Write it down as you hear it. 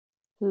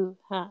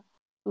Hoo-ha.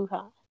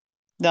 Hoo-ha.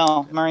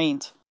 No,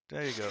 Marines.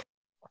 There you go.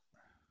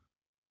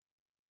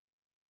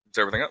 Is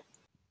everything up?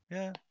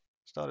 Yeah,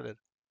 started it.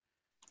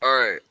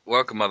 Alright,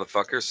 welcome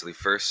motherfuckers to the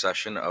first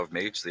session of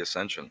Mage the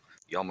Ascension.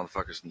 Y'all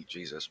motherfuckers need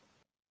Jesus.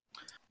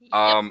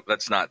 Yep.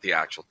 That's not the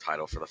actual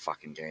title for the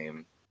fucking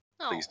game.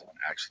 No. Please don't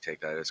actually take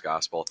that as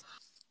gospel.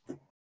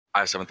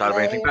 I just haven't thought of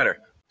anything better.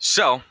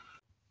 So,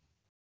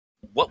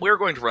 what we're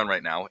going to run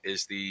right now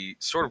is the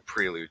sort of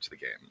prelude to the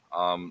game.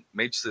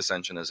 Mage the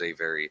Ascension is a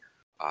very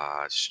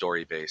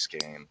story-based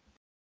game.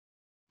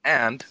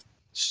 And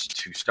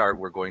to start,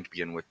 we're going to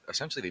begin with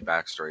essentially the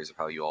backstories of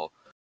how you all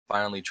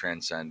finally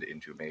transcend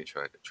into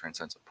magehood.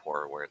 Transcend's a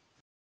poor word.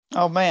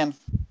 Oh, man.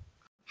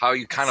 How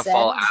you kind of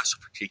fall ass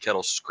for tea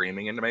kettle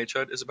screaming into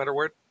magehood is a better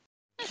word.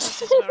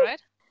 This is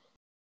alright.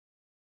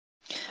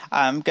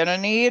 I'm gonna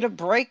need a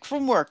break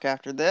from work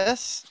after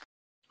this.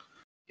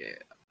 Yeah.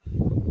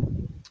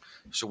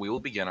 So we will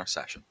begin our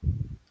session.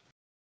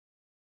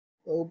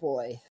 Oh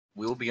boy.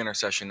 We will begin our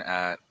session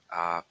at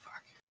I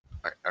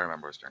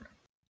remember his turn.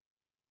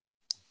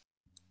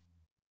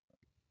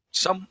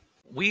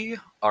 We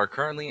are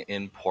currently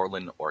in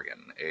Portland,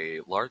 Oregon, a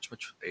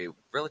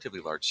relatively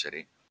large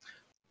city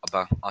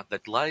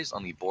that lies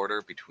on the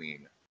border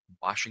between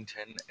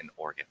Washington and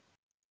Oregon.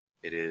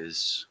 It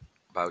is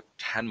about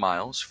 10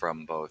 miles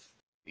from both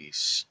the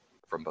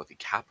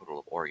capital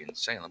of Oregon,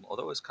 Salem,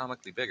 although it's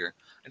comically bigger,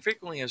 and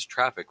frequently has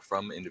traffic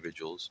from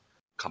individuals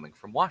coming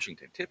from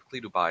Washington,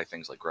 typically to buy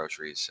things like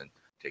groceries and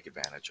take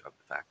advantage of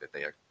the fact that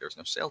there's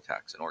no sale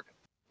tax in Oregon.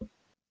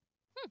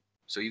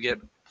 So you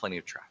get plenty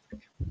of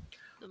traffic.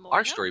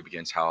 Our story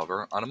begins,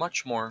 however, on a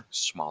much more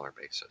smaller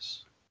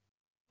basis.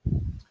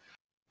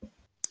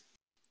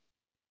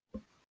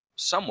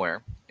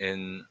 Somewhere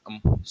in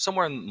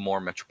a more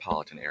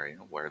metropolitan area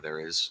where there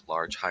is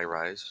large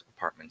high-rise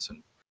apartments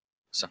and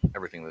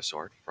everything of the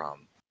sort,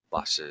 from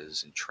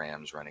buses and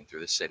trams running through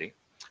the city,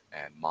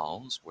 and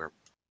malls where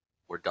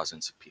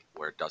dozens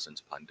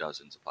upon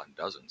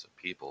dozens of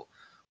people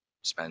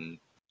spend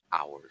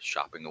hours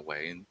shopping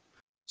away and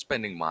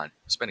spending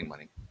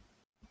money.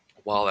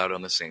 While out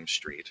on the same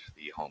street,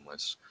 the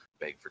homeless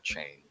beg for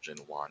change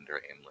and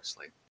wander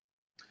aimlessly.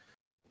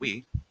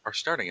 We are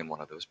starting in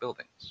one of those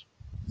buildings.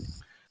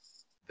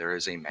 There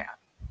is a man.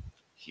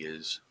 He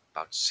is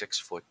about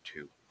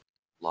 6'2",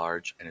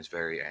 large, and is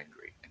very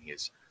angry, and he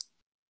is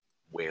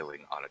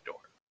wailing on a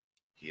door.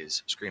 He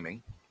is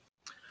screaming,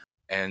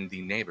 and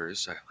the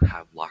neighbors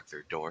have locked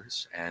their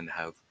doors and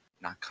have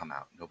not come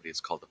out. Nobody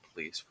has called the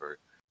police, for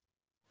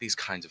these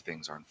kinds of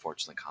things are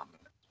unfortunately common,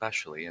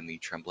 especially in the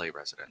Tremblay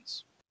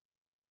residence.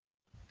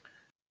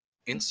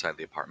 Inside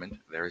the apartment,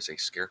 there is a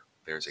scared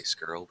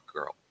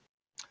girl,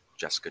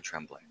 Jessica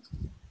Tremblay.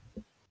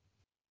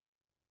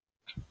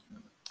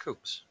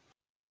 Coops.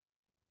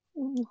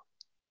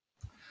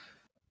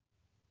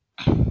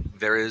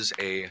 There is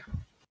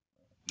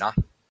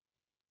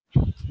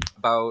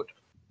about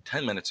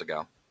 10 minutes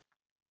ago,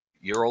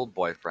 your old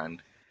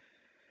boyfriend,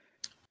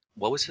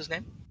 what was his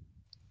name?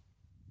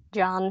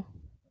 John.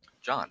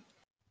 John.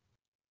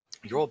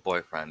 Your old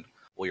boyfriend,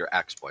 well, your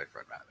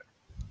ex-boyfriend rather,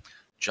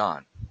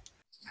 John,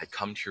 had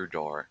come to your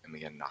door and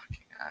began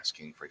knocking,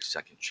 asking for a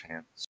second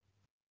chance,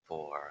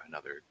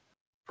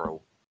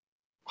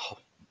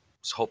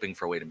 hoping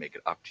for a way to make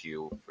it up to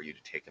you, for you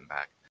to take him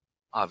back.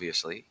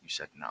 Obviously, you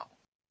said no,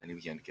 and he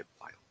began to get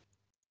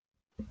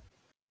violent.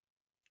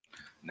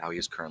 Now he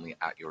is currently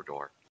at your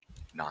door,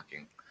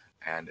 knocking,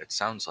 and it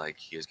sounds like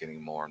he is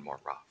getting more and more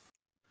rough.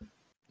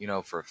 You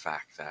know for a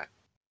fact that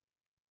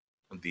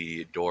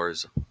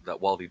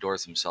while the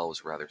doors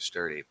themselves are rather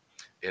sturdy,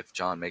 if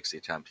John makes the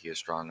attempt, he is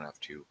strong enough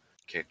to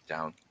kick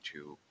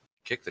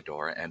the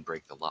door and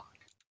break the lock.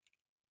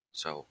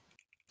 So,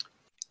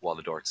 while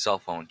the door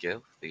itself won't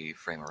give, the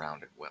frame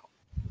around it will.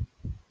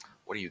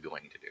 What are you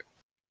going to do?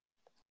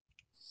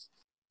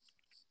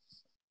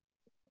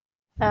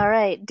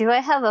 Alright, do I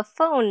have a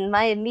phone in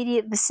my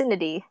immediate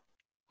vicinity?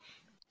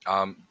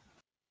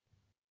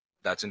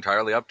 That's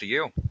entirely up to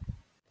you.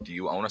 Do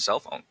you own a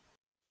cell phone?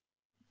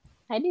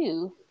 I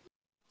do.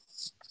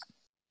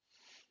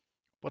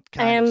 What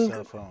kind of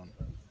cell phone?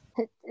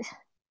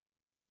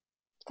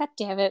 God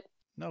damn it.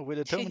 No, we're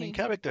determining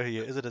character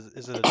here. Is it a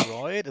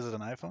Droid? Is it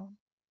an iPhone?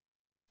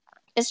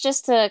 It's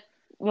just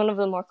one of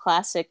the more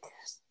classic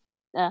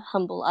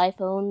humble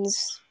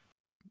iPhones.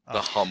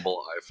 The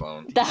humble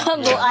iPhone. The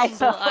humble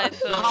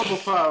iPhone. The humble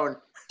phone.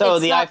 So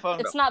it's the not, iPhone.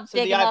 It's not so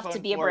big the enough iPhone to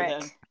be a 4 brick.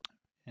 then.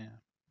 Yeah.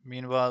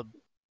 Meanwhile,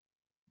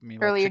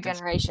 Earlier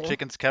generation.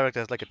 Chicken's character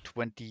has like a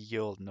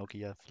 20-year-old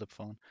Nokia flip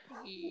phone.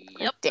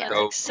 Yep, Damn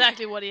that's it.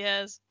 exactly what he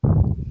has.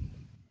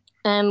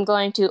 I'm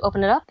going to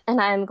open it up,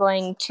 and I'm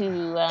going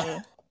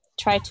to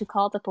try to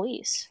call the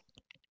police.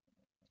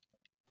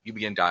 You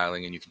begin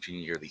dialing, and you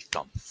continue to hear the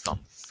thump,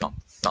 thump,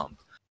 thump, thump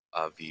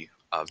of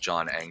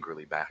John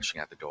angrily bashing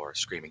at the door,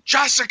 screaming,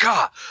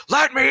 "Jessica,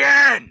 let me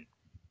in!"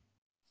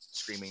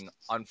 Screaming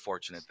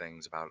unfortunate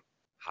things about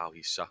how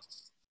he's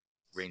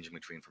ranging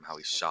between from how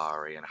he's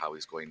sorry and how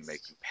he's going to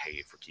make you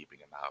pay for keeping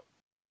him out.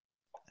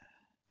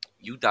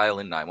 You dial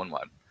in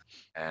 911.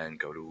 and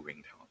go to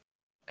ringtone.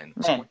 And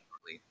Man. someone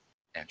shortly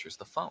answers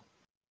the phone.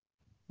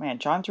 Man,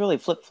 John's really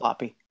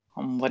flip-floppy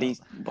on what he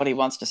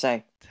wants to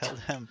say.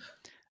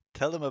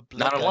 Tell them a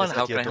black guy 911, is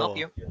how at can your I help door.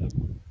 you?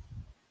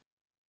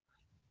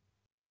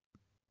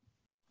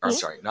 Or, I'm Hmm?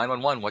 sorry,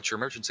 911, what's your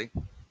emergency?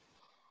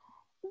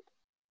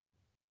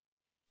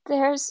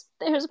 There's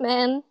a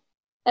man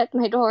at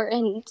my door,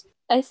 and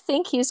I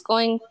think he's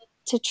going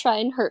to try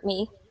and hurt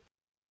me.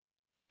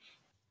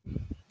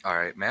 All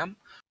right, ma'am,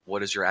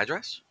 what is your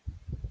address?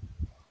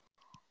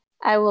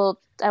 I will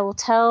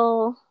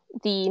tell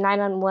the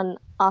 911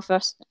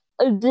 officer,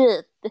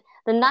 the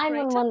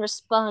 911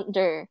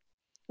 responder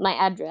my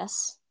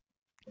address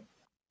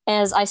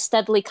as I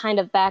steadily kind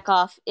of back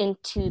off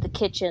into the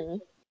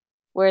kitchen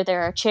where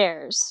there are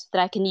chairs that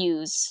I can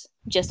use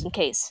just in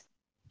case.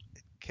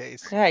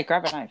 Case. Yeah,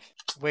 grab a knife.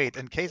 Wait,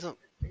 in case of.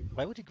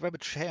 Why would you grab a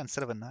chair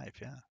instead of a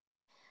knife?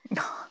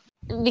 Yeah.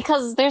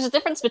 Because there's a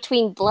difference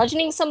between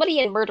bludgeoning somebody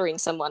and murdering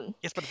someone.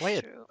 Yes, but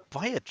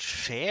why a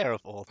chair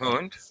of all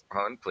Hund, things?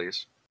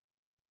 please.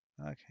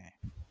 Okay.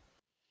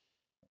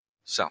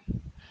 So,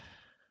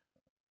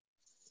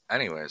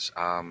 anyways,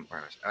 where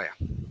was? Oh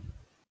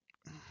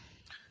yeah,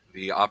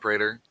 the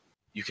operator.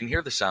 You can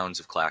hear the sounds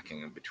of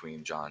clacking in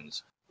between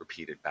John's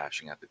repeated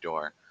bashing at the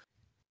door.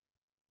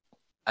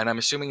 And I'm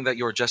assuming that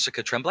you're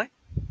Jessica Tremblay?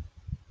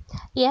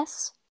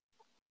 Yes?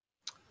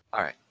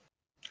 All right.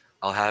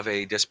 I'll have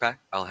a dispatch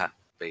of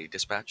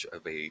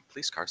a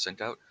police car sent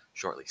out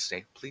shortly.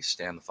 Please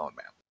stay on the phone,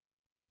 ma'am.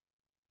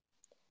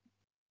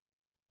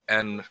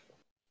 And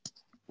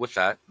with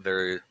that,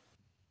 a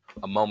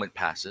moment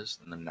passes,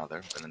 and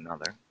another, and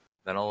another.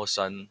 Then all of a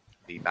sudden,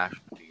 the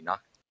bashing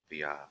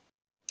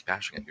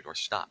at your door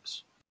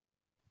stops.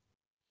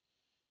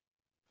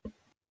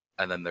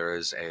 And then there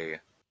is a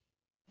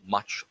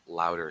much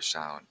louder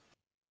sound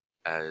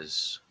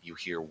as you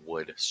hear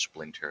wood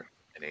splinter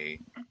and a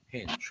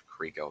hinge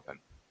creak open.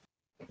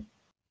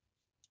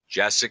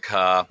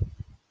 Jessica,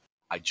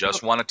 I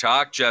just want to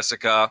talk,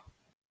 Jessica.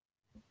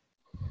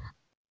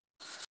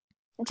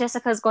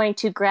 Jessica's going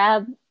to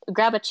grab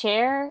a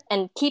chair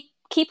and keep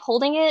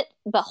holding it,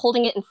 but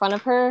holding it in front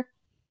of her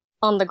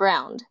on the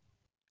ground.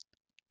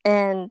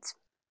 And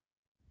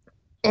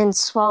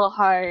swallow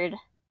hard.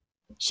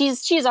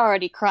 She's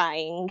already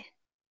crying.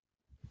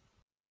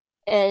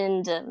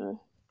 And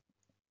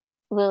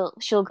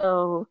she'll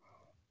go,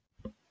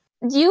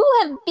 "You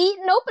have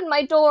beaten open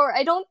my door.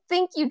 I don't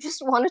think you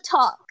just want to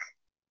talk."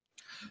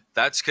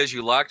 That's because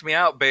you locked me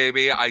out,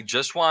 baby. I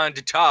just wanted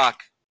to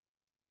talk.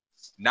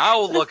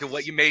 Now look at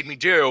what you made me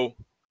do.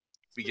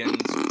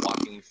 Begins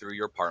walking through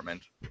your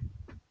apartment.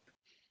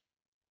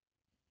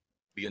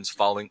 Begins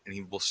following, and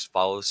he will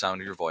follow the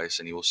sound of your voice,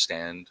 and he will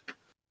stand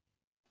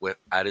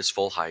at his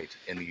full height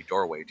in the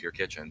doorway to your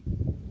kitchen.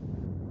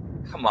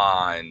 Come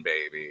on,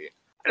 baby.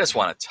 I just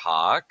want to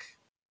talk.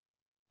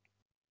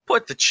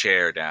 Put the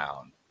chair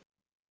down.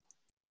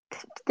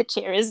 The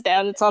chair is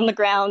down. It's on the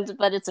ground,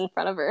 but it's in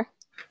front of her.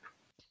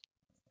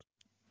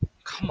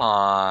 Come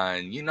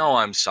on. You know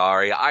I'm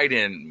sorry. I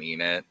didn't mean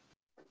it.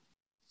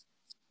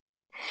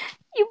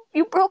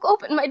 You broke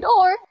open my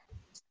door.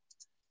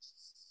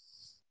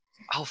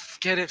 I'll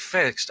get it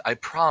fixed. I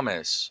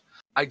promise.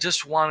 I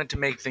just wanted to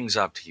make things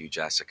up to you,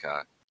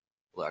 Jessica.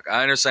 Look,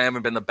 I understand I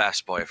haven't been the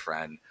best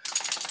boyfriend.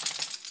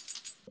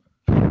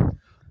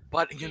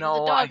 But, you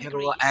know, I get a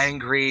little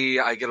angry,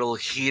 I get a little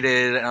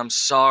heated, and I'm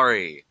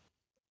sorry.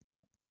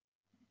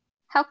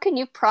 How can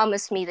you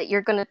promise me that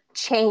you're gonna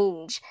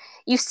change?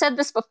 You said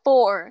this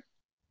before.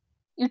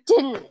 You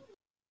didn't.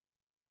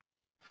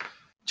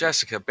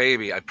 Jessica,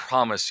 baby, I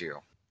promise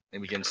you.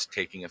 And begins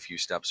taking a few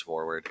steps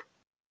forward,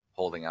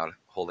 holding out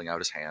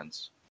his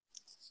hands.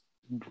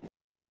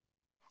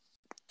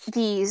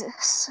 The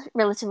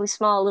relatively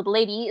small little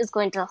lady is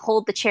going to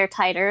hold the chair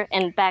tighter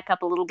and back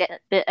up a little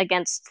bit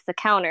against the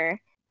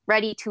counter,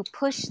 ready to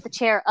push the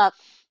chair up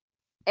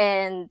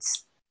and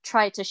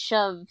try to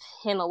shove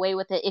him away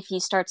with it if he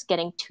starts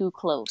getting too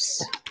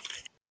close.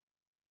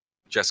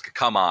 Jessica,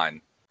 come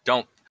on.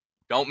 Don't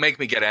make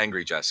me get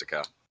angry,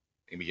 Jessica.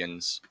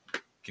 He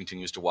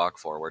continues to walk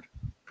forward.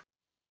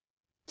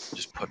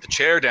 Just put the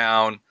chair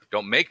down.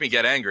 Don't make me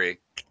get angry.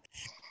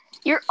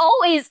 You're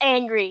always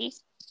angry.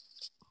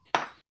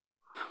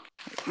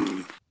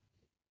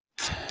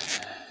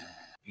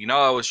 You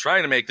know, I was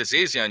trying to make this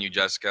easy on you,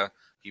 Jessica.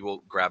 He will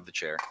grab the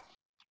chair.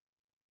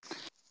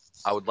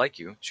 I would like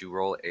you to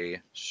roll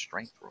a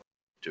strength roll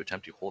to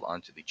attempt to hold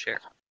on to the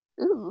chair.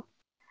 Ooh.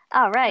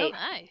 All right.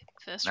 Oh my.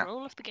 First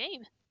roll of the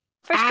game.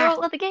 First roll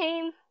of the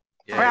game.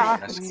 Yeah,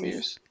 Let's nice see.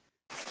 news.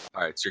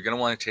 All right, so you're going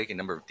to want to take a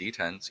number of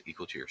d10s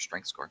equal to your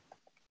strength score.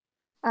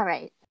 All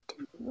right.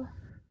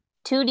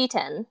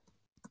 2d10.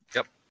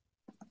 Yep.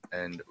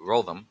 And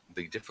roll them.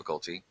 The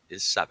difficulty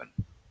is 7.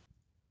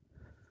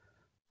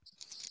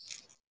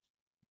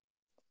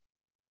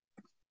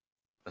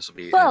 This will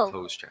be an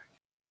opposed check.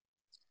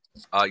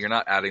 You're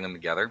not adding them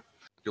together.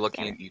 You're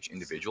looking at each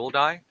individual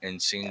die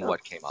and seeing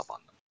what came up on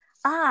them.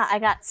 I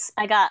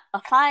got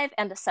a 5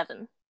 and a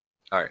 7.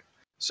 All right.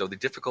 So the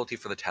difficulty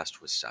for the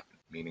test was 7,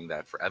 meaning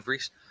that for every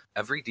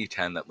every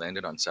D10 that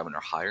landed on 7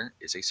 or higher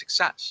is a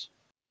success.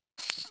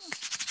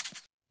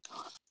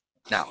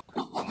 Now,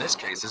 in this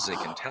case, this is a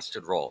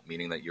contested roll,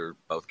 meaning that you're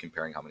both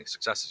comparing how many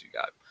successes you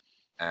got.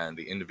 And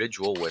the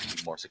individual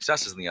with more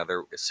successes than the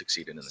other is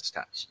succeeded in this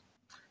test.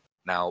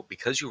 Now,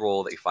 because you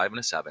rolled a 5 and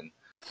a 7,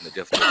 and the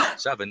difficulty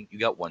was 7, you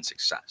got 1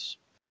 success.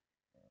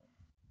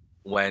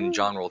 When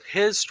John rolled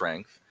his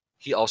strength,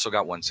 he also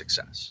got 1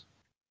 success.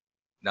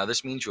 Now,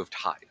 this means you have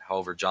tied.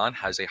 However, John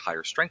has a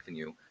higher strength than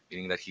you,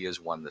 meaning that he has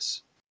won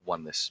this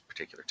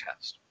particular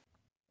test.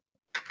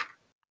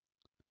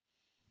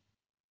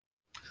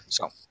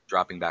 So,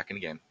 dropping back in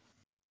the game.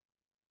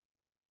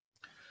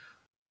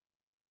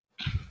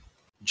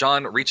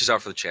 John reaches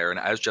out for the chair, and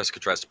as Jessica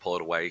tries to pull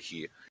it away,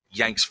 he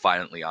yanks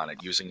violently on it,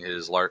 using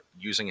his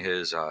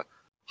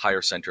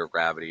higher center of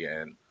gravity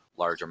and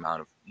large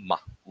amount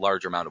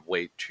of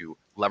weight to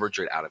leverage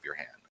it out of your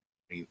hand.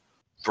 He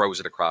throws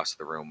it across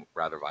the room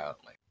rather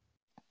violently.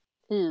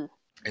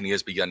 And he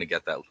has begun to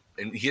get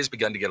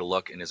a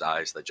look in his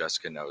eyes that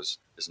Jessica knows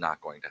is not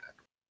going to end.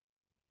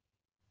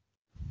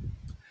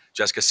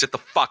 Jessica, sit the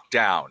fuck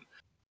down,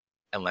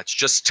 and let's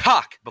just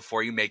talk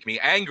before you make me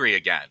angry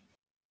again.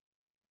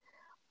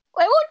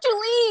 Why won't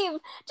you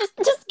leave?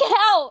 Just get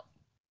out.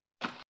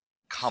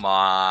 Come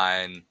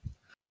on.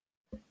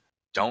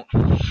 Don't.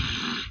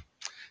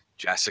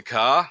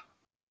 Jessica.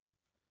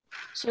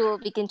 She will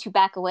begin to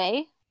back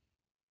away.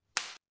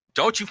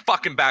 Don't you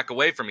fucking back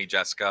away from me,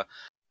 Jessica.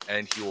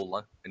 And he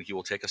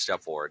will take a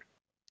step forward.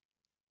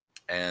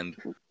 And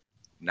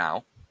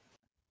now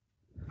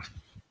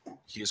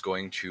he is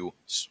going to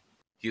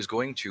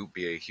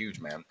be a huge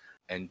man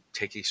and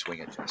take a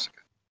swing at Jessica.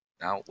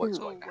 Now what's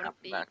going to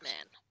happen next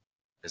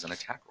is an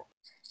attack roll.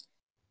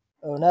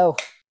 Oh no.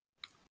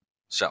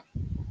 So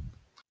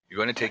you're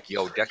going to take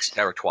your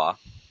dexterity.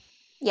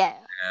 Yeah.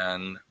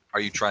 And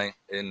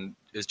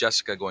is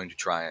Jessica going to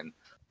try and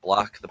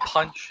block the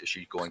punch? Is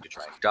she going to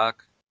try and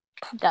duck?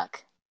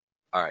 Duck.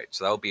 All right,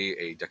 so that will be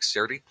a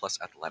dexterity plus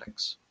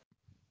athletics.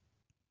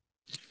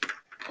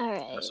 All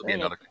right. This will be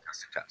another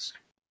contested test.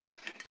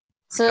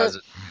 So, because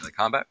it's melee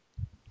combat,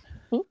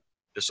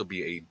 this will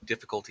be a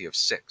difficulty of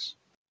 6.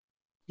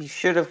 You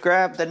should have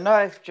grabbed the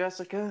knife,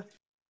 Jessica.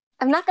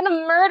 I'm not gonna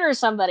murder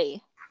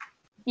somebody.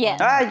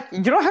 Yeah.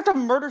 You don't have to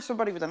murder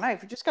somebody with a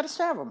knife. You just gotta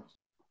stab them.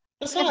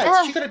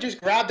 Besides, she could have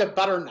just grabbed a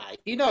butter knife.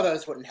 You know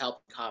those wouldn't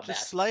help in combat.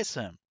 Just slice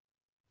him.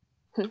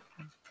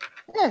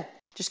 Yeah,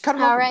 just cut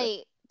him All off.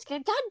 right.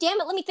 God damn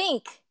it, let me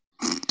think.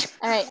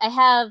 All right, I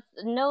have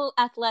no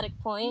athletic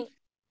point.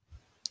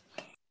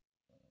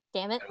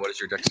 Damn it. And what is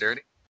your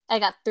dexterity? I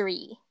got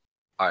 3.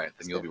 All right,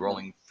 then you'll be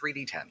rolling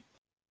 3d10.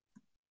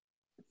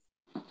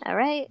 All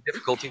right.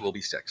 Difficulty will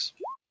be 6.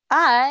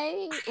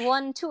 I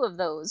won 2 of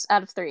those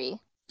out of 3.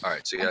 All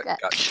right, so you got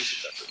 2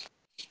 successes.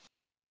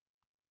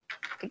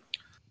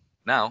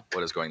 Now,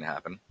 what is going to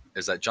happen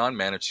is that John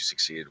managed to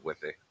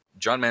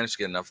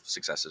get enough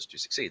successes to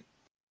succeed.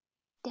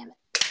 Damn it.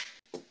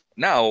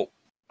 Now,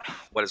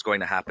 what is going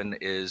to happen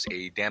is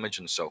a damage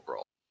and soak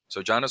roll.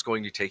 So John is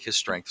going to take his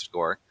strength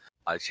score,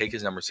 take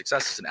his number of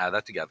successes, and add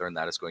that together, and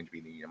that is going to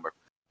be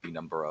the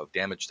number of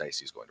damage dice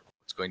he's going to roll.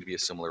 It's going to be a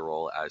similar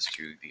roll as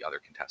to the other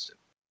contestant.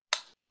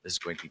 This is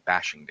going to be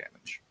bashing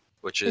damage,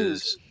 which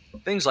is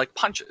things like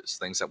punches,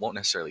 things that won't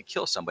necessarily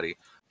kill somebody,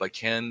 but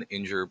can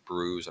injure,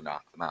 bruise, or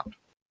knock them out.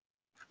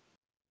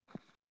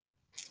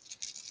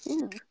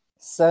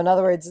 So in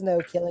other words, no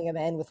killing a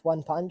man with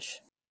 1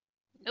 punch?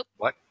 Nope.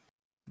 What?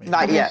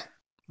 Not yet.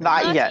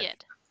 Not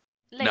yet.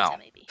 Later, No.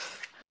 maybe.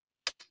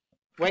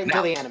 Wait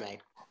until the anime.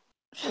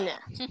 No.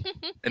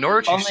 In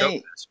order to Only-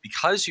 soak this,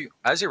 because you,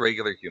 as a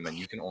regular human,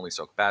 you can only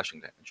soak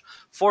bashing damage.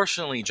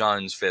 Fortunately,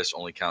 John's fist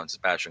only counts as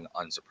bashing,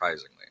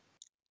 unsurprisingly.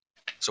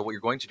 So what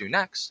you're going to do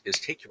next is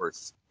take your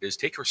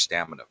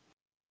stamina,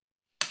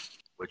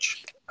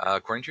 which,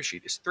 according to your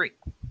sheet, is 3.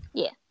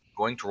 Yeah. You're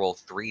going to roll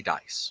 3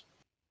 dice.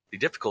 The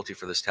difficulty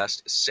for this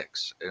test is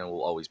 6, and it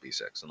will always be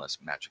 6 unless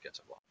magic gets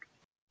involved.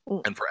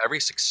 And for every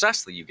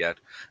success that you get,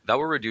 that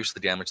will reduce the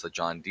damage that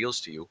John deals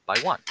to you by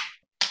 1.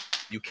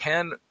 You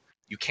can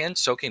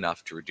soak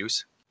enough to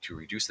reduce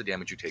the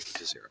damage you take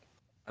to 0.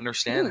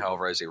 Understand,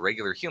 however, as a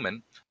regular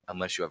human,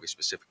 unless you have a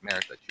specific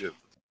merit that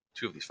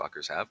two of these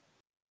fuckers have,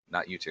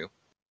 not you two,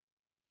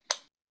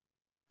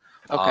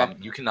 Okay.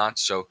 you cannot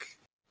soak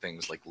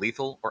things like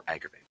lethal or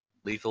aggravated.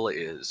 Lethal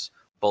is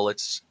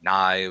bullets,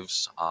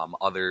 knives,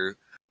 other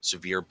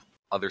severe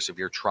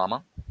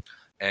trauma.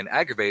 And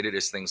aggravated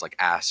is things like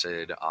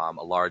acid, a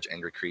large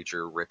angry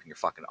creature ripping your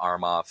fucking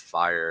arm off,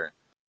 fire,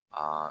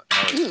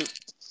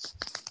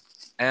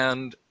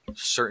 and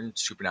certain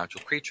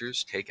supernatural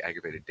creatures take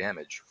aggravated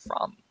damage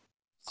from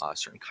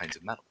certain kinds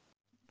of metal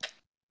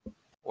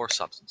or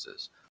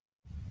substances.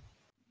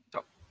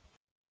 So,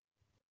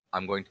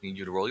 I'm going to need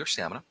you to roll your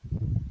stamina.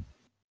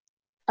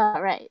 All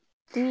right.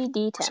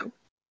 3d10. So,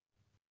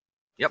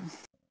 yep.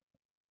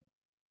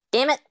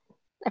 Damn it.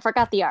 I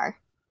forgot the R.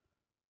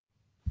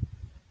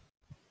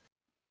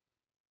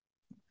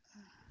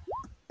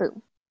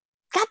 Boom.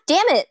 God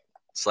damn it.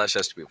 Slash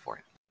has to be before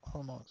you.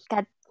 Almost.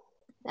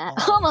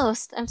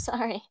 Almost. I'm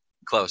sorry.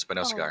 Close, but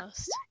no cigar.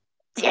 Almost.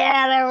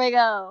 Yeah, there we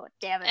go.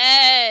 Damn it.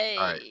 Hey!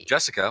 All right,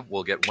 Jessica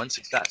will get 1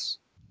 success.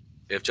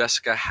 If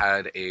Jessica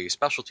had a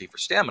specialty for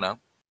stamina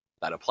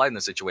that applied in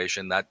the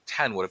situation, that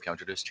 10 would have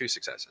counted as 2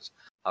 successes.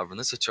 However, in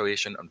this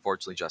situation,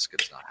 unfortunately, Jessica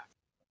does not have.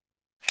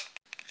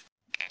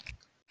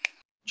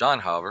 John,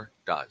 however,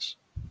 does.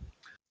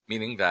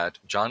 Meaning that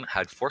John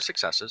had 4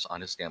 successes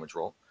on his damage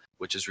roll,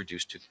 which is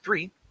reduced to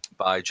 3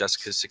 by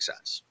Jessica's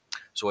success.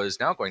 So what is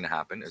now going to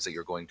happen is that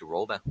you're going to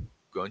roll down,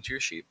 go into your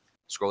sheet,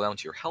 scroll down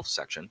to your health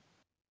section,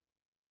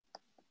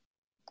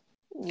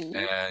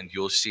 and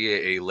you'll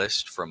see a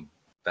list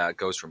that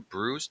goes from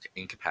bruised to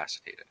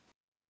incapacitated.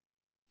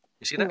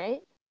 You see that?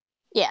 Right?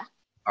 Yeah.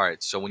 All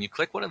right. So when you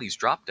click one of these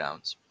drop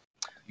downs,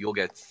 you'll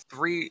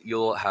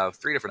have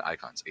 3 different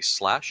icons: a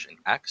slash, an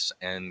X,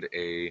 and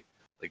a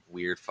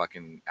weird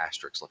fucking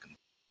asterisk looking.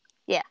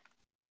 Yeah.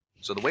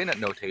 So the way that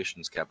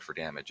notation is kept for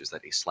damage is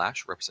that a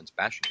slash represents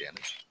bashing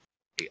damage,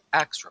 a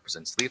X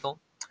represents lethal,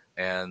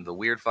 and the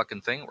weird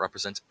fucking thing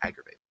represents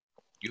aggravate.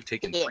 You've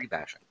taken 3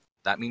 bashing.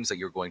 That means that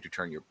you're going to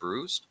turn your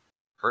bruised,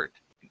 hurt,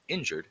 and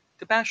injured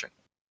to bashing.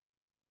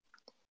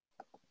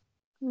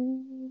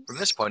 From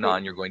this point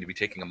on, you're going to be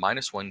taking a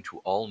 -1 to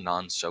all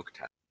non-soak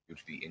tests due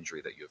to the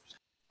injury that you've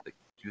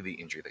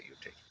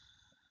taken.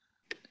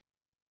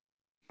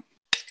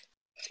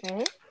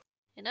 Right?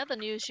 In other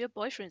news, your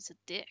boyfriend's a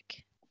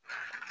dick.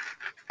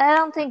 I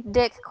don't think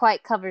Dick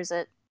quite covers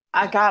it.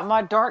 I got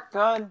my dart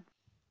gun.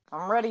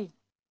 I'm ready.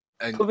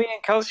 And Put me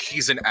in, coach.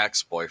 he's an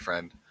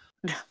ex-boyfriend,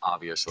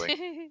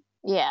 obviously.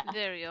 Yeah.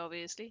 Very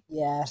obviously.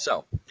 Yeah.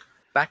 So,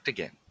 back to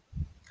roleplay.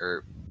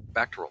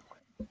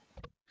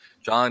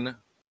 John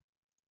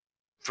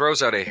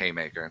throws out a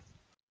haymaker,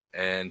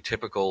 and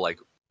typical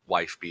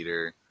wife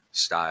beater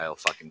style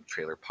fucking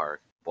trailer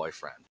park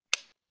boyfriend,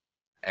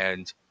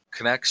 and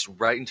connects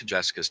right into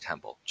Jessica's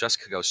temple.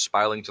 Jessica goes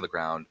spiraling to the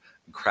ground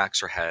and cracks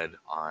her head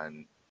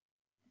on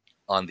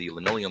the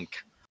linoleum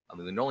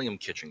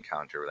kitchen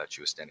counter that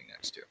she was standing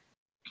next to.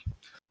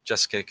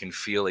 Jessica can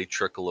feel a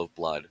trickle of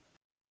blood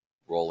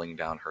rolling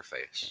down her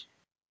face.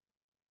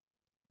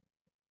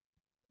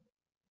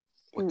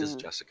 What does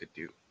Jessica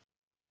do?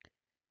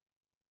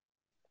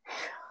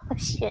 Oh,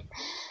 shit.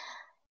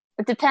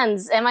 It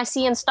depends. Am I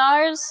seeing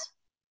stars?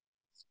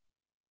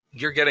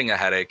 You're getting a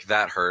headache.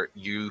 That hurt.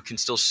 You can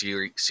still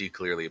see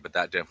clearly, but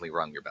that definitely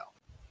rung your bell.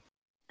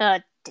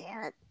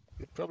 Damn it.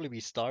 You'd probably be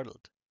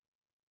startled.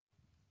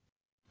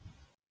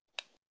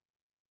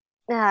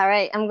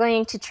 Alright, I'm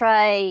going to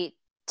try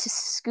to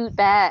scoot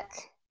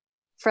back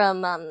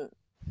from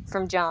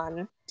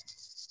John.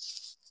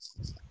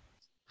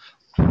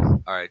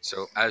 Alright,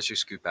 so as you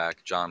scoot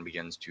back, John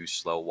begins to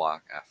slow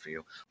walk after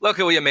you. Look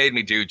at what you made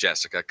me do,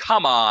 Jessica.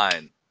 Come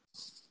on!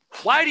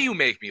 Why do you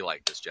make me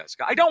like this,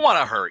 Jessica? I don't want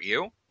to hurt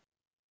you!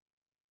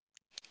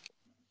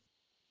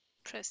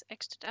 Press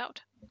X to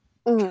doubt.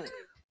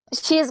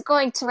 She is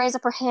going to raise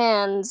up her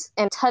hands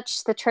and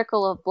touch the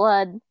trickle of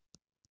blood,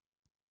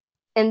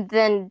 and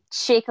then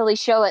shakily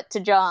show it to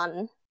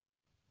John,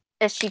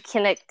 as she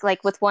can,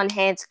 with one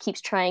hand,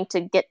 keeps trying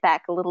to get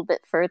back a little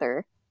bit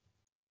further.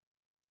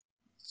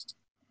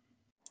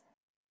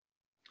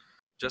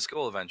 Jessica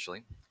will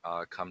eventually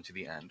come to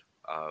the end.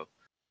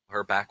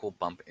 Her back will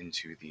bump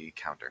into the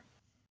counter.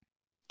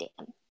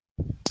 Damn.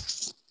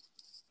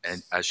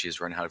 And as she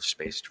is running out of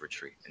space to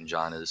retreat, and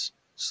John is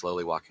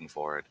slowly walking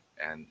forward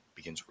and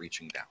begins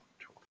reaching down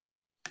toward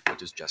her. What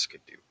does Jessica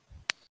do?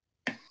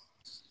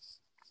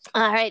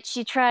 Alright,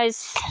 she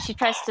tries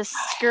to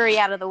scurry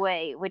out of the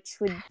way, which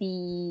would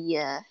be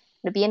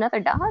another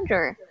dodge,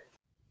 or?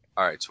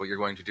 Alright, so what you're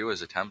going to do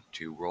is attempt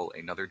to roll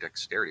another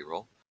dexterity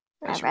roll.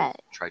 As you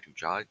Alright. try to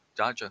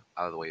dodge out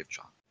of the way of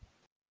John.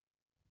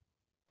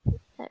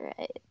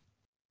 Alright.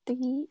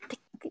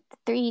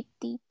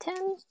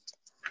 3d10.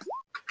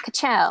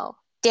 Ka-chow.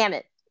 Damn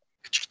it.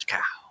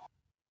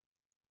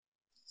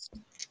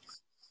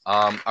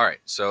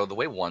 Alright, so the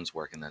way ones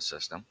work in this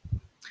system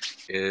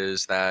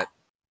is that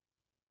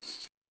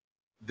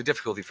the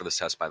difficulty for this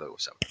test, by the way,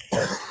 was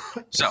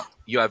 7. So,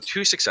 you have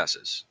 2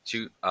 successes,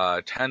 10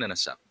 and a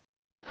 7.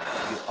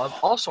 You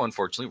also,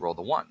 unfortunately, rolled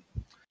a 1.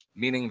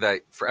 Meaning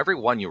that for every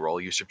 1 you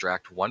roll, you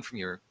subtract 1 from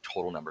your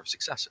total number of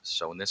successes.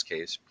 So in this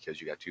case,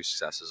 because you got 2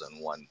 successes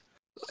and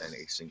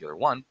a singular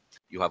 1,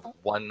 you have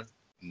 1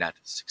 net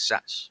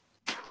success.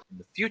 In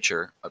the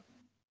future,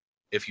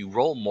 if you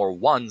roll more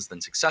 1s than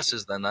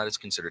successes, then that is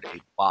considered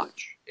a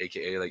botch,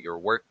 aka that you're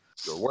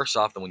worse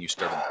off than when you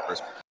started in the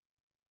first place.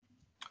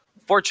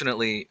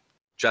 Fortunately,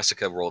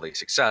 Jessica rolled a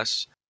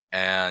success,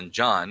 and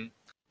John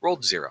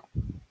rolled 0.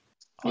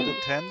 Are the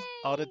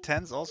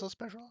 10s also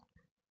special?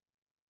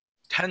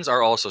 10s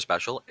are also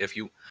special. If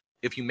you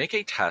make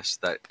a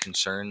test that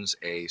concerns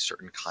a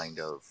certain kind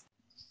of...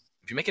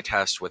 If you make a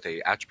test with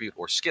a attribute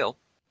or skill,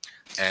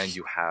 and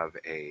you have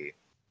a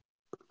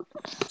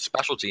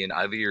specialty in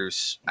either your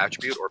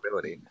attribute or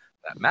ability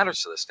that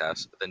matters to this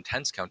test, then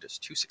 10s count as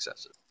 2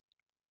 successes.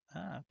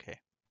 Ah, okay.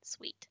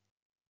 Sweet.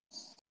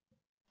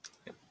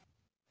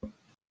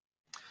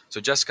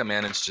 So Jessica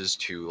manages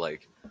to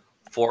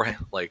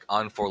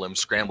on four limbs,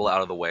 scramble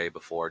out of the way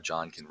before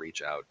John can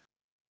reach out,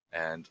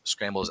 and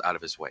scrambles out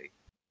of his way,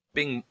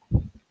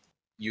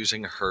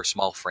 using her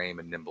small frame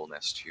and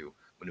nimbleness to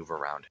maneuver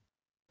around him.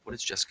 What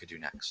does Jessica do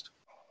next?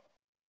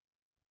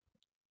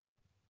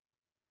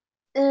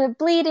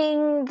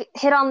 Bleeding,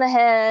 hit on the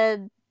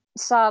head,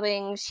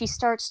 sobbing, she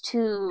starts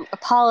to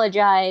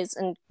apologize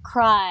and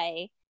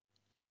cry.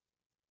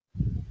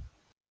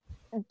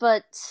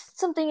 But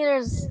something in her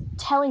is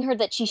telling her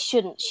that she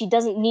shouldn't. She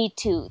doesn't need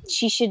to.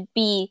 She should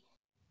be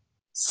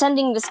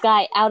sending this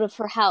guy out of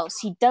her house.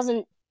 He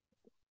doesn't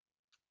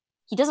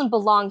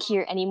belong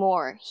here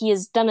anymore. He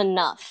has done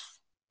enough.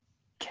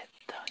 Get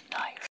the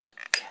knife.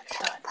 Get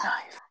the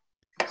knife.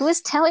 Who is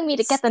telling me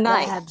to get the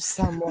knife? Stab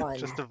someone.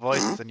 Just the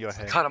voices in your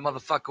head. Cut a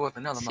motherfucker with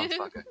another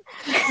motherfucker.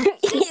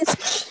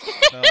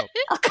 No.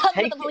 I'll cut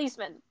with the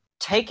policeman.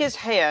 Take his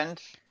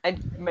hand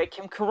and make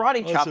him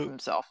karate chop Also-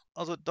 himself.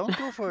 Also, don't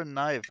go for a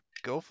knife.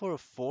 Go for a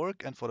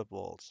fork and for the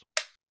balls.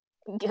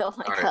 Oh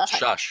my All right, god.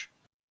 shush.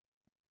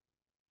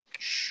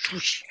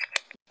 Shush.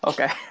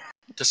 Okay.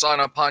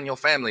 Dishonor upon your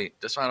family.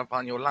 Dishonor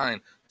upon your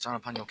line. Dishonor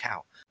upon your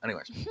cow.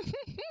 Anyways,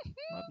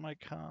 Not my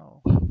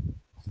cow.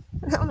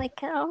 Oh my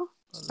cow.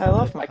 I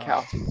love my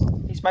cow.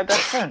 He's my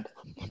best friend.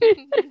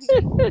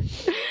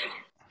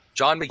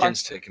 John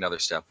begins to take another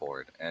step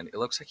forward, and it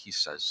looks like he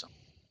says something.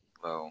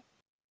 Though,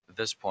 at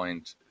this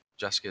point,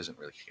 Jessica isn't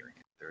really hearing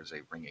it. There's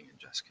a ringing in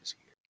Jessica's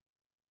ear.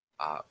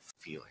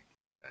 Feeling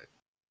that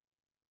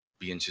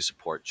begins to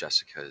support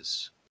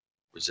Jessica's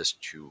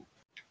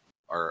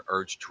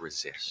urge to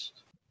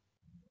resist.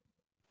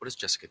 What does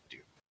Jessica do?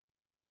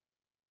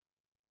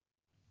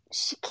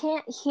 She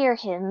can't hear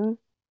him,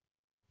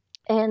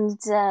 and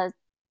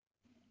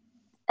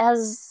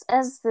as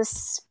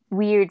this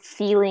weird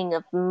feeling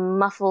of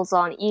muffles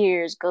on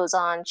ears goes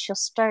on, she'll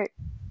start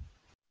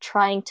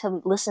trying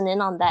to listen in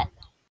on that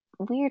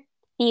weird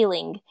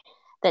feeling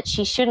that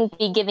she shouldn't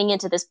be giving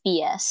into this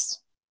BS.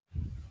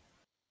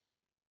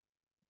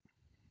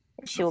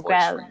 She'll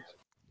grab.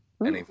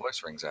 And a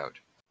voice rings out.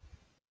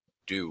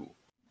 Do,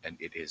 and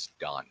it is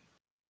done.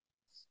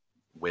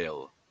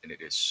 Will, and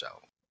it is so.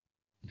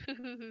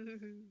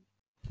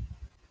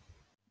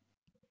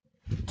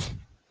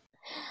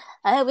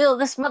 I will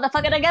this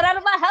motherfucker to get out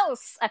of my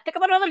house. I pick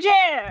up another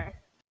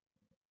chair.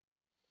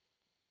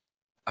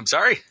 I'm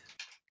sorry?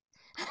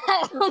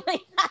 Oh my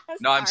God,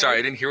 No, I'm sorry.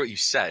 I didn't hear what you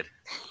said.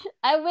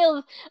 I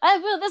will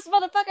this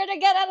motherfucker to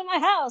get out of my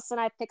house, and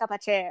I pick up a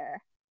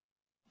chair.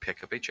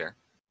 Pick up a chair.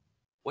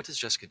 What does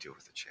Jessica do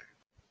with the chair?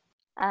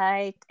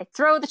 I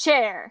throw the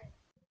chair.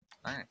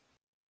 All right.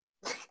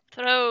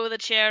 Throw the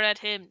chair at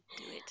him.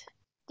 Do it.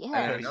 And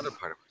Yeah. in another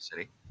part of the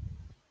city,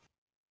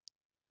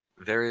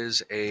 there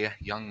is a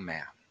young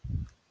man.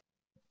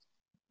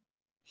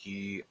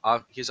 He's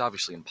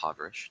obviously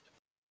impoverished,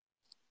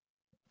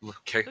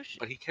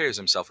 but he carries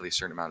himself with a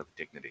certain amount of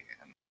dignity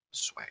and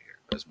swagger,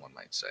 as one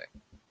might say.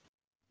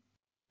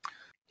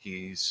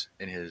 He's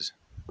in his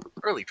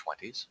early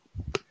 20s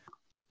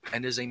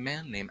and is a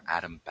man named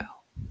Adam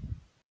Bell.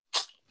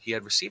 He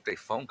had received a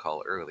phone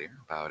call earlier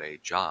about a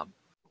job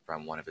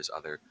from one of his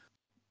other,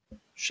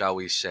 shall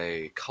we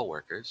say,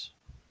 coworkers.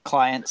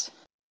 Clients.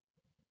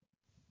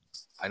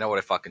 I know what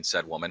I fucking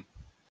said, woman.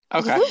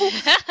 Okay.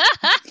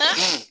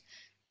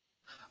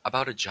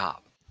 About a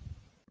job.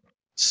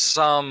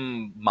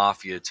 Some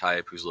mafia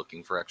type who's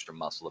looking for extra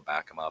muscle to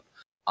back him up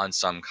on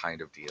some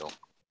kind of deal.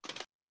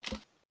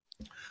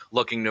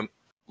 Looking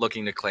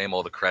to claim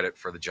all the credit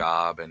for the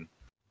job and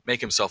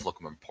make himself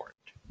look more important.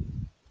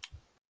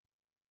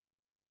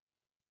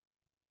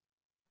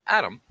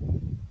 Adam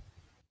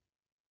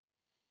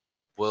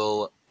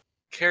will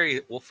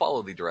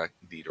follow the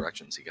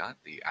directions he got,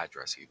 the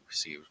address he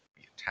received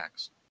via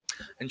text,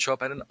 and show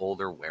up at an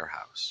older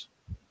warehouse.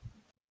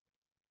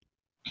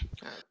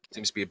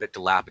 Seems to be a bit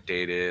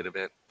dilapidated, a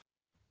bit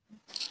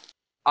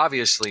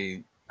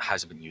obviously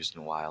hasn't been used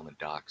in a while in the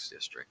docks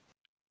district.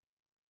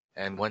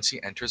 And once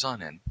he enters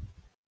on in,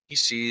 he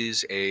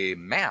sees a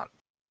man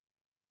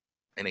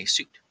in a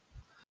suit.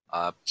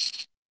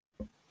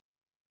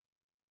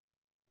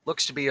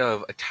 Looks to be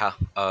of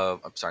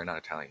I'm sorry, not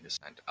Italian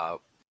descent,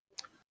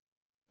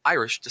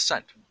 Irish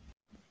descent.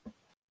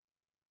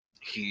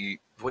 The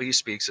way he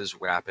speaks is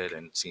rapid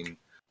and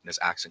his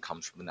accent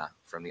comes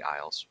from the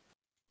Isles.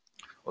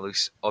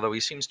 Although he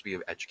seems to be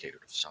educated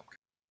of some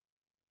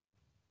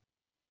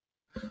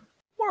kind.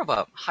 More of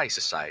a high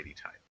society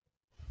type.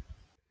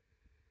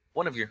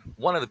 One of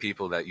the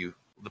people the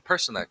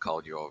person that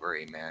called you over,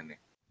 a man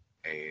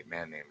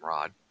named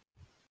Rod,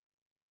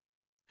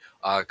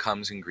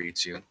 comes and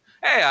greets you.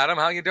 Hey, Adam,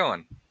 how you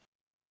doing?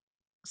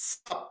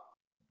 Stop.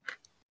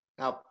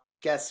 Now,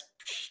 guess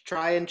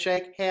try and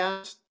shake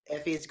hands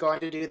if he's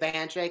going to do the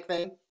handshake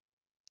thing.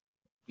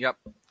 Yep.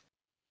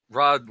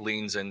 Rod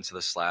leans into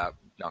the slap,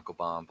 knuckle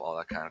bump, all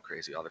that kind of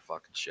crazy other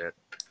fucking shit.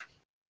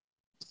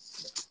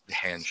 The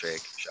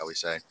handshake, shall we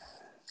say.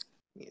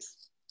 Yes.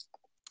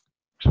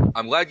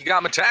 I'm glad you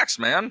got my text,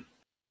 man.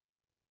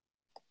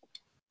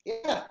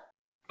 Yeah.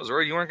 I was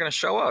worried you weren't going to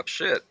show up.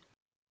 Shit.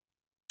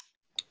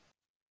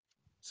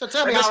 So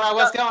tell me, Hey, all right,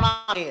 what's going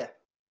on here?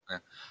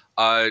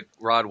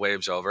 Rod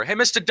waves over. Hey,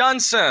 Mr.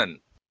 Dunson!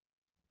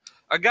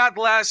 I got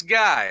the last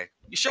guy.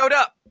 You showed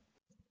up.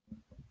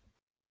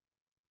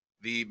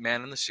 The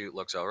man in the suit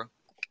looks over.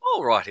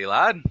 All righty,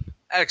 lad.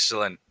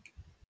 Excellent.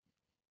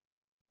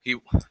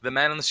 The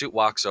man in the suit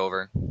walks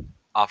over,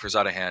 offers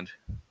out a hand.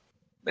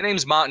 My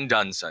name's Martin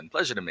Dunson.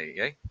 Pleasure to meet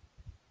you.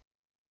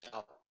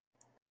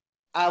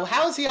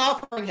 How is he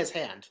offering his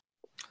hand?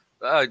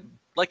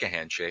 Like a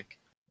handshake.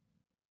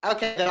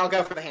 Okay, then I'll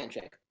go for the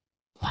handshake.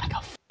 Wanna go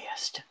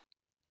first?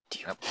 Do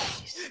you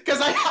please?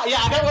 Because I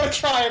don't want to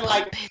try and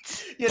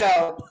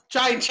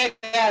try and shake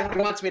the hand when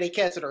he wants me to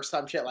kiss it or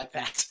some shit like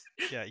that.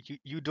 Yeah,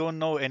 you don't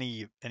know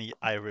any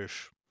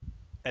Irish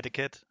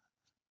etiquette,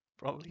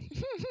 probably.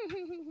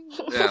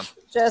 Yeah.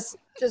 Just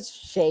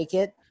shake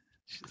it.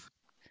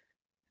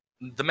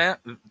 The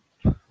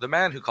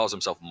man who calls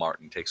himself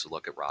Martin takes a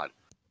look at Rod.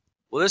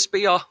 Will this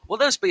be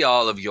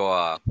all of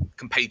your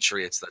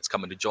compatriots that's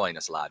coming to join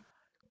us, lad?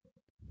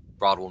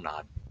 Rod will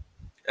nod.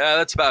 Yeah,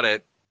 that's about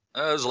it.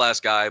 That was the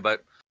last guy,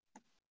 but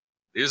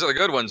these are the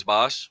good ones,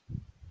 boss.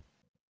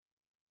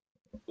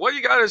 What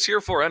you got us here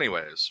for,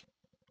 anyways?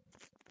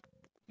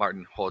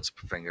 Martin holds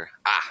up a finger.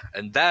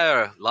 And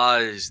there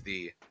lies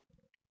the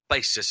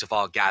basis of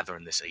our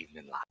gathering this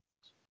evening, lad.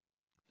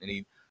 And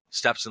he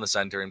steps in the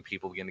center, and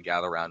people begin to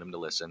gather around him to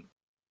listen.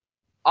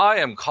 I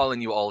am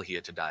calling you all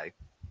here today,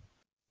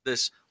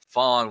 this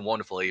fine,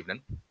 wonderful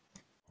evening,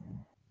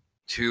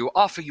 to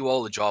offer you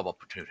all a job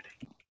opportunity.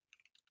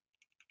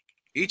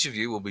 Each of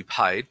you will be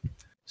paid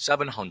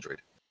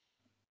 700.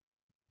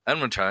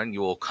 In return,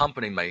 you will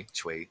accompany me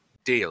to a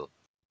deal.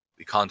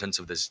 The contents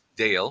of this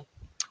deal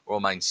will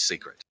remain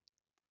secret.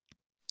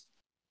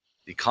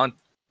 And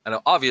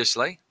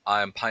obviously,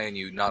 I am paying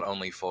you not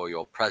only for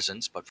your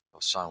presence, but for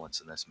your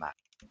silence in this matter.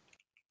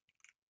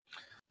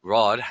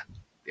 Rod,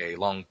 a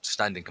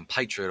long-standing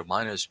compatriot of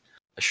mine, has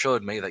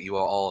assured me that you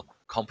are all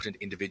competent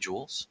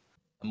individuals,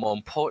 and more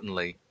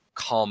importantly,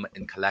 calm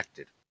and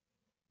collected.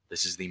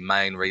 This is the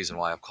main reason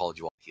why I've called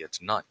you all here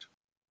tonight.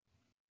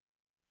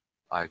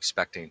 I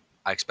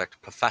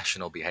expect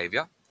professional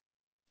behavior,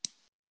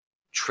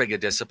 trigger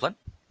discipline,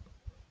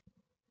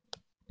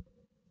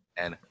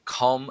 and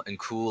calm and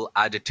cool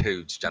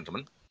attitudes,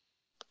 gentlemen.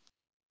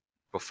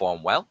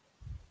 Perform well,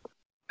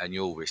 and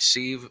you'll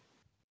receive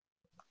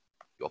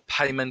your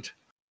payment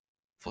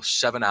for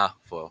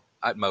for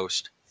at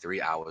most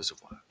 3 hours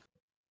of work.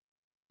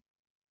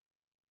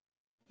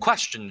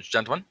 Questions,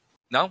 gentlemen?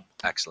 No?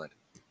 Excellent.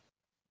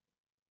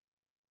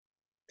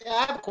 Yeah,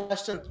 I have a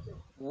question.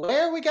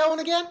 Where are we going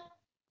again?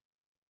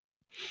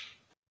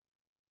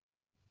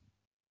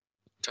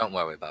 Don't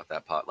worry about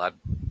that part, lad.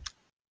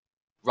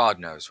 Rod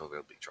knows where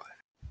we'll be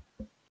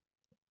driving.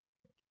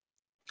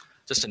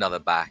 Just another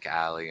back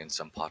alley in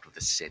some part of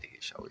the city,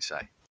 shall we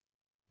say.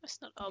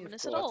 That's not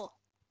ominous at all.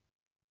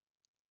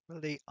 Well,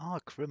 they are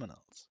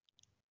criminals.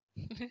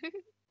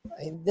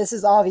 I mean, this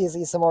is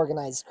obviously some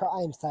organized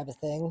crime type of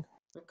thing.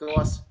 Of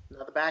course,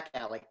 another back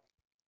alley.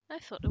 I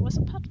thought it was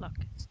a padlock.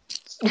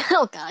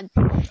 Oh God.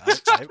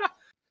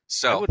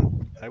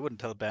 I wouldn't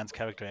tell Ban's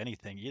character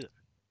anything either.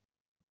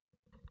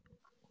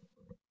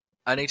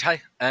 Any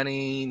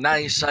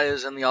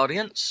naysayers in the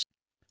audience?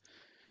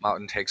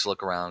 Martin takes a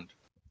look around.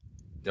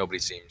 Nobody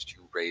seems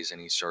to raise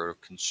any sort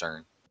of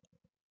concern.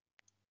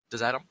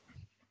 Does Adam?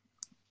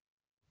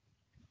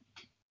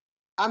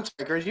 I'm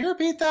sorry, could you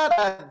repeat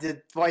that?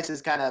 The voice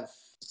is kind of...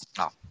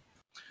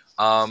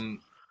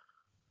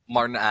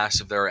 Martin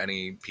asks if there are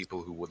any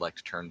people who would like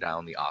to turn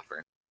down the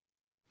offer.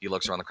 He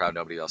looks around the crowd.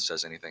 Nobody else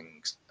says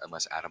anything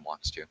unless Adam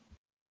wants to.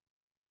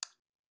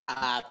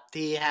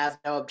 He has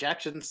no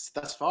objections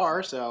thus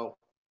far, so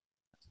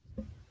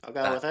I'll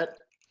go with it.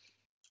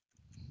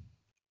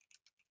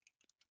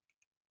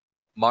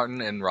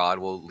 Martin and Rod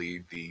will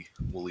lead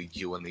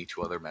you and the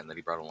two other men that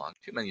he brought along.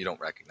 Two men you don't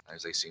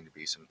recognize. They seem to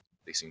be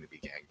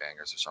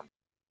gangbangers or some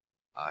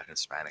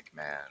Hispanic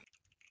man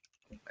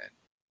and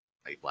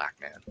a black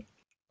man.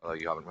 Although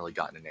you haven't really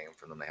gotten a name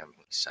from them, they haven't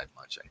really said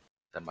much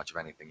of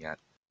anything yet.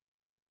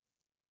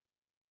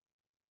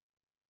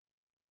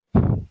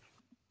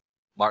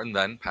 Martin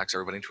then packs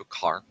everybody into a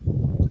car.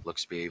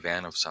 Looks to be a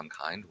van of some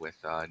kind with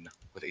a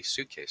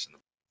suitcase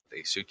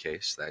a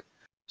suitcase that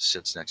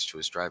sits next to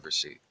his driver's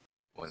seat.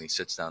 When he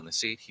sits down in the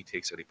seat, he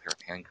takes out a pair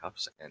of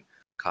handcuffs and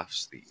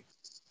cuffs the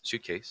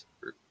suitcase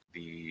or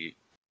the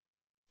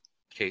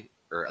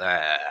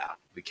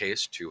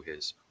case to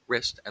his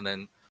wrist, and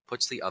then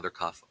puts the other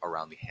cuff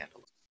around the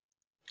handle.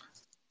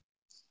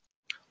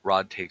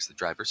 Rod takes the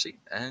driver's seat,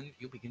 and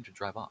you begin to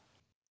drive off.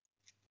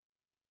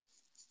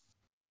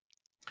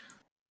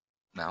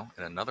 Now,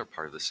 in another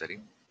part of the city,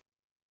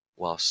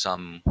 while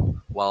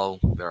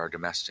there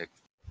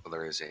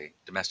is a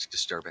domestic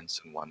disturbance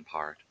in one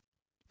part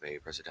of a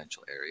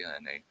residential area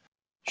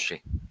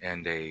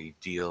and a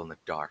deal in the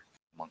dark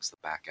amongst the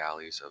back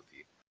alleys of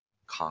the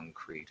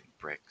concrete and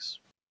bricks,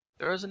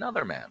 there is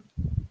another man,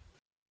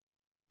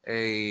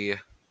 a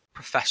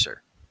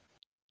professor.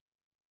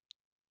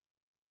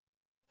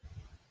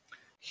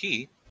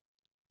 He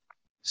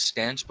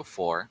stands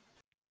before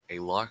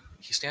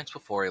he stands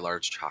before a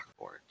large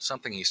chalkboard,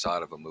 something he saw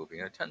out of a movie,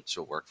 and it tends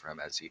to work for him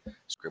as he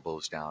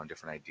scribbles down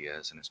different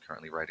ideas and is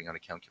currently writing out a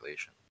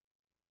calculation.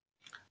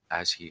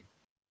 As he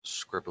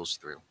scribbles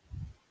through,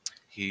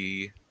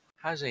 he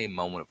has a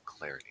moment of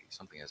clarity,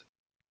 something as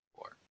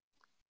before.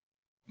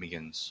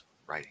 Begins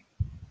writing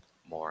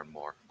more and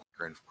more,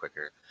 quicker and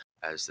quicker,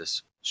 as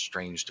this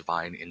strange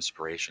divine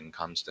inspiration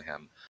comes to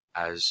him,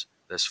 as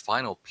this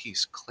final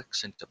piece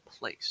clicks into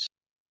place,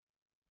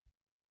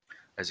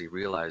 as he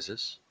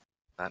realizes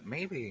that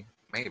maybe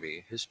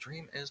his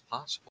dream is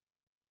possible.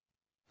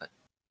 That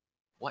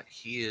what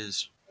he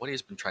has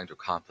been trying to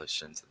accomplish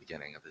since the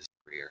beginning of his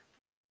career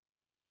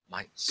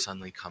might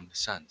suddenly come to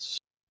sense.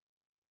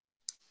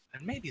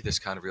 And maybe this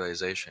kind of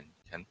realization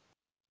can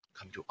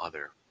come to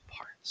other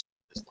parts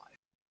of his life.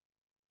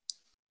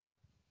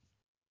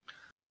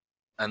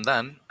 And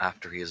then,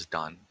 after he is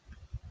done,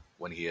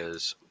 when he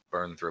has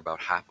burned through about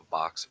half a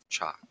box of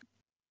chalk,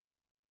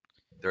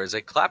 there is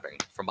a clapping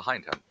from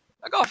behind him.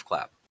 A golf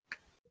clap.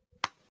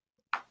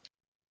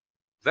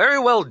 Very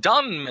well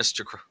done,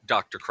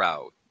 Dr.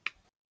 Crow.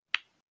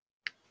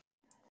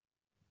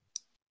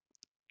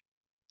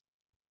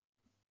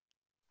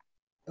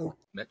 Oh,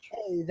 Mitch?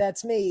 hey,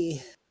 that's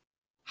me.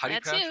 How do you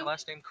That's pronounce you. your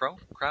last name? Crow?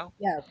 Crow?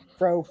 Yeah,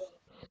 bro.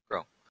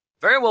 Crow.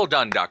 Very well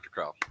done, Dr.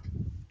 Crow.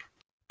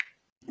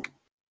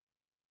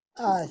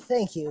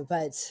 Thank you,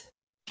 but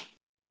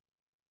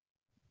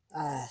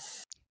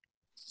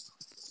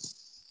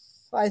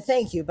why,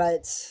 thank you,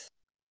 but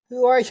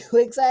who are you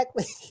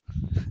exactly?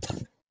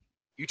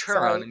 You turn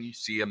Sorry. around and you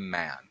see a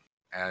man.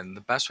 And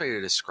the best way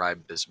to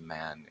describe this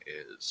man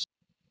is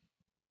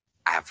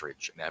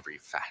average in every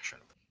fashion.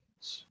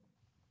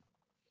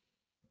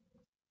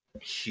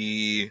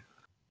 He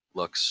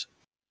looks.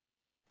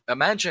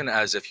 Imagine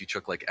as if you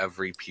took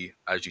every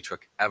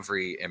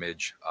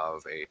image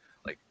of a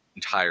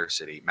entire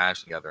city,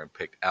 mashed together, and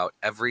picked out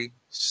every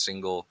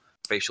single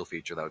facial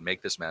feature that would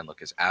make this man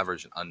look as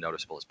average and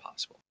unnoticeable as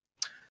possible.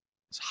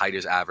 His height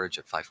is average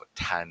at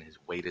 5'10". His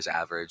weight is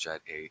average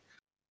at a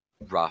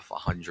rough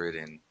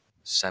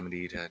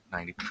 170 to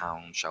 90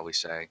 pounds, shall we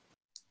say.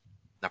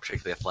 Not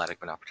particularly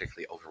athletic, but not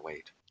particularly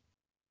overweight.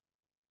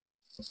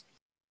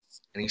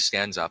 And he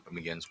stands up and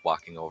begins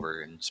walking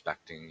over and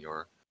inspecting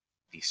your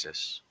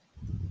thesis.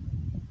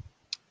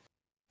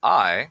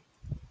 I,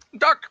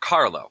 Dr.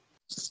 Carlo.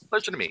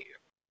 Pleasure to meet you.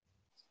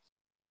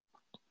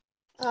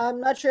 I'm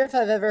not sure if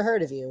I've ever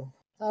heard of you.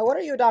 What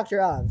are you a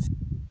doctor of?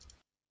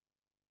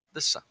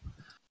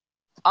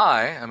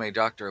 I am a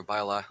doctor of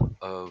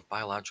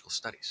biological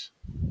studies.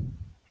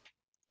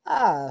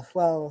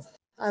 Well,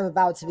 I'm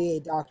about to be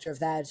a doctor of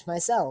that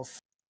myself.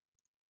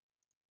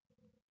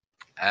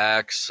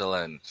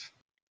 Excellent.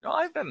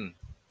 I've been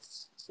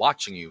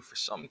watching you for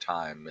some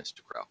time,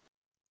 Mr. Crow.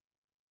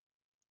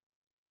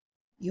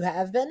 You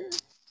have been?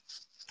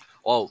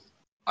 Well,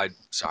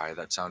 sorry,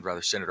 that sounds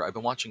rather sinister. I've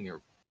been watching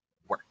your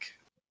work.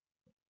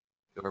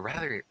 You're a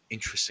rather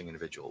interesting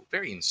individual,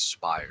 very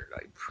inspired. I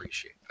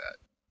appreciate that.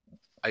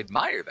 I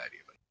admire that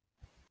even.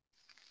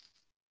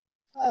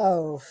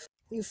 Oh,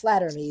 you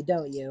flatter me,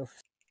 don't you?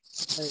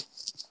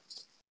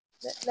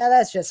 Now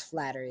that's just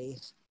flattery.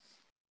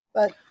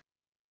 But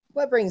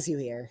what brings you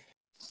here?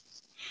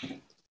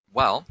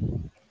 Well,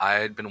 I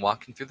had been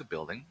walking through the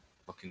building,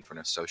 looking for an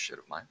associate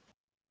of mine,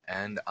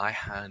 and I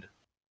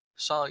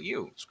saw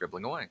you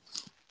scribbling away.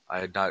 I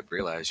had not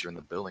realized you were in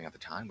the building at the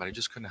time, but I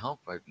just couldn't help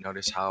but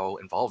notice how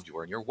involved you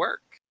were in your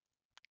work.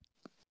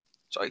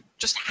 So I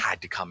just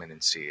had to come in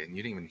and see, and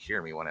you didn't even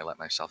hear me when I let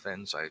myself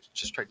in, so I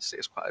just tried to stay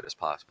as quiet as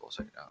possible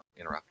so I didn't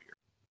interrupt your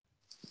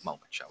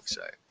moment, shall we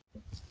say.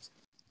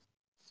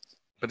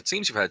 But it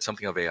seems you've had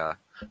something of a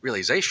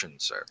realization,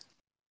 sir.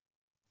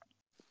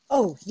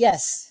 Oh,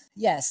 yes,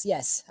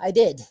 I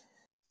did.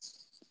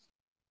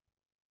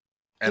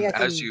 And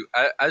as you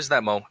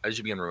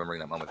begin remembering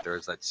that moment, there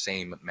is that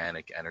same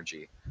manic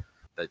energy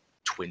that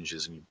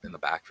twinges in the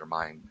back of your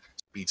mind,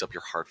 beats up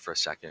your heart for a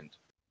second.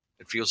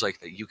 It feels like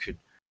that you could,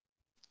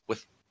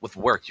 with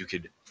work, you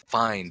could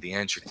find the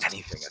answer to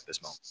anything at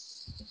this moment.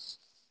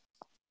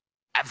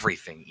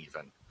 Everything,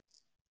 even.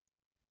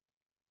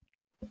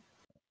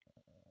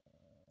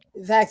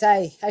 In fact,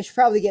 I should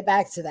probably get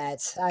back to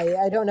that.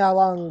 I don't know how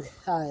long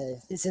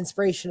this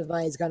inspiration of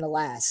mine is going to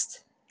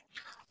last.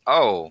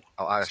 Oh,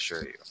 I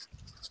assure you.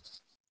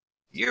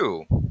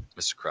 You,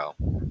 Mr. Crow,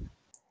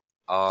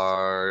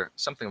 are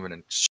something of an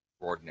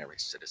extraordinary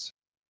citizen.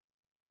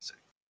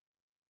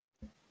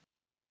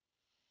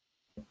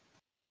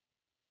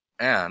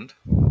 And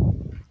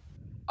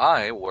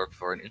I work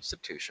for an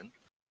institution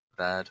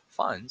that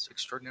funds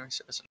extraordinary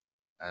citizens,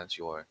 as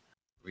your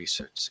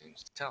research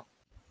seems to tell.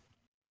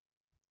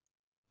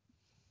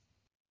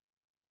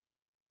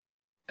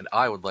 And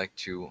I would like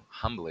to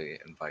humbly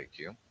invite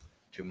you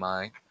to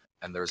my...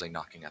 And there's a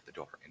knocking at the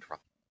door.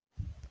 Interrupt.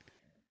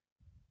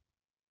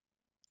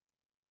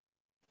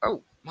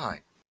 Oh, my.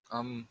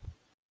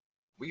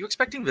 Were you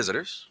expecting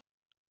visitors?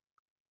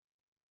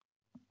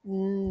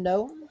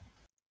 No.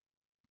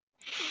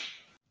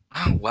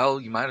 Well,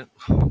 would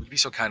you be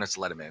so kind as to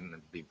let him in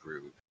and be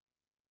rude?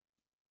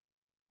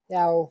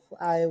 Now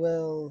I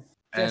will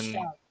just And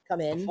come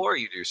in. before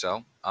you do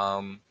so,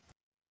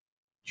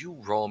 you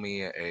roll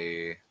me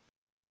a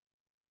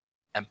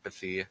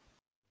empathy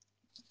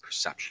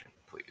perception,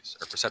 please,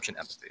 or perception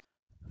empathy.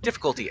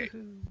 Difficulty 8.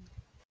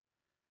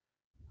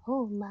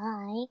 Oh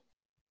my.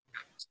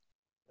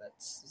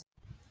 Let's...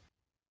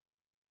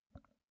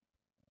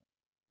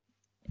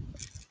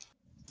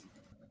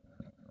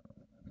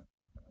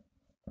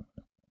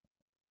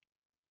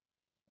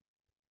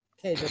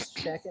 Okay, just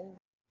checking.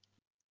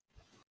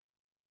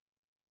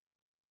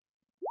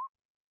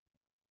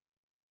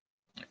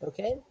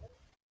 Okay.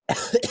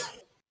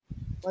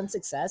 One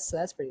success, so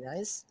that's pretty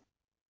nice.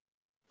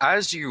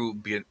 As you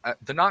begin,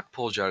 the knock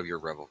pulls you out of your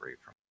revelry,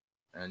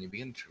 and you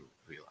begin to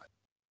realize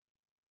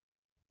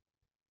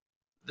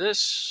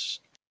this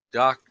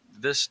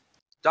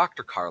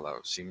Dr. Carlo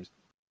seems,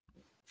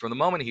 from the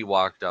moment he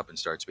walked up and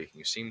started speaking,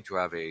 you seem to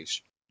have a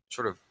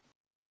sort of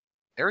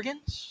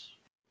arrogance.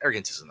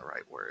 Arrogance isn't the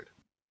right word.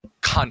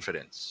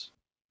 Confidence.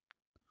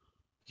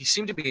 He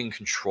seemed to be in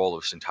control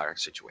of this entire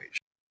situation.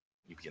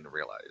 You begin to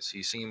realize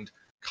he seemed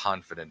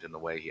confident in the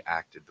way he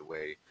acted, the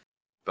way he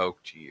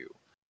spoke to you,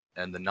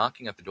 and the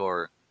knocking at the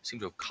door seemed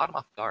to have caught him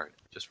off guard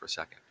just for a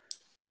second,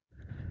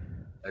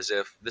 as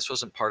if this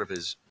wasn't part of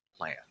his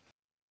plan.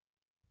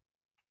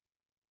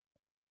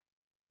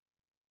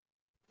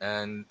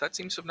 And that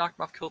seems to have knocked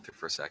him off kilter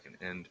for a second.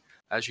 And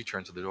as you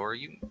turn to the door,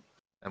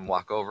 and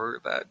walk over,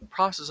 that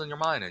process in your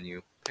mind, and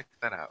you pick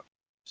that out.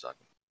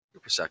 Suddenly, you're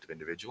a perceptive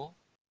individual,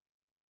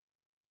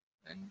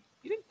 and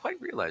you didn't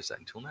quite realize that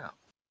until now.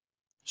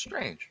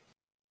 Strange.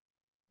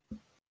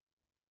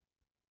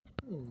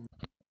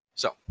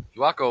 So,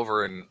 you walk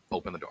over and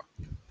open the door.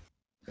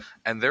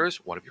 And there's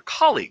one of your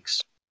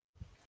colleagues.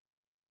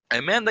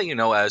 A man that you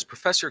know as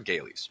Professor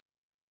Gales.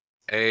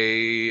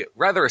 A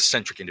rather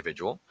eccentric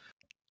individual,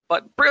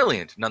 but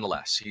brilliant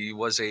nonetheless. He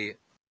is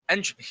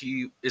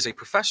a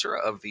professor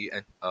of the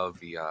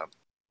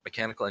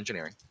mechanical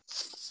engineering.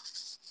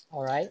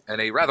 All right. And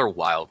a rather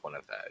wild one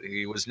at that.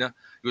 He was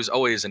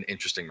always an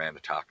interesting man to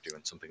talk to,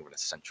 and something of an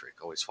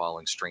eccentric, always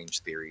following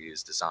strange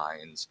theories,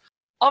 designs,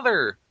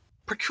 other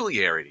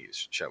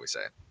peculiarities, shall we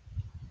say.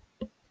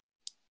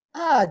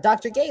 Ah,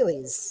 Dr.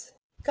 Gales.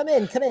 Come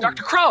in, come in.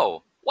 Dr.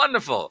 Crow!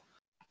 Wonderful!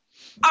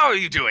 How are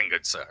you doing,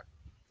 good sir?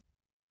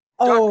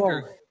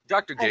 Oh,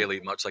 Dr.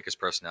 Gailey, much like his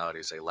personality,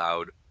 is a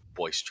loud,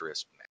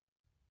 boisterous man.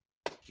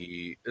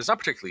 He is not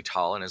particularly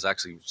tall and is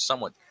actually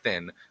somewhat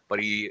thin,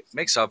 but he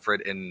makes up for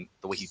it in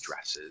the way he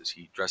dresses.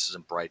 He dresses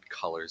in bright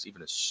colors.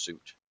 Even his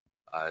suit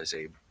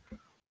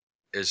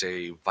is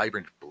a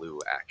vibrant blue,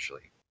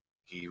 actually.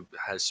 He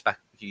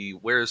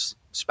wears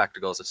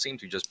spectacles that seem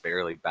to just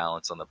barely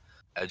balance on the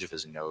edge of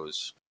his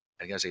nose,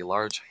 and he has a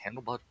large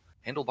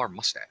handlebar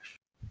mustache.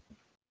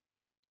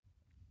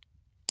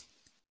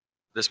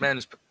 This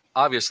man's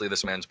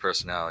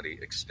personality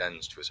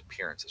extends to his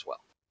appearance as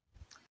well.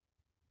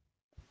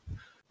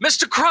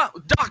 Mr. Crow,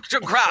 Dr.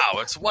 Crow,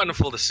 it's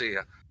wonderful to see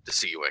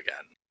you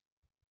again.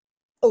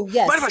 Oh,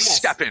 yes. Mind if I yes.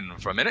 step in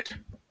for a minute?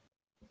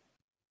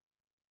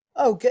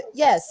 Oh, good.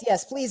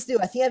 Yes, please do.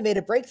 I think I've made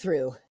a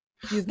breakthrough.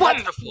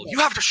 Wonderful! You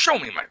have to show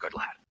me, my good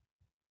lad.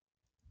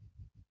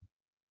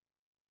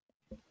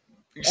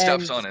 He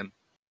steps on in.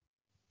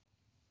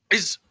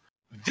 Is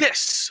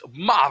this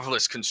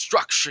marvelous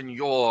construction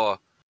your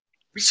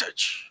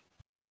research?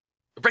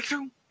 A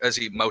breakthrough? As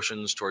he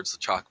motions towards the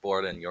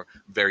chalkboard and your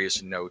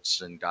various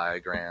notes and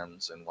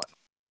diagrams and whatnot.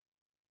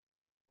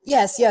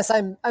 Yes,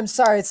 I'm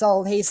sorry it's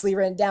all hastily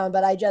written down,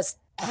 but I just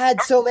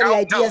had so many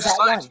ideas at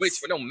once. Science waits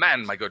for no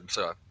man, my good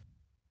sir.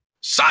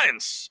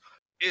 Science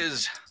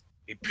is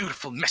a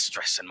beautiful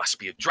mistress and must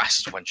be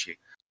addressed when she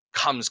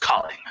comes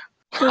calling.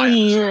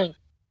 I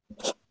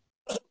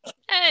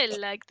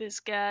like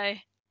this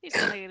guy. He's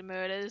gonna get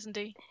murdered, isn't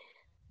he?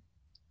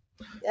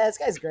 Yeah, this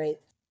guy's great.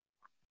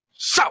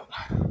 So,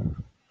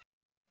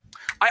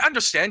 I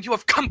understand you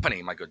have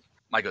company, my good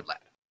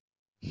lad.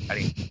 And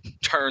he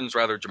turns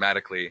rather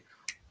dramatically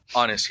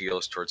on his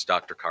heels towards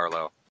Dr.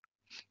 Carlo.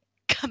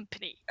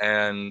 Company.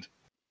 And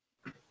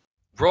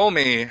roll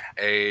me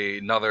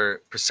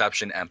another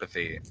perception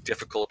empathy,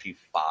 difficulty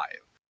 5.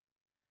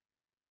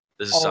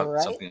 This is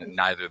something that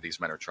neither of these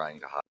men are trying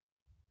to hide.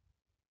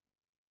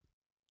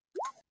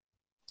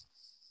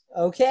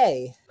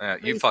 Okay.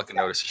 You fucking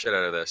notice the shit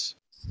out of this.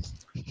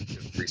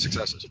 3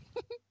 successes.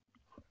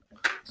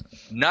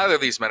 Neither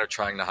of these men are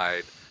trying to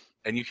hide,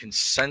 and you can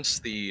sense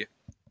the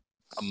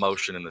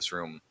emotion in this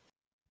room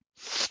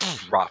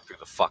drop through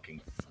the fucking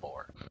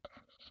floor.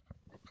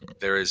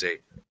 There is a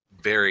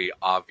very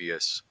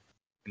obvious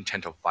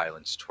intent of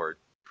violence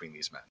between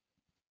these men.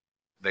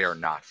 They are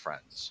not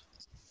friends.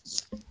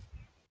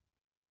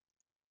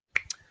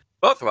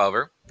 Both,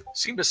 however,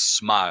 seem to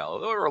smile,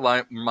 though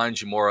it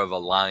reminds you more of a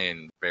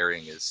lion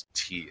baring his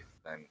teeth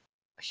than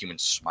a human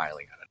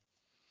smiling at it.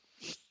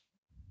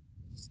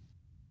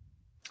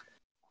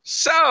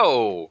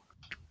 So,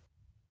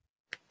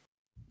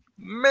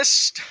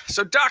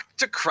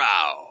 Dr.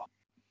 Crow,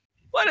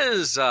 what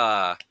is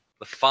the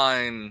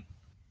fine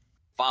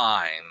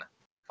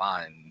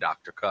fine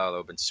Dr.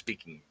 Carlo been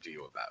speaking to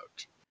you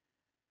about?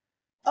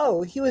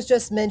 Oh, he was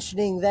just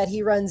mentioning that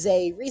he runs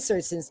a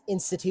research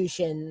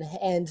institution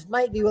and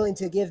might be willing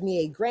to give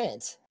me a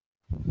grant.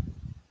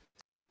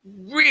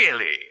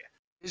 Really?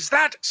 Is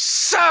that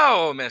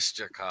so,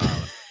 Mr.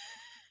 Carlo?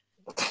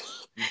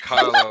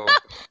 Carlo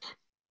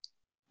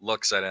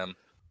looks at him.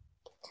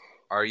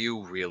 Are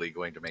you really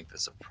going to make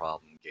this a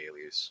problem,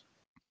 Gales?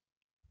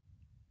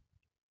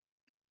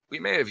 We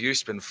may have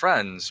used to been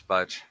friends,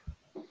 but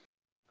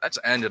that's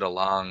ended a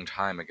long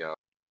time ago.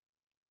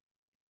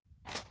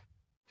 Do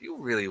you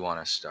really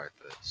want to start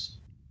this?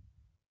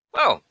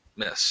 Well,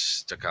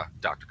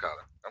 Dr.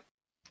 Carlo,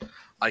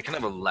 I can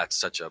never let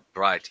such a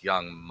bright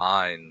young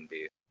mind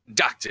be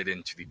inducted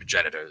into the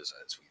progenitors,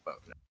 as we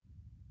both know.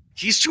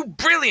 He's too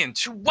brilliant,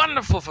 too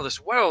wonderful for this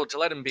world to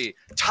let him be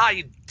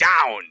tied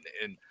down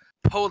and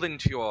pulled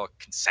into your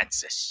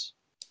consensus.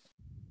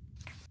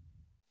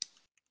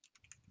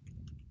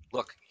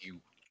 Look,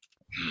 you...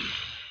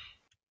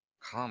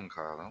 Come,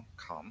 Carlo,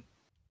 come.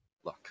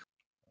 Look,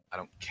 I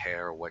don't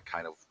care what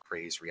kind of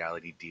crazed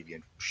reality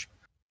deviant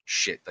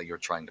shit that you're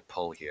trying to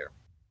pull here.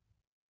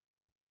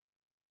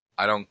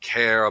 I don't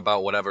care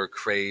about whatever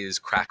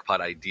crazed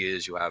crackpot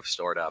ideas you have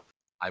stored up.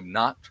 I'm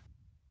not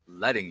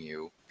letting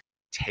you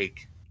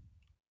take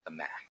the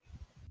man.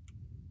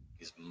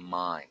 He's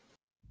mine.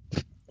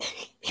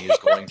 He is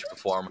going to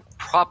perform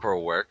proper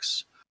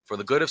works for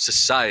the good of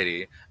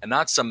society and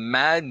not some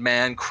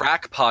madman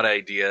crackpot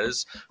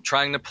ideas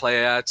trying to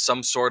play at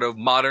some sort of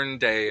modern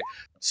day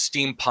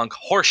steampunk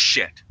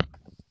horseshit.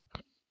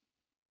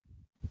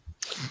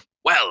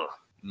 Well,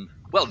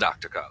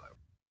 Dr. Carlo.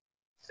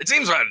 It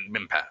seems we're at an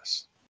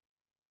impasse.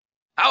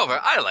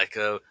 However, I like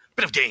a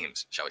bit of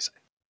games, shall we say.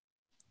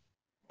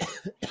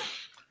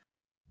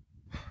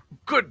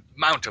 Good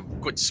amount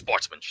of good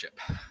sportsmanship.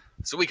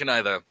 So we can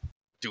either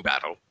do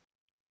battle.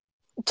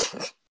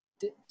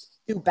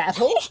 Do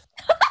battle?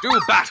 Do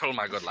battle,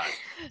 my good lad.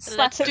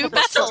 Let's do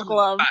battle.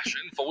 Glove.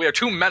 Fashion, for we are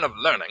two men of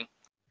learning.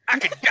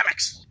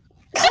 Academics.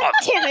 God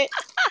damn it!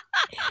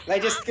 They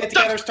just get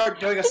together, start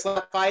doing a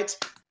slap fight.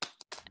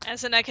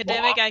 As an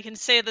academic, I can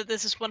say that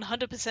this is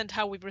 100%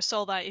 how we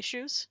resolve our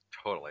issues.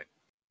 Totally.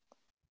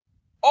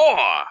 Or,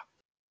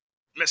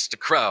 Mr.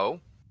 Crow,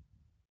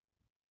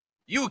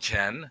 you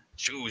can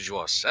choose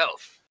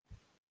yourself.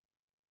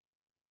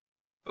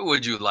 Who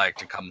would you like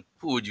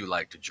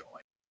to join?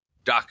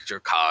 Dr.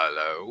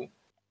 Carlo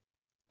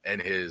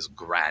and his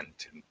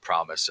grant and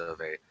promise of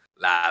a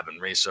lab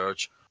and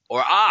research,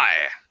 or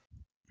I,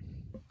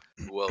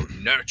 who will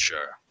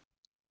nurture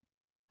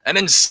and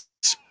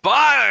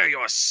inspire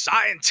your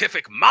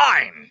scientific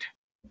mind?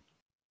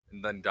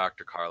 And then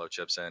Dr. Carlo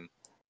chips in.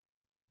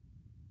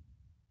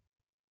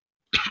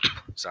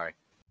 Sorry.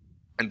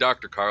 And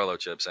Dr. Carlo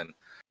chips in.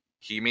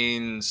 He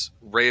means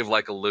rave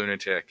like a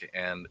lunatic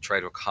and try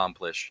to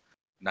accomplish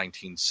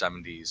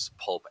 1970s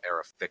pulp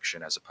era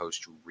fiction as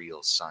opposed to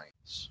real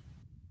science.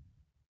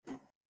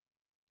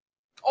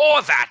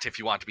 Or that, if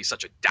you want to be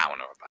such a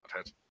downer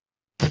about it.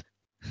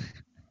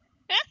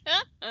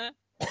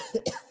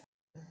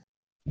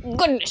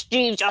 Goodness,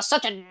 Jeeves, you're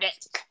such a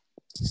dick.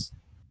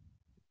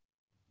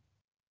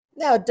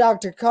 Now,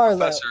 Dr. Carlo.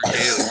 Professor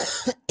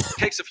Gailey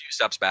takes a few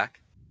steps back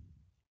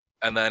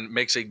and then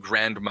makes a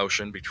grand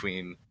motion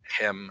between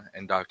him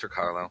and Dr.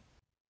 Carlo.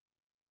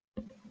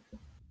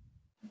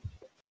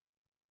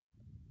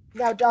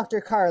 Now,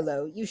 Dr.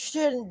 Carlo, you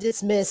shouldn't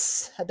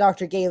dismiss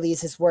Dr.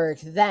 Gailey's work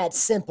that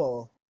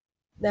simple.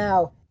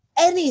 Now,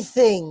 any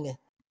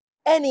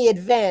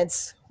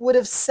advance would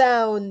have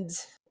sounded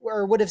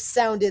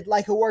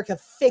like a work of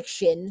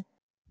fiction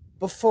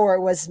before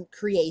it was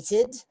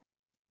created.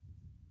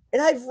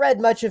 And I've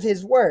read much of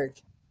his work.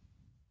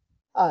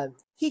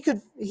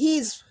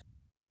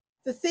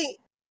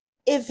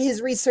 If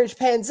his research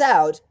pans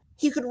out,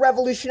 he could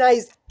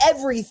revolutionize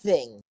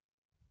everything.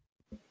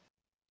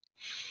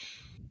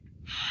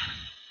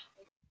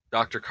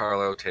 Dr.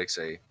 Carlo takes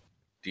a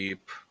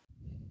deep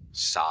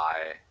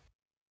sigh.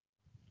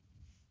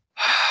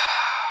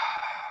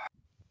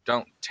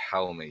 Don't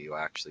tell me you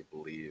actually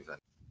believe in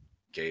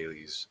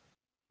Gailey's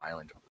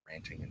island of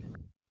ranting.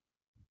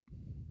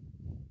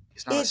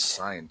 He's not a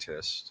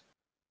scientist.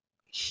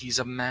 He's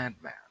a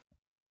madman.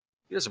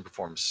 He doesn't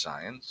perform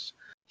science.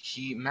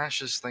 He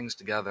mashes things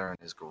together in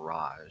his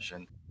garage,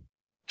 and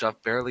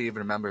Jeff barely even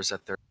remembers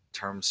that they're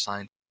termed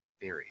scientific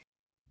theory.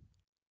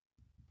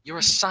 You're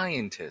a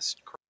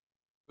scientist, Crow,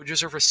 who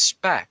deserve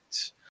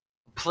respect,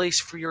 a place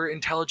for your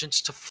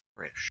intelligence to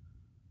flourish.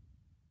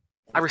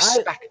 I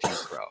respect you,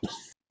 Crow.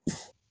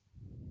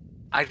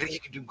 I think you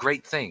can do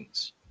great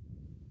things.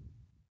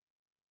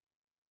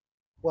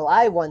 Well,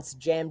 I once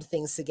jammed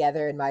things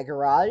together in my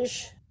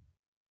garage.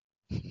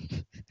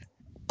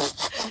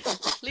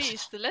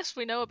 Please, the less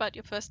we know about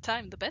your first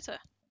time, the better.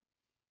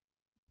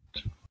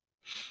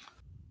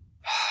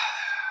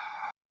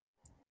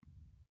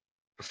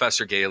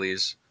 Professor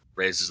Gailey's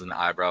raises an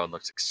eyebrow and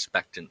looks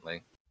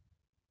expectantly.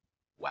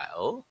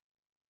 Well,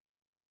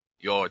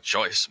 your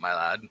choice, my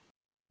lad.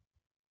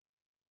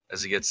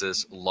 as he gets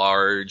this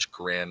large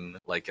grin,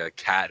 like a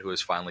cat who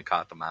has finally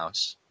caught the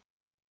mouse.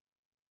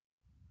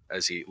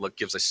 As he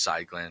gives a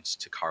side glance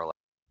to Carla.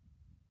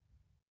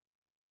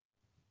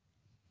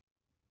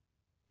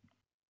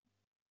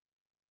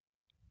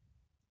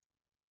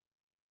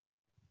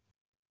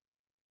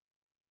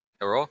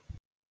 Roll.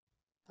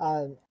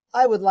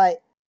 I would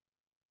like...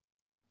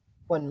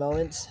 One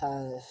moment.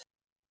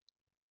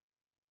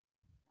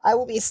 I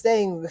will be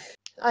staying...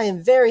 I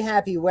am very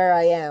happy where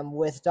I am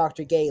with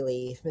Dr.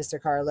 Gailey,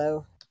 Mr.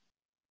 Carlo.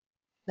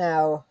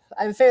 Now,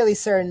 I'm fairly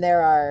certain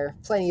there are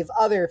plenty of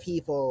other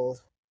people,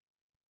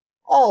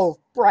 all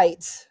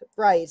bright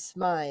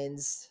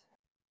minds,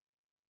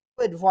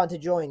 would want to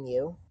join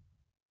you.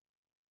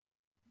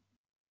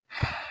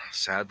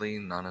 Sadly,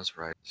 none as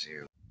bright as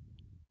you.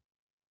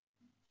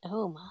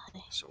 Oh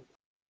my. So,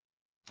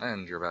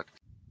 and you're about to...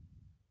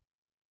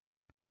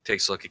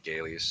 Takes a look at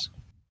Gailey's.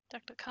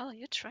 Dr. Carlo,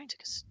 you're trying to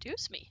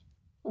seduce me.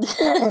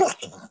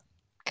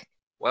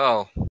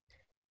 Well,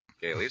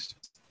 Gailey's.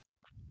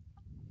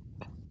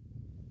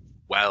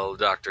 Well,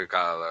 Dr.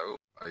 Carlo,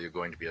 are you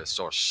going to be a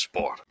sore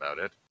sport about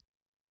it?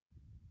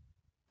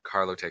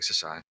 Carlo takes a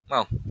sigh.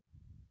 Well,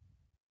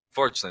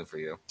 fortunately for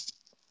you,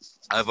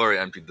 I've already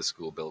emptied the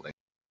school building.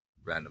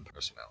 Random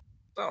personnel.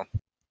 So,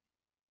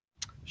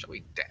 shall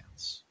we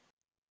dance?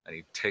 And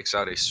he takes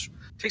out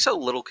a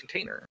little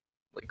container,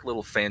 like a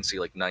little fancy,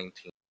 like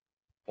 1920s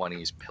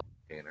pill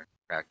container.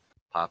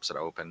 Pops it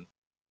open.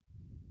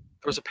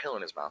 Throws a pill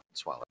in his mouth and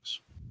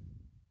swallows.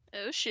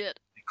 Oh shit.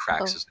 He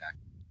cracks his neck.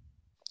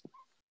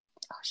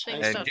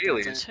 Things And start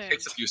Gailey to turn.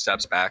 takes a few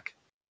steps back.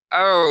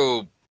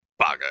 Oh,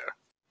 bugger.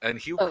 And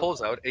he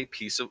pulls out a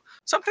piece of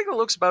something that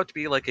looks about to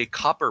be like a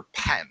copper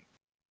pen.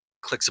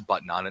 Clicks a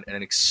button on it, and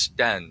it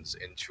extends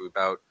into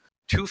about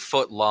 2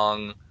 foot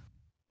long,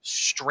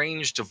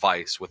 strange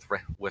device with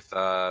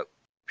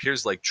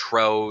appears like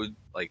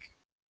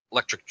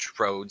electric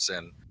trodes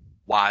and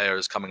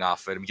wires coming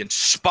off it, and begins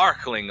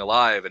sparkling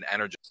alive and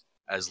energy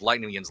as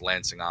lightning begins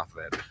lancing off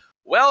of it.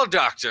 Well,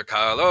 Dr.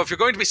 Carlo, if you're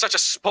going to be such a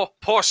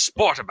poor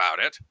sport about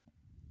it.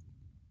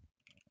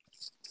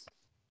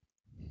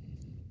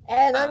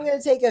 And I'm going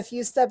to take a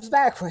few steps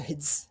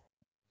backwards.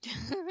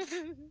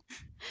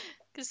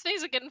 Because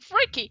things are getting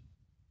freaky.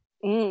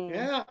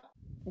 Yeah.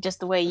 Just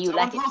the way you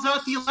Someone like it. pulls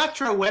out the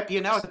electro whip,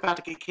 you know it's about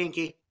to get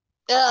kinky.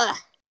 Ugh.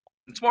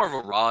 It's more of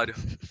a rod.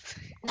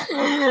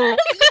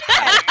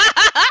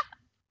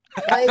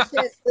 Why does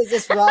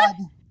this rod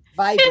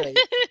vibrate?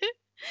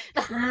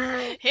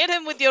 Hit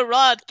him with your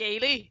rod,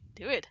 Gailey.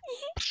 Do it.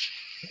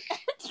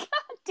 God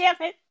damn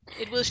it.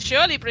 It will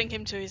surely bring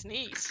him to his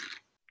knees.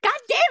 God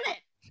damn it.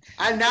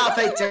 And now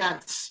they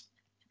dance.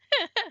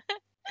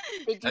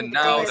 They do And the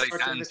now dance. they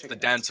dance the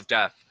dance of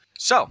death.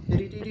 So,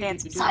 The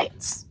dance of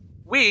science.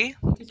 we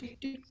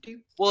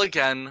will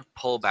again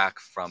pull back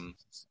from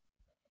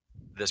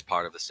this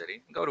part of the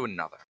city and go to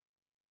another.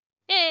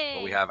 Yay!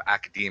 Where we have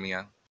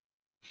academia.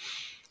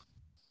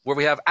 Where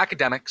we have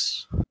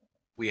academics.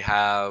 We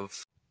have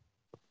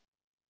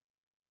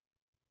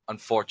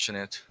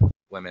unfortunate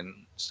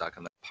women stuck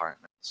in their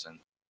apartments and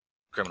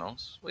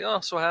criminals. We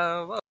also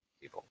have other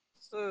people.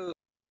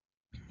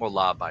 More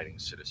law-abiding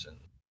citizens.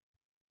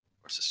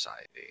 Or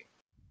society.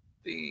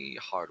 The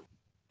hard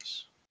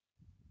workers.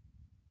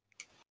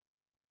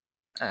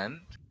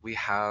 And we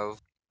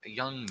have a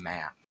young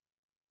man.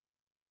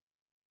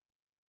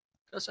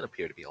 Doesn't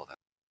appear to be all that.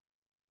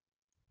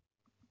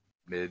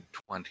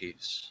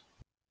 Mid-20s.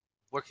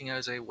 Working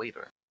as a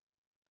waiter.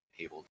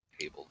 Table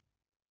to table.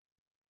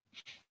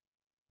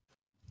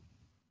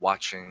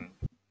 Watching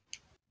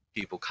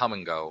people come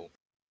and go.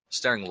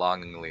 Staring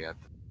longingly at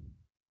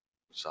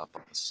who's up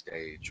on the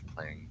stage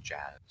playing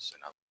jazz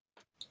and other.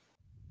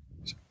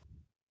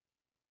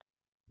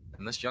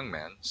 And this young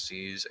man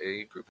sees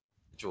a group of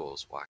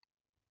individuals walking.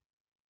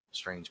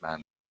 Strange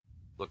man.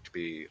 Look to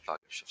be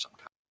thuggish of some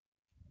kind.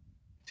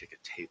 Take a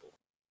table.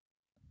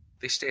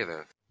 They stay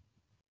there.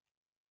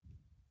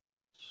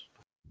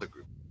 The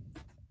group.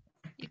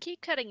 You keep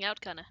cutting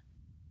out, Connor.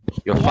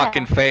 Your Yeah.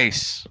 fucking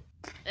face.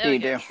 There we You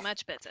go. do.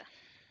 Much better.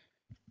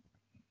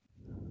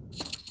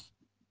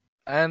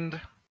 And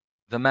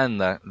the men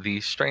that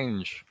these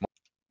strange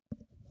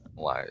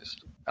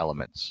marginalized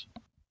elements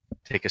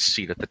take a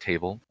seat at the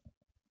table.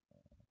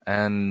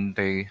 And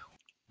they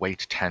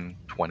wait 10,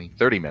 20,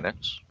 30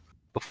 minutes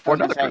before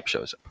another group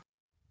shows up.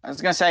 I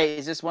was gonna say,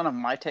 is this one of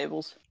my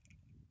tables?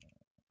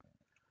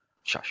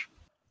 Shush.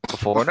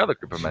 Before another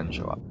group of men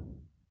show up.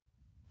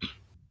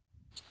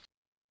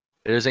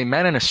 It is a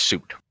man in a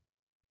suit.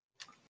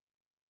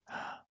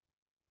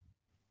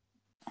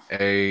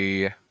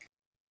 A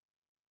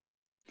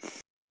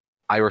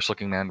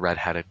Irish-looking man,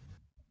 red-headed,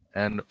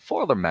 and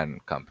 4 other men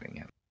accompanying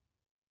him.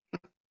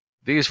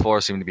 These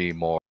 4 seem to be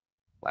more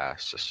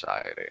class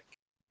society,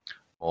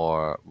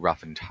 more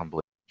rough and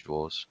tumble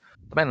individuals.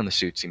 The man in the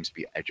suit seems to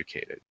be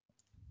educated,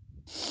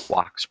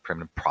 walks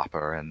prim and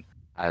proper, and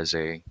has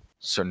a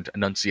certain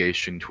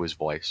enunciation to his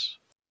voice.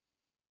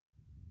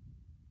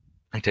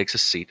 He takes a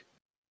seat,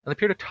 and they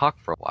appear to talk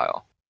for a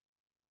while.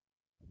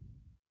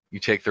 You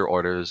take their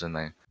orders, and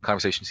the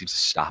conversation seems to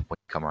stop when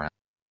you come around.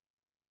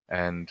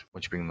 And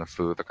once you bring them the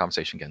food, the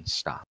conversation again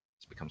stops.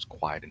 It becomes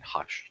quiet and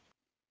hushed.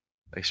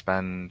 They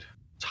spend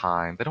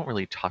time. They don't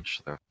really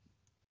touch the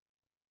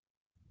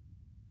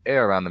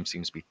air around them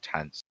seems to be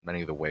tense.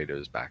 Many of the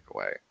waiters back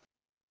away.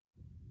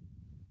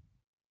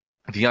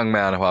 The young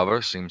man,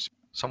 however, seems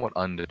somewhat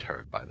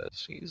undeterred by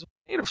this. He's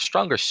made of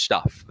stronger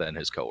stuff than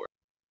his coworker.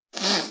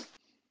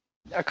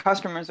 A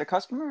customer is a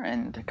customer,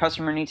 and a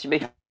customer needs to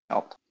be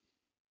helped.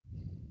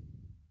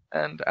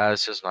 And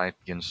as his night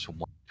begins to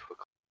wind to a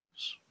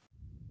close,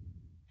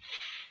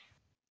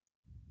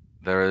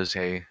 there is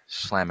a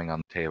slamming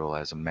on the table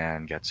as a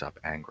man gets up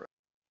angry.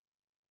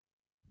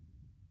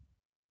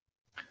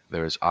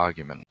 There is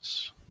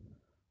arguments.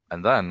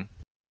 And then,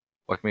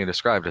 what can be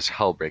described as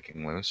hell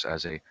breaking loose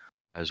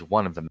as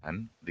one of the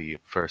men, the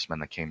first man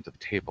that came to the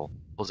table,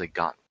 pulls a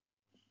gun.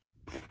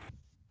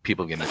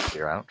 People begin to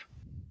clear out.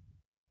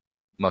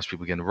 Most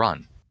people begin to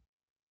run.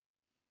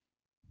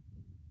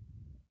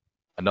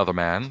 Another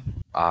man,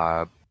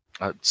 a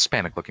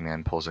Hispanic-looking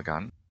man, pulls a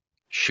gun,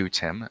 shoots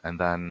him, and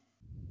then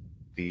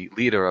the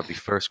leader of the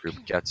first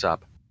group gets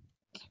up,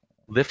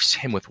 lifts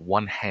him with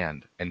one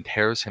hand, and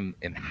tears him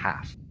in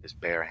half with his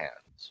bare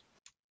hands.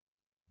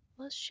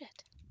 Well,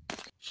 shit.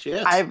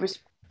 Shit.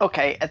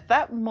 Okay, at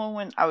that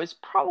moment, I was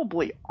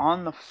probably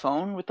on the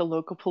phone with the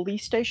local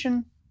police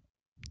station,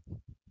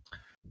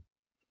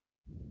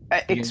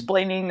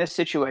 explaining the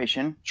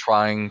situation.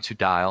 Trying to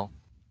dial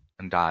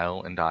and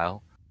dial and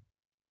dial.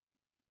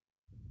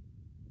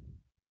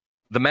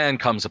 The man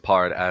comes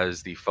apart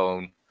as the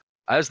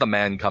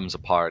man comes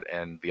apart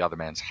in the other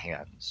man's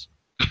hands.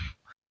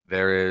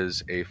 There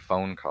is a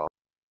phone call.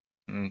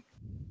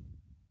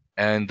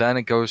 And then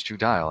it goes to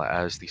dial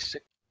as the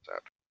signal goes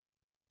out.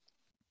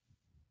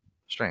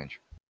 Strange.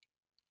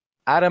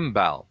 Adam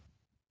Bell.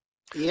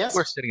 Yes?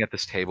 We're sitting at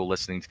this table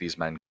listening to these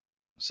men.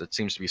 So it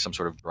seems to be some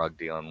sort of drug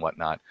deal and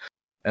whatnot.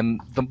 And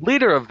the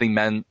leader of the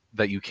men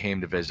that you came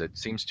to visit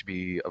seems to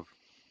be of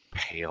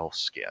pale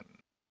skin.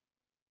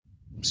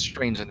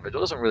 Strange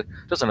individual.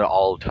 Doesn't at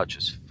all touch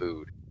his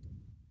food.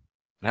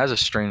 It has a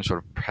strange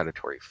sort of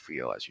predatory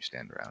feel as you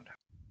stand around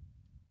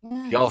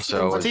him. He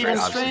also What's is even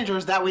very stranger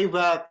is that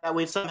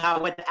we've somehow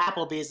went to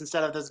Applebee's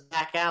instead of this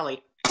back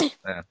alley.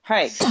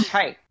 Hey,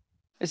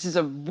 this is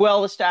a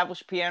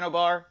well-established piano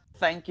bar.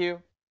 Thank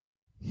you.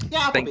 Yeah,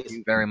 Applebee's. Thank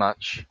you very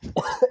much.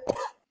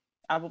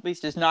 Applebee's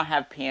does not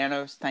have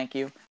pianos. Thank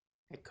you.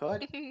 It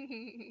could.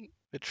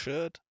 It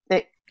should.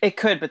 It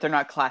could, but they're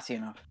not classy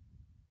enough.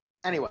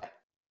 Anyway.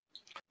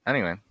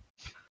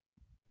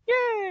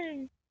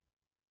 Yay!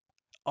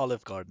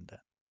 Olive Garden then.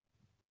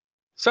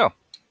 So,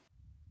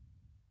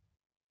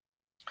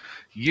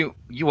 you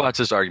watch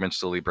this argument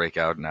slowly break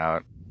out and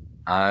out.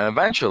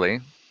 Eventually,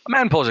 a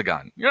man pulls a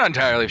gun. You're not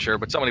entirely sure,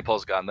 but somebody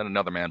pulls a gun. Then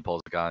another man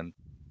pulls a gun.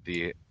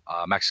 The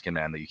Mexican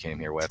man that you came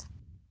here with.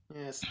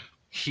 Yes.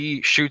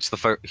 He shoots the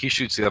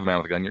other man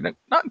with a gun. You're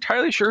not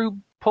entirely sure who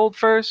pulled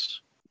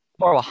first.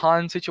 More of a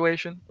Han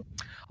situation.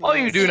 All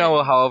you do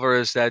know, however,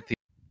 is that the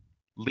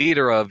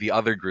leader of the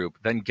other group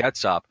then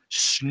gets up,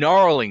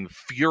 snarling,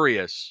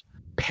 furious,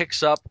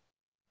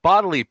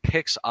 bodily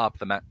picks up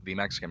the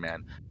Mexican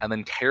man, and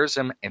then tears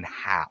him in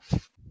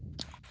half.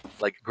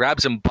 Like,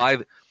 grabs him by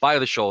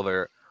the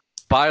shoulder,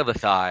 by the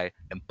thigh,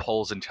 and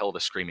pulls until the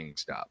screaming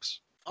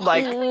stops.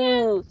 Like, Right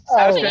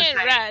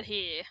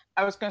here.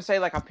 I was gonna say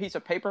like a piece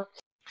of paper.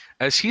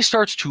 As he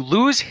starts to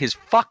lose his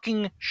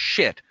fucking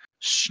shit,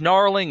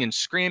 snarling and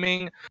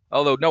screaming,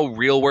 although no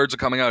real words are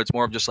coming out, it's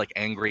more of just like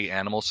angry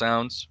animal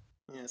sounds.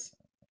 Yes.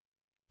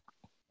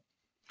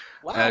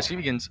 Wow. As he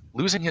begins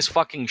losing his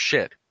fucking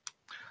shit,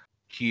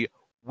 he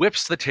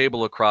whips the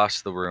table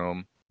across the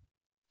room,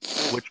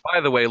 which, by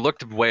the way,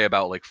 looked to weigh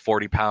about like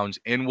 40 pounds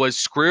and was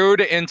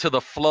screwed into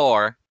the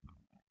floor.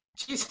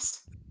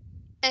 Jesus.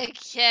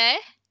 Okay.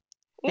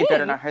 He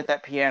better not hurt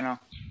that piano.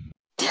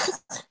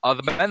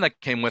 The men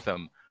that came with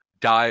him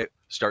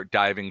start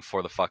diving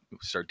for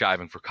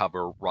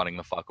cover, running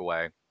the fuck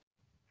away.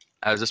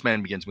 As this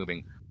man begins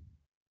moving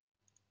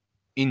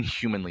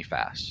inhumanly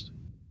fast.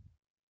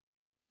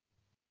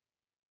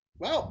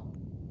 Well,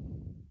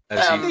 As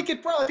I he- think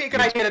it'd probably be a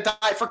good idea to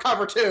dive for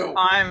cover too.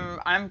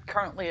 I'm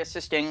currently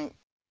assisting.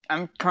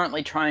 I'm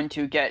currently trying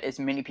to get as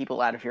many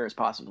people out of here as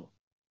possible.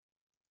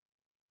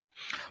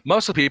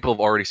 Most of the people have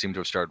already seemed to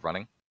have started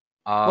running.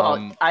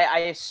 Well, I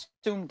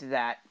assumed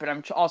that, but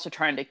I'm also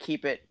trying to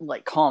keep it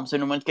like calm so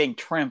no one's getting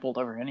trampled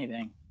over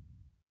anything.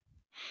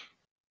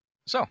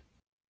 So,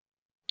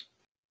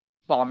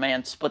 While a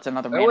man splits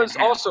another man it was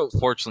in half. also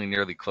fortunately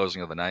near the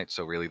closing of the night,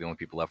 so really the only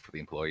people left were the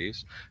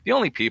employees. The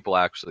only people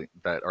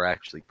that are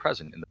actually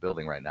present in the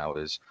building right now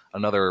is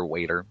another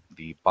waiter,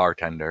 the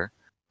bartender,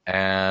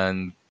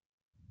 and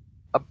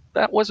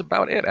that was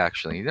about it.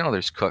 Actually, you know,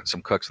 there's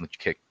some cooks in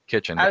the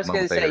kitchen. I but was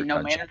going to they say are no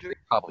done manager. changing.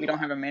 Probably We don't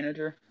have a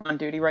manager on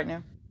duty right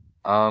now.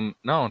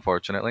 No,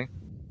 unfortunately.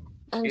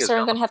 I'm He is sorry,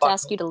 I'm gonna gonna have to fuck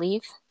ask you to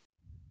leave.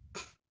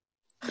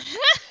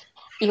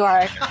 You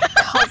are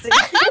causing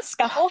a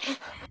scuffle.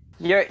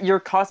 You're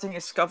causing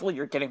a scuffle.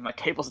 You're getting my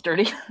tables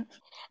dirty.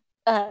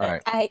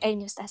 right. I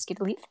just ask you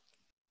to leave.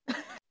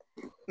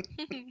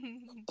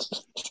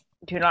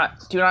 Do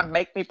not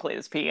make me play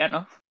this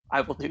piano.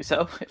 I will do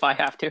so if I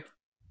have to.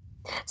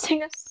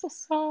 Sing us a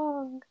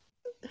song.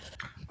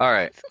 All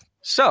right.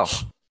 So,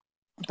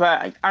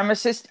 But I'm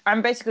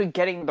basically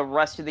getting the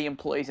rest of the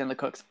employees and the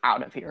cooks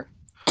out of here.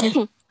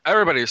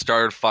 everybody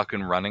started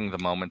fucking running the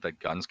moment that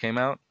guns came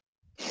out.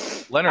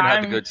 Leonard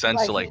had the good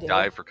sense to like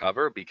dive for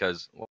cover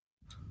because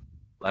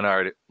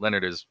Leonard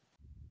is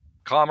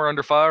calmer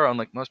under fire,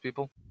 unlike most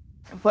people.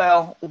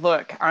 Well,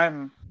 look,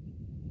 I'm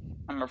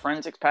a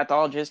forensics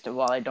pathologist, and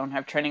while I don't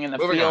have training in the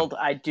field,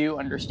 I do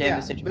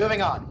understand the situation.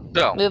 Moving on.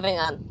 So, Moving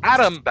on.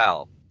 Adam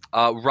Bell,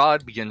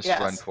 Rod begins to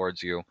run Yes.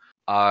 towards you,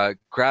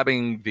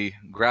 grabbing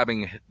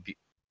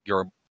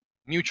your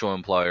mutual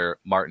employer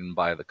Martin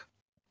by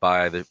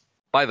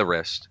the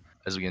wrist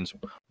as he begins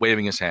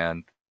waving his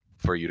hand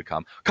for you to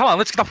come. Come on,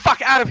 let's get the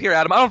fuck out of here,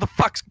 Adam. I don't know what the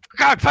fuck's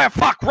God,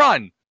 fuck,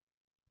 run!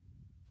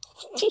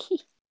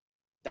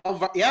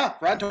 Oh, yeah,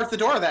 run towards the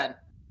door then,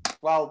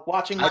 while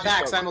watching my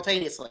back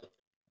simultaneously.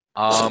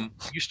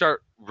 You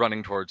start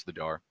running towards the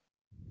door,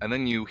 and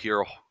then you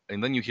hear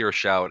a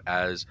shout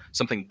as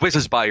something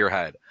whizzes by your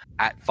head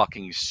at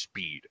fucking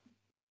speed,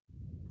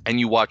 and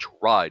you watch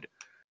Rod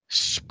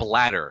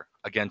splatter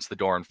against the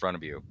door in front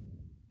of you.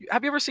 Did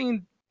you ever see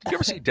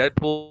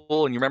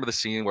Deadpool? And you remember the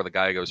scene where the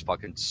guy goes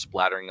fucking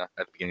splattering at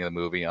the beginning of the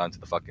movie onto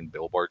the fucking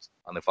billboards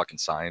on the fucking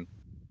sign?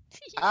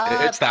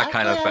 It's that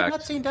kind of effect. I've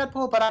not seen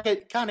Deadpool, but I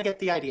kind of get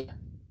the idea.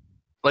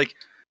 Like,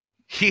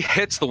 he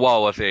hits the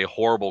wall with a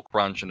horrible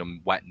crunch and a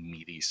wet and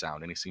meaty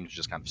sound, and he seems to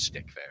just kind of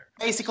stick there.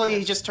 Basically,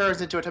 he just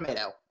turns into a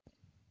tomato.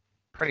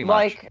 Pretty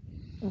much.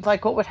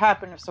 Like what would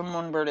happen if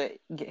someone were to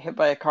get hit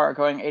by a car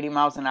going 80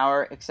 miles an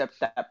hour, except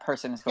that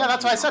person is going. Yeah,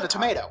 that's why I said a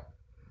tomato.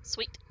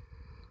 Sweet.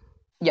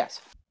 Yes.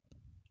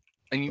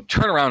 And you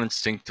turn around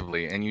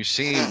instinctively, and you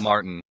see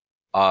Martin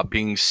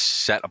being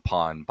set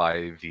upon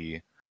by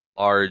the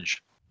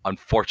large,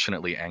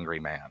 unfortunately angry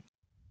man.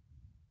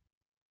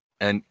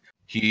 And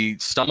he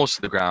stumbles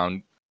to the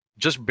ground,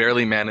 just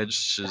barely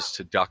manages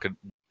to duck it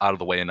out of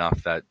the way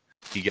enough that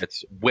he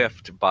gets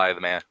whiffed by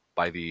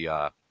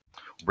the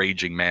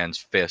raging man's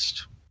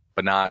fist,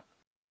 but not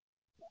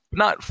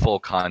full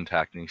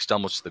contact, and he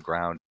stumbles to the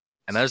ground.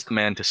 And as the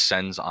man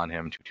descends on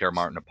him to tear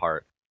Martin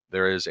apart,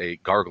 there is a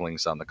gargling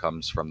sound that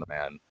comes from the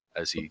man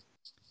as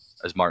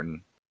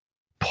Martin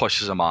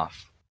pushes him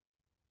off.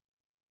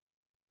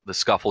 The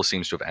scuffle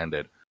seems to have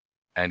ended,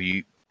 and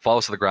he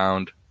falls to the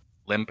ground,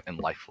 limp and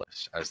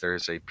lifeless, as there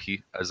is a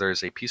piece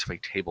of a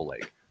table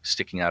leg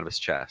sticking out of his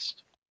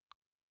chest.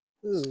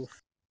 Ooh.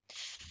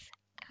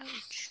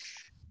 Ouch.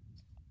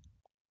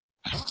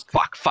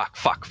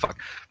 Fuck.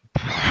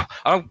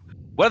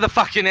 What the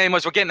fuck your name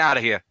was? We're getting out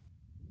of here.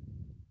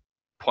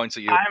 Points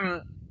at you.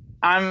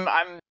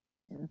 I'm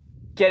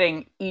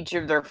getting each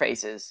of their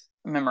faces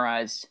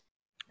memorized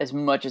as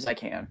much as I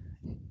can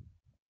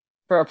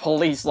for a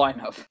police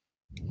lineup.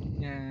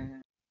 Yeah.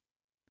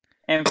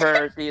 And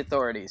for the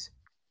authorities.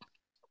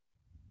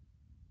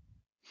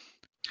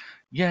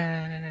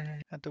 Yeah.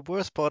 And the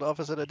worst part,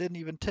 officer, they didn't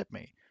even tip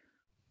me.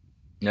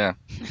 Yeah.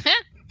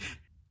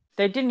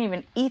 They didn't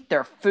even eat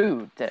their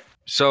food.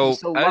 So So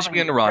as you lovingly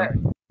begin to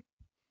run,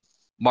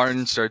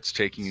 Martin starts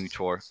taking you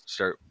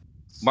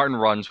Martin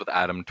runs with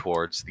Adam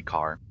towards the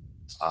car.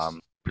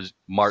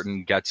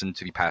 Martin gets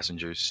into the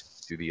passenger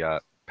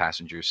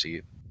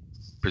seat.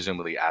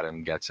 Presumably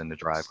Adam gets in the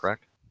drive,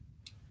 correct?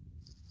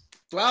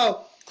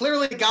 Well,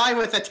 clearly the guy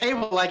with a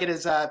table leg in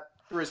his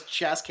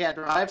chest can't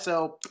drive,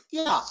 so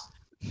yeah.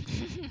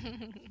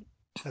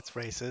 That's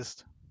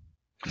racist.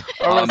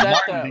 Or was that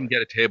Martin didn't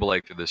get a table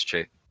leg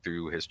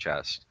through his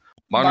chest.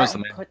 Martin was the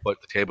man who put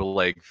the table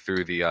leg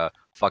through the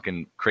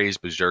fucking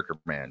crazed berserker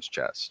man's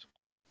chest.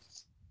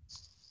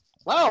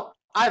 Well,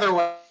 either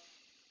way,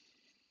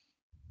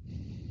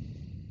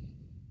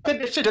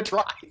 condition to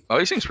drive. Oh,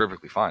 he seems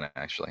perfectly fine,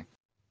 actually.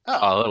 Oh.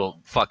 A little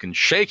fucking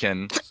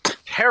shaken,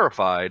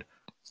 terrified,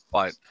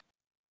 but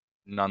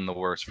none the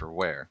worse for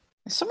wear.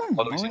 Is someone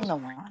Other mowing things- the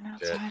lawn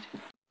outside?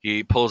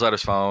 He pulls out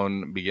his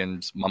phone,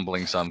 begins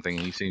mumbling something.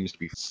 He seems to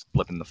be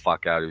flipping the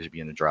fuck out as he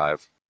begins to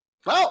drive.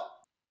 Well,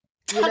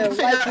 You time know, to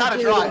figure why out how to can't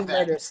you drive then.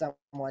 murder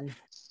someone?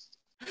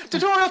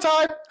 Tutorial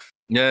time!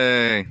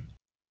 Yay!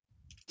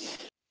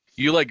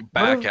 You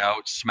back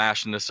out,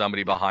 smash into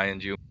somebody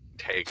behind you,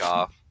 take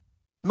off.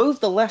 Move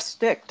the left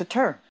stick to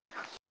turn.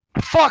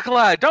 Fuck,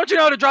 lad! Don't you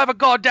know how to drive a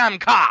goddamn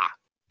car?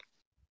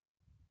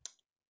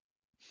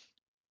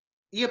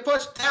 You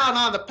push down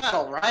on the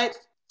pedal, right?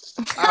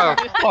 Oh,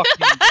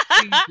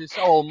 fucking Jesus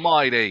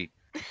almighty.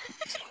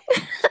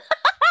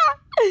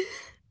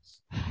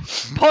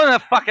 Pull in a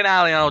fucking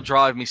alley and I'll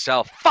drive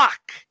myself. Fuck!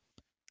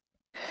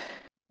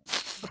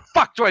 The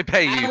fuck do I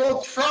pay I you?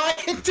 will try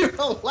and do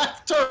a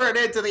left turn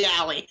into the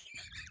alley.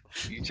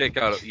 You take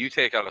out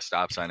a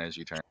stop sign as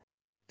you turn.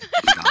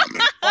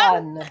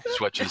 Fun.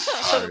 Switches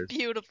So cars.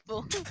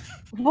 beautiful.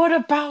 What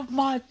about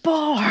my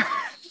bar?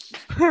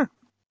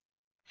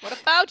 What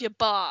about your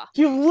bar?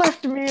 You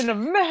left me in a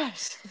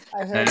mess.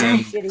 I heard And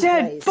it's a shitty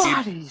Dead place.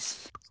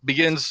 bodies.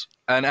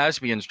 as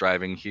he begins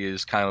driving, he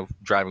is kind of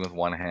driving with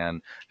one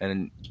hand,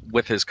 and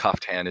with his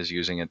cuffed hand is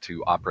using it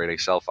to operate a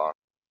cell phone.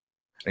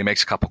 And he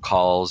makes a couple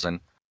calls, and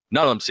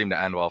none of them seem to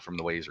end well from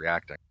the way he's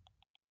reacting.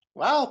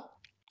 Well,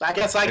 I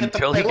guess I get to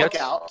play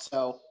lookout,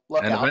 so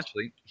look and out.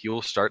 eventually, he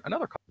will start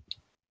another call.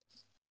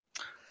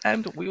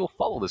 And we will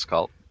follow this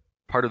cult,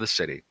 part of the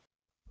city.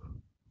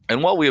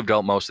 And while we have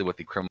dealt mostly with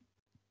the criminals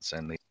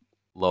and the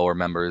lower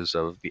members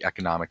of the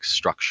economic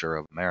structure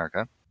of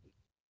America,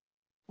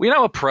 we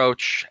now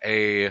approach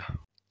a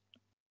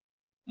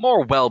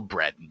more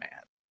well-bred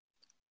man,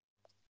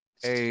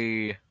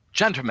 a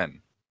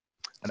gentleman,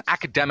 an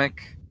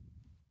academic,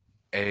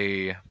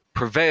 a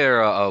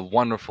purveyor of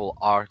wonderful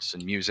arts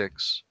and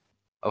musics,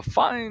 of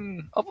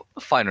the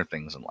finer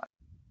things in life.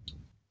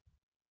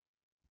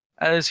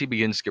 As he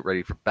begins to get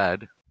ready for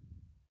bed,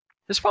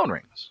 his phone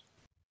rings.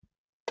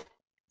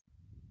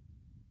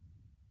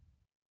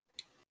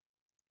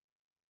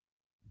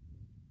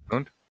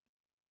 Phone?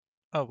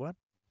 Oh, what?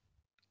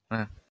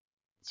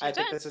 I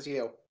think this is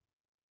you.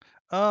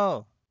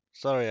 Oh,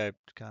 sorry, I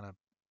kind of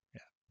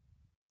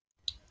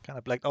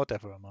blacked out there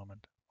for a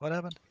moment. What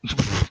happened?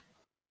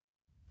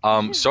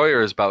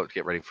 Sawyer is about to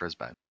get ready for his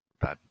bed,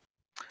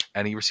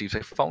 and he receives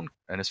a phone,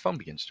 and his phone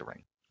begins to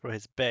ring. For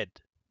his bed.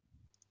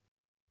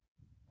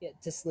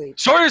 Get to sleep.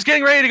 Sawyer's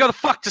getting ready to go the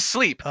fuck to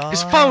sleep.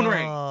 His phone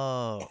rings.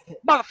 Oh.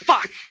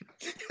 Motherfuck!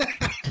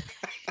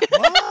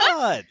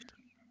 What?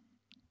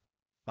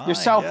 Your Fine,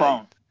 cell yeah.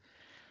 phone.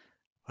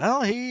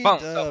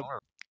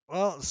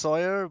 Well,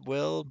 Sawyer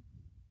will,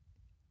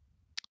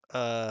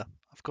 of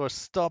course,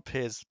 stop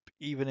his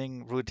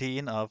evening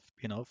routine of,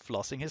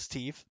 flossing his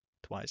teeth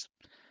twice,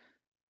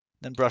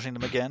 then brushing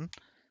them again,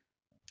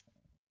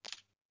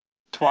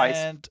 Twice.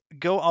 and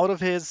go out of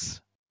his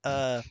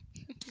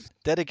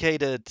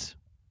dedicated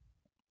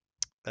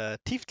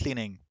teeth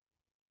cleaning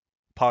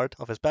part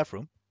of his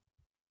bathroom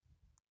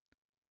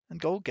and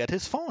go get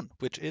his phone,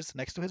 which is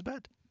next to his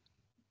bed.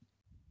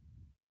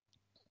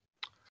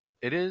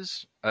 It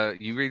is,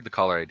 you read the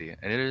caller ID,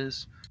 and it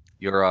is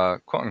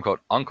your quote-unquote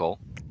uncle,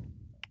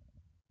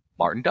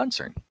 Martin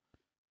Dunsern.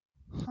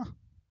 Huh.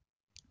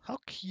 How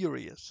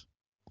curious.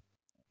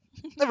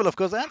 I will, of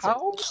course, answer.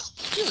 How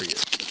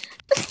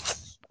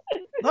curious.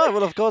 No, I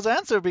will, of course,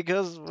 answer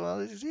because, well,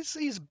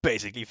 he's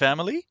basically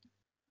family.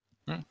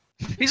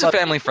 He's a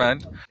family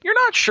friend. You're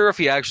not sure if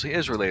he actually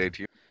is related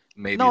to you.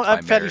 Maybe No, it's by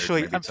I'm fairly marriage, sure.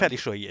 maybe I'm it's fairly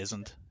sure he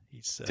isn't.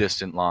 He's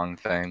distant, long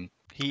thing.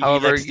 He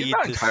However, likes to you're eat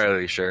not this-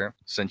 entirely sure,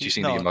 since you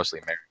seem to be mostly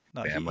married.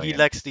 No, family he and-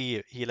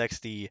 likes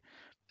the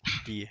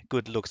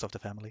good looks of the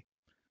family.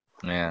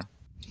 Yeah.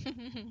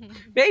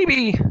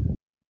 Maybe.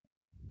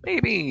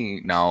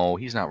 No,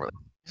 he's not really.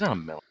 He's not a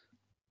millionaire.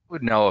 Who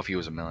would know if he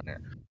was a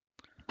millionaire?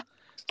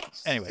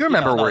 Anyway, You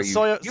remember no, where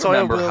Sawyer, you Sawyer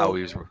remember will, how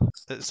he was.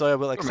 Sawyer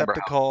will accept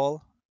the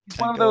call. He's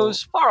and one of go-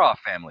 those far-off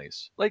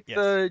families, like Yes.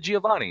 the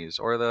Giovannis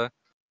or the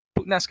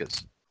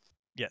Putnescas.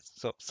 Yes,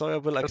 so Sawyer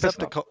will accept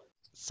the call.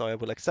 Sawyer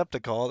will accept the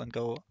call and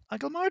go,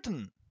 Uncle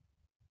Martin.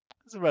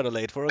 It's rather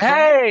late for a call.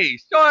 Hey,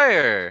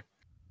 Sawyer!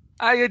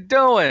 How you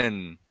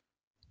doing?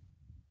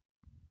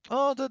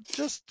 Oh,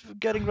 just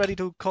getting ready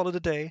to call it a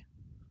day.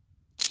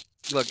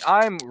 Look,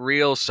 I'm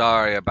real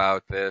sorry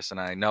about this, and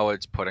I know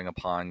it's putting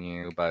upon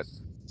you, but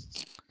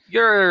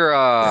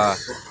you're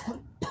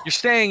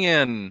staying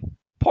in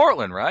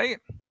Portland, right?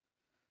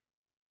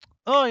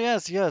 Oh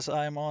yes,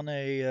 I'm on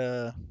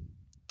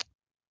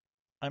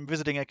I'm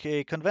visiting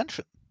a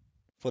convention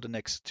for the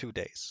next 2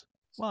 days.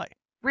 Why?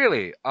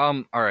 Really?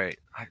 All right.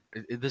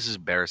 This is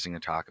embarrassing to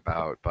talk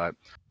about, but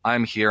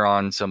I'm here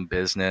on some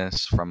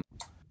business from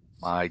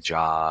my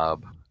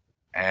job,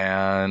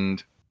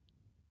 and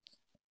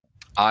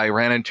I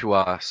ran into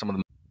some of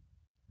the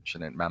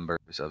fortunate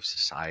members of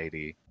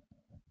society,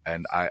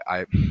 and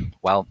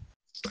well,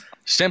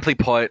 simply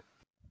put,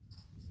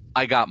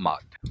 I got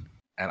mugged.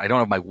 And I don't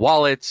have my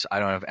wallets, I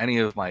don't have any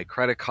of my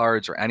credit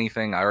cards or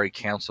anything. I already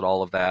canceled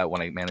all of that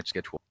when I managed to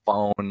get to a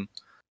phone,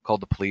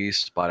 called the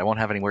police, but I won't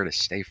have anywhere to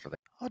stay for that.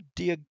 Oh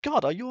dear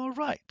God, are you all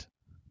right?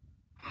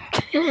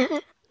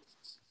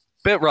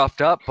 Bit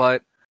roughed up,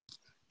 but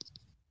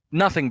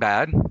nothing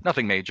bad,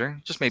 nothing major,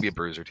 just maybe a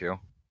bruise or two.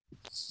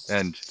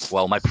 And,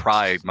 well, my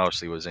pride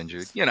mostly was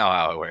injured. You know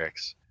how it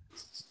works.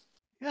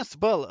 Yes,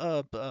 well,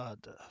 of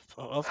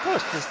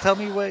course. Just tell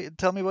me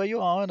where you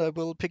are, and I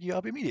will pick you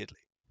up immediately.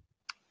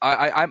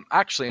 I'm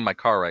actually in my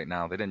car right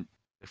now. They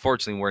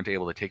fortunately weren't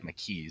able to take my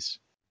keys.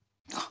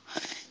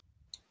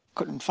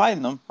 Couldn't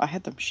find them. I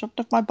had them shoved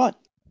up my butt.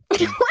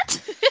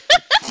 What?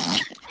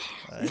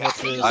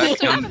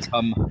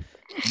 I'm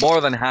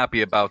more than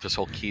happy about this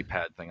whole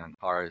keypad thing on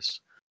cars.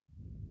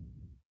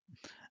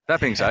 That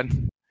being said,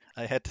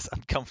 I had this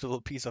uncomfortable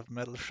piece of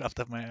metal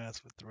shoved up my ass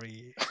for 3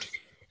 years.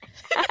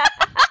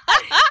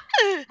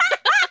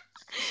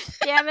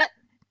 Damn it.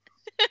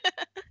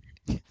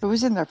 It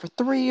was in there for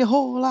 3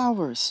 whole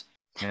hours.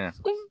 Yeah.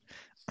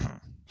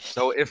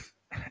 So if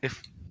you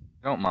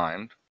don't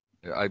mind,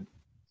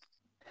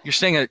 you're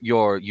staying at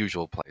your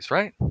usual place,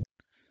 right?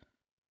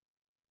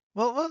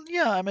 Well,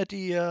 yeah, I'm at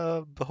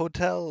the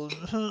hotel.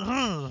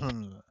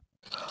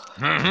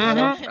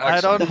 I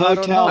don't The know.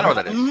 hotel. I know what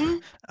that is.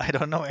 Mhm. I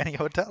don't know any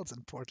hotels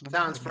in Portland.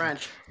 Sounds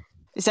French.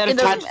 Is that It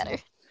doesn't attached?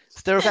 matter.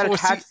 Is there a Is that four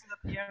attached to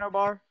the piano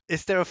bar?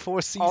 Is there a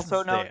Four Seasons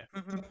Also known. there?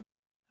 Mhm.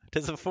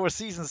 There's a Four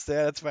Seasons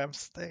there. That's where I'm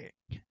staying.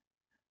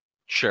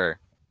 Sure.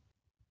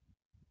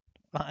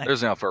 Fine.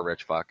 There's enough for a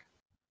rich fuck.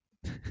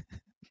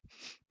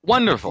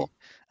 Wonderful.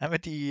 I'm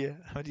at the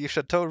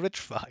Chateau Rich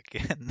Fuck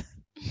in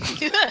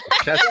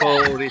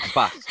Chateau rich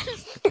fuck.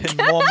 in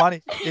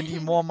the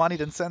more money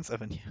than sense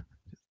avenue.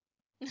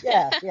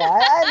 Yeah,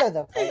 I know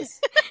the place.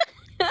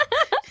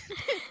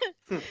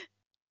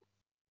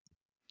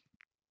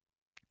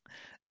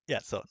 Yeah.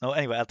 So no.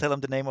 Anyway, I'll tell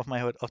him the name of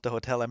of the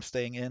hotel I'm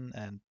staying in,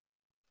 and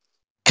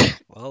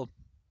well,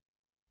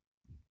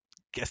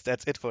 guess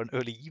that's it for an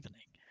early evening.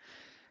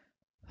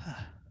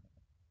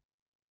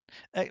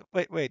 Hey,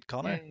 wait,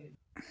 Connor.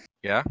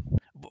 Yeah?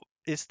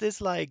 Is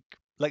this like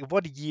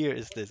what year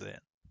is this in?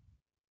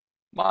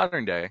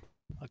 Modern day.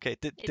 Okay,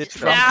 did It's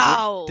Trump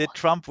now. did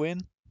Trump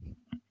win?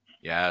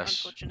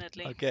 Yes.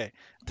 Unfortunately. Okay,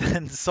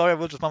 then sorry, I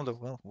will just mumble.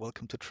 Well,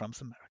 welcome to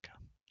Trump's America.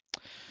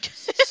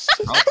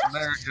 North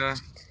America.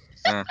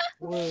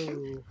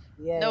 Woo.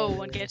 Yeah. No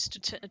one gets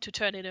to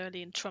turn in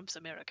early in Trump's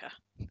America.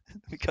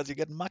 Because you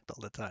get mugged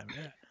all the time.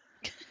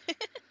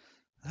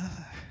 Yeah.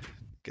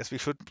 Guess we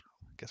should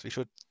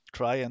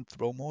try and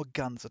throw more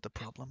guns at the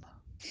problem.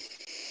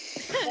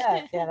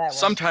 Yeah, that works.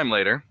 Sometime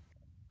later,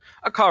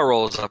 a car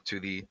rolls up to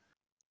the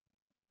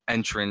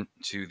entrance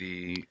to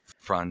the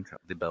front of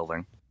the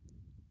building.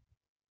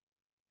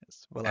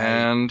 Yes, well,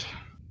 And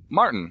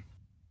Martin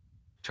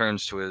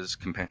turns to his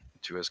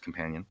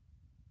companion.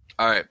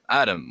 All right,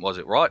 Adam, was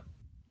it right?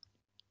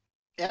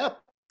 Yep.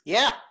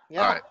 Yeah. All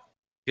right.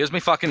 Here's my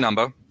fucking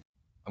number.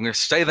 I'm gonna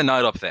stay the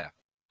night up there.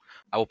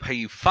 I will pay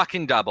you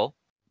fucking double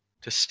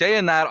to stay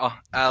in that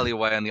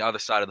alleyway on the other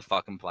side of the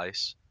fucking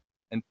place,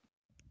 and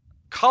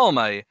call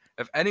me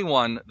if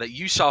anyone that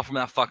you saw from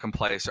that fucking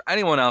place or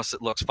anyone else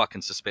that looks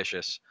fucking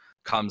suspicious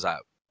comes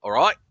out. All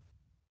right?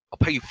 I'll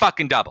pay you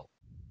fucking double.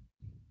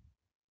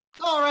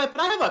 All right,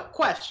 but I have a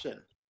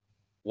question.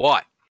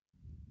 What?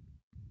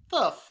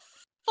 The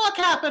fuck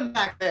happened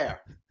back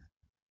there?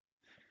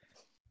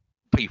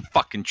 Pay you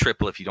fucking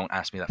triple if you don't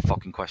ask me that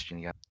fucking question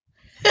again.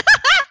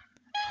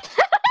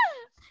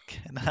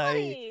 can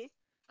I?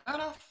 Fair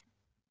enough.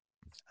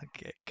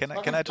 Okay, can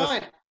Fucking I just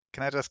fine.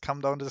 can I just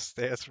come down the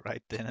stairs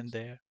right then and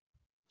there?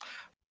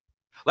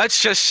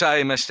 Let's just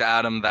say, Mr.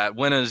 Adam, that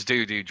winners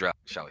do drugs,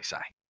 shall we say.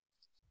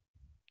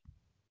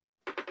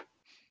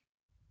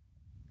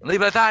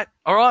 Leave it at that?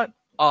 All right?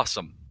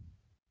 Awesome.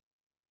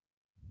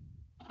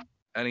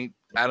 Adam,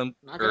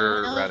 Not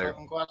or gonna rather...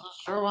 fucking questions.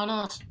 Sure, why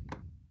not?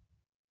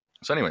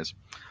 So anyways,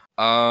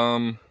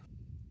 I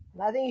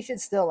think you should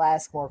still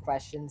ask more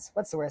questions.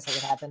 What's the worst that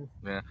could happen?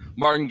 yeah.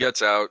 Martin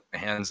gets out,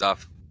 hands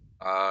off,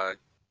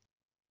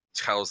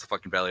 tells the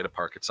fucking valet to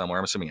park it somewhere.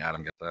 I'm assuming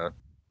Adam gets out.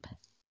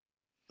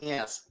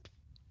 Yes.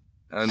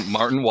 And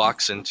Martin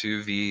walks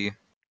into the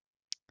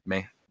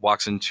main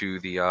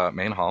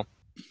hall,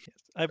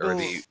 I or will.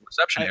 the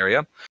reception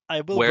area,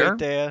 I will where- wait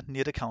there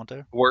near the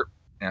counter.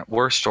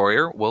 where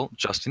Sawyer will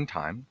just in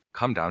time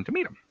come down to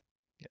meet him.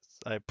 Yes,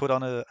 I put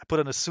on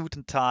a suit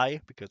and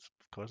tie because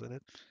of course I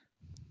did.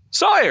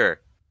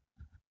 Sawyer!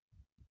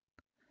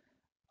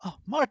 Oh,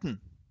 Martin.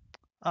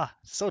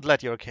 So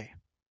glad you're okay.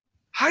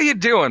 How you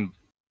doing?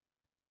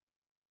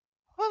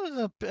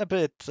 Well, a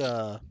bit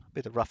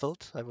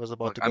ruffled. I was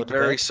about Look, to go I'm to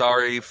very bed.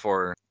 sorry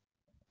for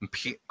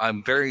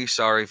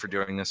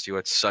doing this to you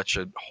at such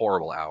a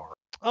horrible hour.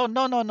 Oh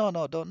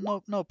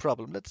no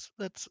problem.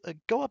 Let's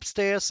go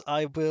upstairs.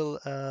 We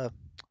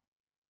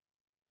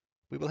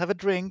will have a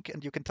drink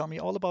and you can tell me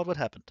all about what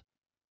happened.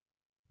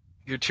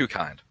 You're too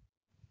kind.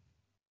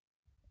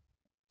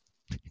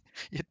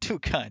 You're too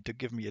kind to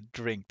give me a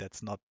drink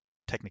that's not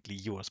technically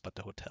yours but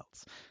the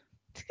hotel's.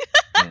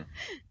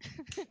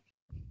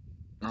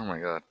 Oh my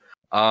god.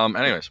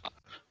 Anyways.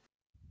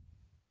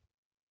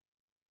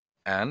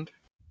 And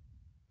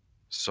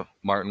so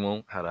Martin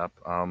will head up.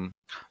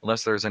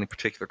 Unless there's any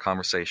particular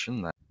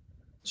conversation that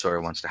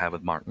Sawyer wants to have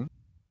with Martin.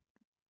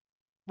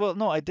 Well,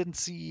 no, I didn't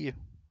see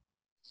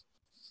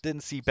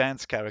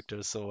Ban's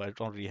character, so I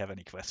don't really have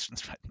any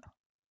questions right now.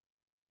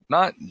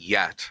 Not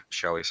yet,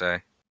 shall we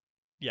say.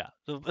 Yeah,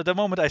 the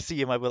moment I see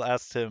him, I will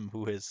ask him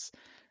who his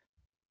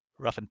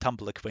rough and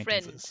tumble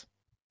acquaintance is.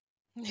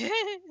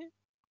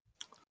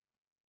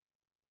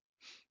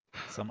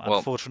 Some Well,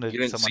 unfortunate, you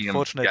didn't some see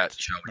unfortunate, him yet,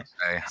 shall we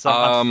say.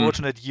 some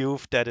unfortunate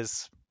youth that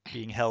is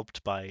being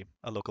helped by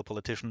a local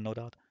politician, no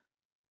doubt.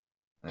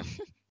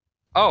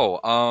 Oh,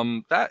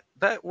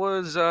 that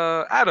was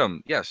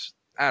Adam. Yes,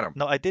 Adam.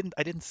 No, I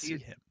didn't see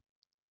him.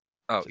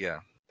 Oh yeah.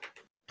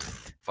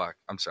 Fuck.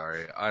 I'm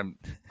sorry. I'm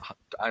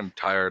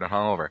tired and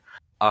hungover.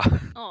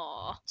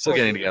 Aw. Still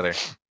getting together.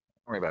 Don't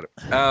worry about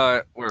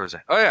it. Where was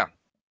I? Oh yeah.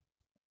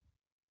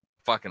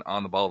 Fucking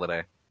on the ball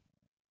today.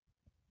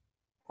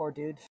 Poor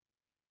dude.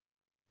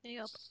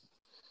 Yep.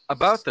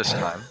 About this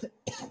time,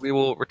 we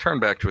will return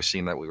back to a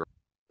scene that we were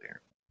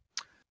there.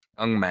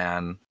 Young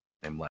man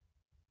named Len,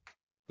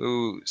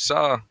 who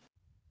saw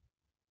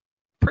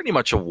pretty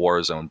much a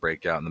war zone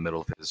breakout in the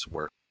middle of his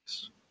work.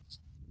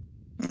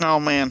 Oh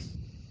man.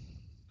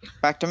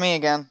 Back to me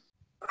again.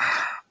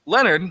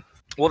 Leonard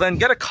will then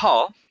get a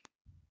call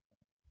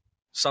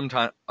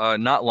sometime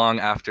not long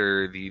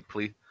after the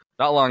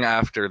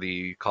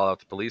call out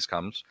to police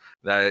comes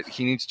that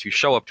he needs to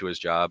show up to his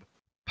job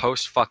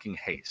post fucking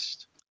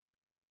haste.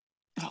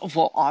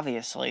 Well,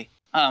 obviously.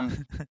 I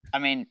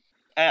mean,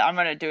 I'm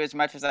gonna do as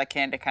much as I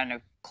can to kind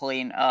of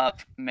clean up,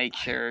 make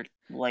sure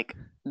like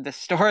the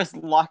store is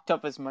locked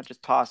up as much as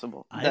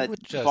possible. The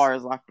bar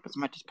is locked up as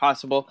much as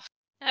possible.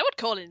 I would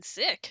call in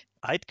sick.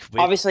 I'd quit.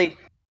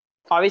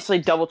 Obviously,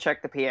 double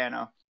check the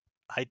piano.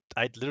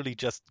 I'd literally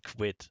just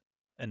quit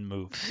and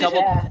move.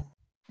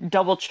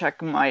 Double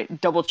check my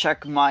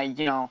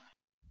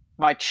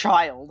my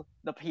child,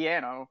 the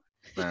piano.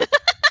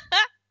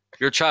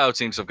 Your child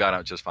seems to have got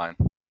out just fine.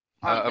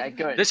 Okay,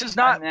 good. This is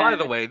not, by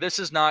the way, this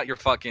is not your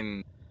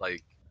fucking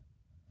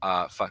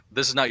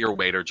this is not your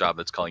waiter job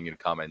that's calling you to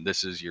come in.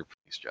 This is your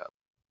police job.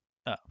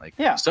 Oh.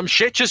 Some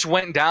shit just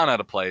went down at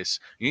a place.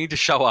 You need to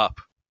show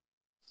up.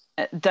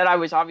 That I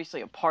was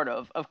obviously a part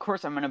of. Of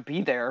course, I'm gonna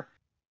be there.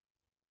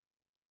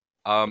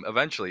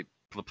 Eventually,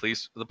 the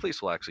police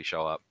will actually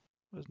show up.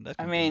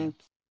 I mean,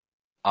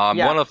 one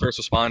of the first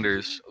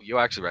responders you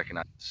actually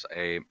recognize,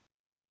 a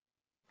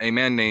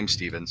man named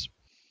Stevens.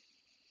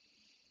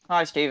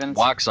 Hi, Stevens.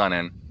 Walks on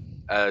in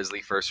as the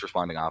first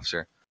responding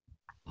officer.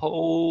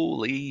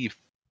 Holy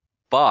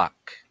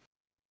fuck!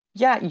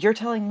 Yeah, you're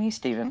telling me,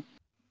 Steven.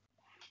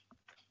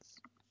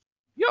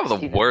 You have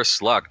the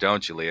worst luck,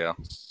 don't you, Leo?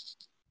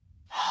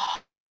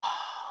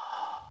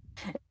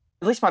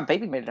 At least my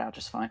baby made it out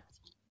just fine.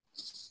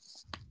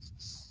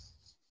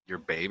 Your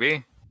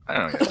baby? I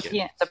don't know.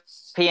 The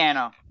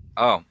piano.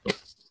 Oh.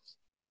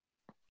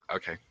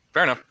 Okay.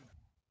 Fair enough.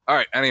 All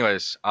right.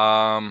 Anyways, Look,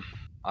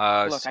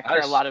 I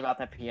care a lot about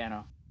that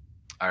piano.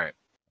 All right.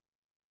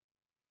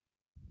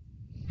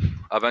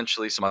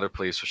 Eventually, some other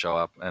police will show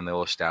up, and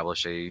they'll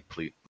establish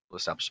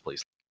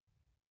police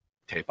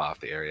tape off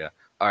the area.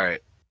 All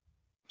right.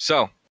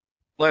 So,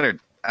 Leonard,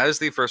 as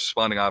the first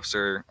responding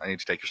officer, I need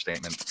to take your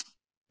statement.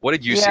 What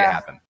did you see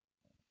happen?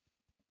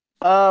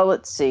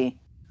 Let's see.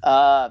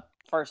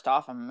 First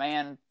off, a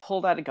man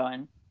pulled out a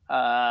gun.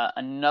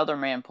 Another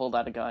man pulled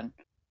out a gun.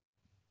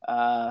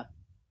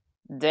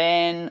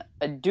 Then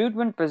a dude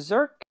went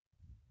berserk.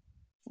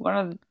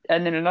 And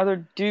then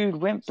another dude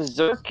went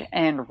berserk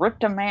and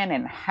ripped a man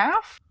in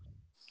half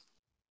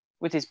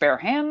with his bare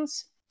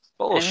hands.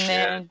 Bullshit. And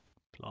then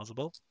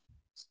Plausible.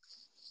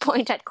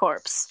 Point at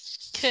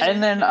corpse.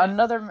 and then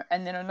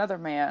another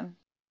man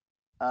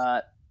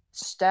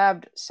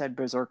stabbed said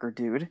berserker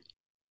dude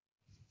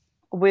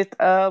with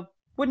a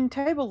wooden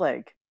table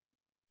leg.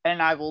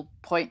 And I will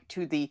point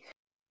to the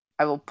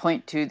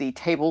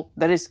table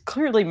that is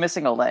clearly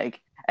missing a leg,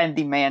 and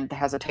the man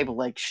has a table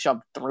leg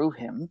shoved through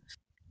him.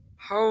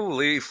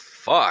 Holy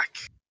fuck!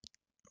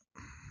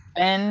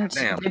 And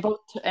Damn.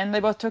 they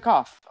both took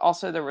off.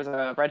 Also, there was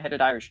a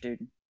redheaded Irish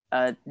dude.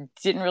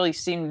 Didn't really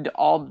seem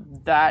all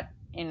that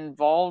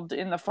involved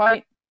in the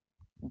fight,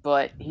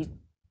 but he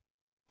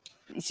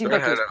seemed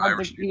like he was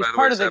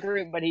part of the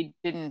group, but he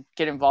didn't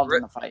get involved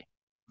in the fight.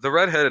 The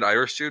redheaded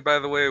Irish dude, by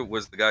the way,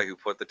 was the guy who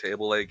put the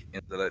table leg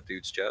into that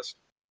dude's chest.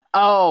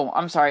 Oh,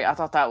 I'm sorry. I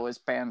thought that was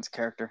Ban's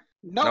character.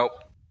 Nope.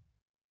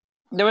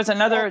 There was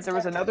another dude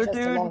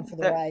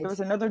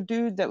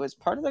that was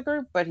part of the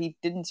group, but he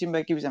didn't seem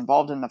like he was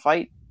involved in the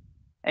fight,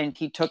 and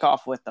he took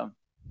off with them.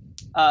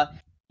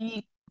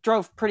 He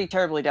drove pretty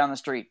terribly down the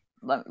street.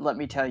 Let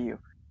me tell you.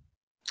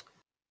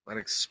 That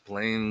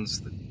explains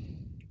the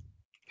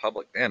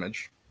public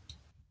damage.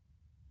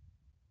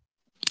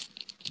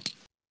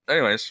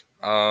 Anyways,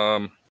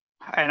 and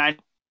I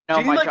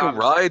know do you like a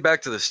ride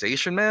back to the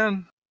station,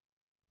 man?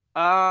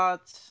 I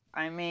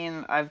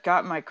mean, I've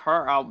got my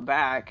car out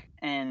back,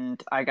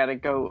 and I gotta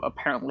go.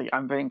 Apparently,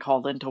 I'm being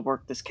called in to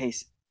work this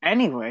case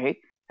anyway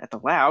at the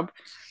lab.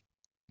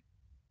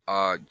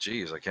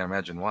 Geez, I can't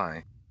imagine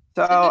why.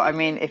 So, I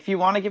mean, if you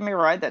want to give me a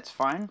ride, that's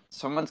fine.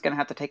 Someone's gonna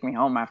have to take me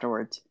home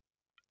afterwards.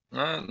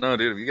 No,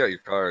 dude, if you got your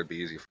car, it'd be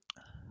easy.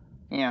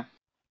 Yeah.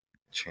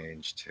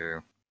 Change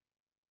too.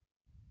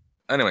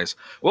 Anyways,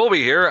 we'll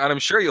be here, and I'm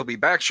sure you'll be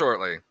back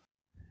shortly.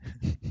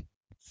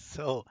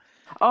 So.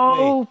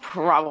 Oh,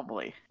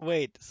 probably.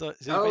 Wait, so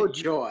oh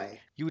joy!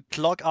 You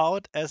clock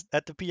out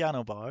at the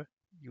piano bar.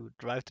 You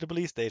drive to the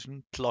police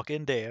station, clock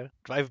in there,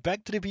 drive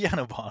back to the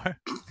piano bar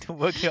to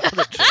work your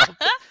other job.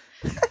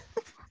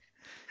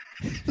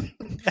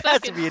 There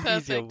has to be an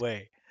easier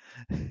way.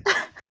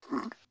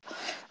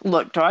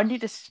 Look, do I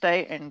need to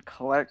stay and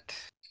collect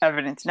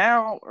evidence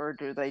now, or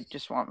do they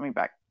just want me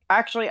back?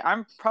 Actually,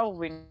 I'm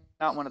probably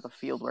not one of the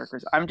field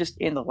workers. I'm just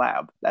in the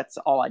lab. That's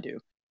all I do.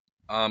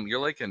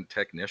 You're like a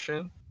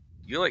technician.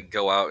 You like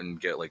go out and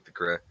get like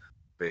the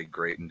big,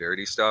 great and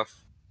dirty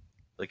stuff.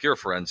 Like you're a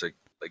forensic.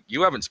 Like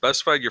you haven't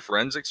specified your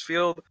forensics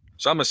field,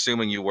 so I'm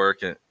assuming you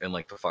work in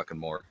like the fucking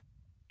morgue.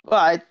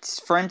 Well, it's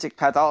forensic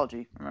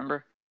pathology.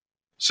 Remember?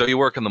 So you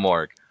work in the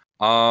morgue.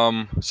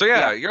 So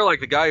yeah, you're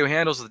like the guy who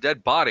handles the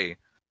dead body.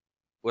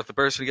 with the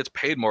person who gets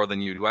paid more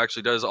than you, who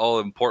actually does all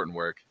the important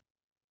work.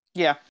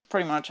 Yeah,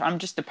 pretty much. I'm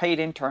just a paid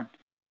intern.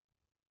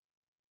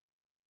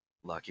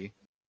 Lucky.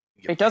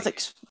 It does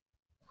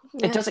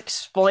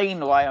explain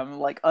why I'm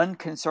like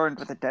unconcerned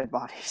with the dead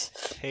bodies.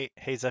 Hey,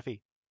 Zeffy.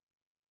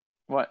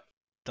 What?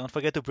 Don't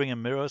forget to bring a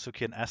mirror so you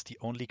can ask the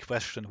only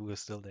question who is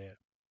still there.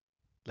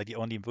 Like the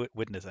only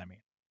witness, I mean.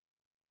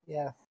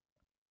 Yeah.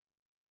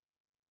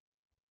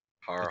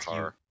 Har That's you.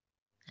 har.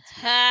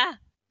 Ha!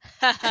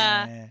 Ha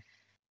ha! Eh,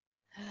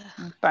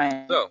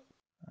 Fine. So,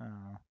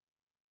 oh.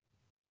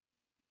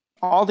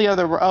 All the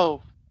other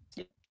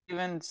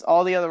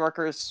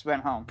workers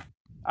went home.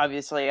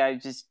 Obviously, I'm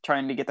just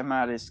trying to get them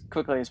out as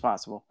quickly as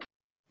possible.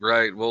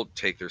 right, we'll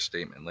take their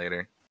statement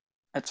later.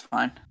 That's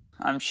fine.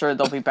 I'm sure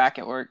they'll be back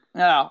at work.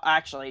 No,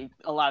 actually,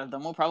 a lot of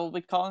them will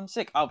probably call in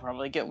sick. I'll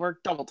probably get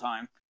work double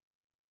time.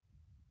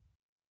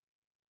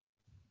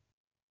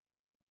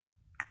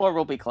 Or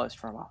we'll be closed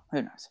for a while.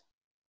 Who knows?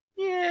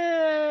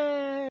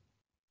 Yeah.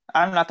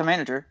 I'm not the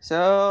manager,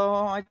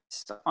 so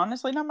it's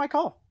honestly not my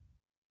call.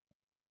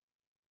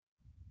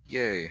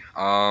 Yay.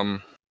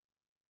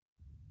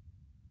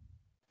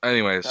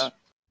 Anyways, So,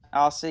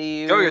 I'll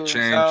see you. go get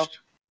changed. So,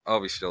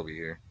 I'll still be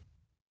here.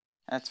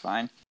 that's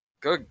fine.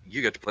 Go.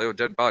 You get to play with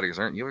dead bodies,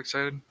 aren't you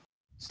excited?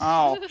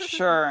 Oh,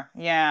 sure.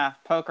 Yeah,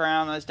 poke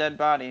around those dead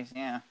bodies.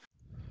 Yeah.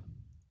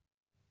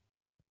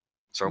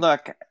 So,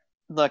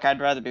 Look, I'd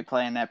rather be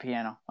playing that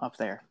piano up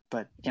there,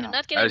 but you You're know.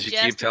 not getting As you keep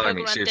jazzed to telling poke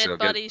me, around seriously, dead I'll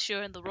get- bodies.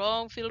 You're in the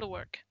wrong field of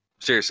work.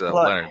 seriously though,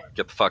 Look. Leonard,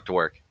 get the fuck to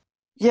work.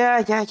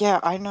 Yeah,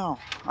 I know.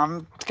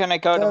 I'm gonna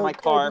go to my Go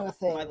car. do a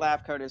thing. My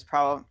lab coat is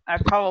I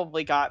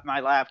probably got my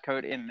lab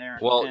coat in there.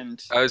 Well,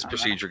 and as I'm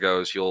procedure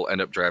goes, you'll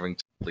end up driving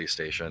to the police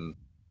station,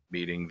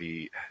 meeting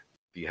the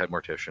head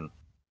mortician,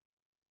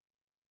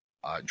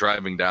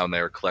 driving down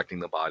there, collecting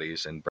the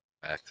bodies, and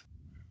bringing back.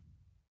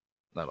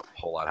 Not a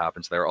whole lot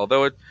happens there,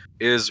 although it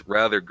is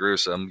rather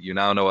gruesome. You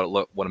now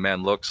know what a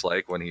man looks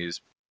like when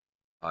he's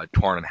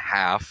torn in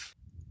half.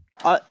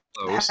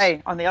 Close.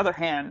 Hey, on the other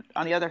hand,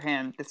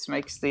 this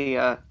makes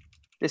a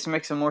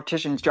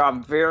mortician's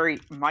job very.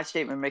 My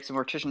statement makes a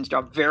mortician's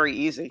job very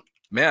easy.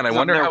 Man, I 'Cause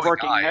wonder I'm there how he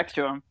working died. next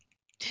to him.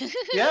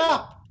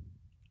 Yeah,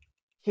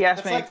 He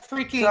asked that's me,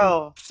 like freaking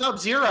so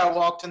Sub-Zero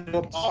walked into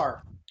a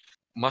bar.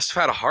 Must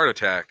have had a heart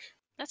attack.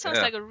 That sounds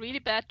Yeah. like a really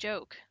bad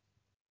joke.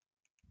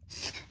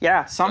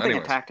 yeah, something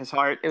Anyways. attacked his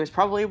heart. It was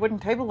probably a wooden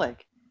table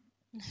leg.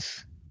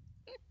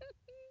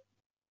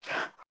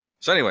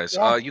 So, anyways,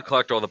 Yeah. you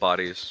collect all the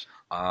bodies.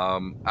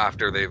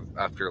 After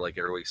like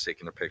everybody's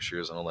taking their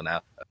pictures and all the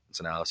evidence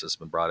analysis has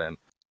been brought in,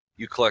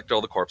 you collect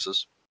all the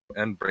corpses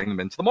and bring them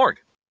into the morgue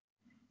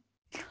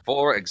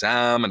for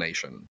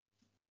examination.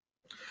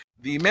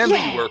 The man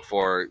that you work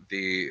for,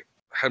 the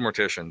head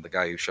mortician, the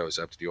guy who shows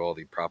up to do all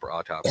the proper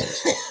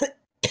autopsies,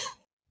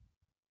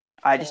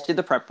 I just did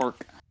the prep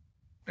work.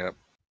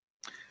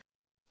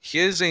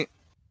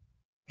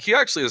 he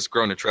actually has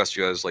grown to trust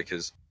you as like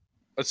his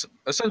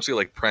essentially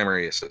like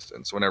primary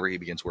assistant. So whenever he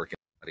begins working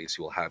on bodies,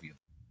 he will have you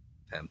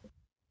with him.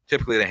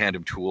 Typically, they hand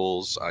him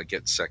tools, work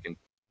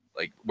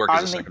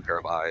as a second pair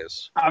of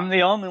eyes. I'm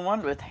the only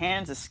one with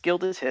hands as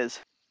skilled as his.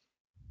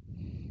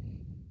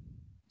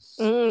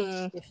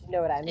 If you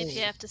know what I mean. If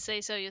you have to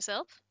say so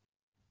yourself.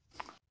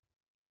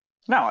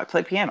 No, I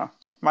play piano.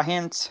 My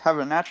hands have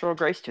a natural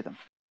grace to them.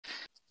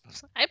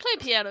 I play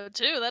piano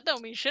too. That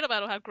don't mean shit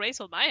about how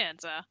graceful my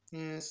hands are.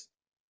 Yes.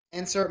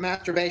 Insert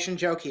masturbation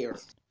joke here.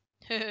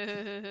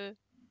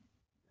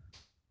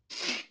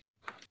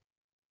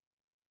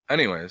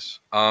 Anyways,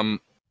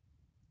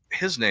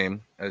 his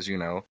name, as you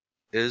know,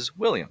 is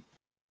William.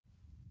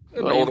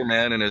 An William. older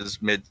man in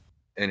his mid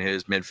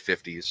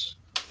 50s,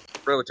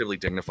 relatively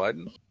dignified,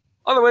 and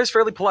otherwise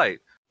fairly polite.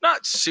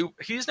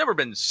 He's never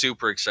been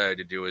super excited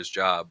to do his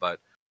job, but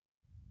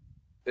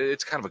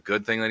it's kind of a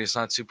good thing that he's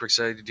not super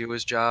excited to do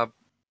his job.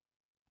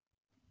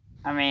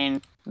 I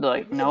mean,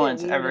 like, It'd be no a bit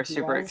one's weird ever if he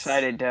super was.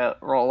 excited to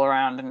roll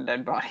around in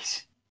dead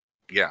bodies.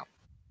 Yeah.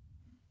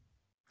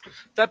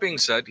 That being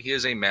said, he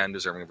is a man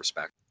deserving of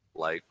respect,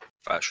 polite,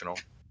 professional.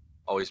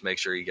 Always make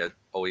sure he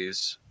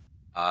always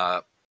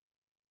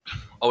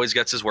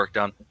gets his work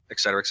done,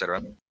 etc.,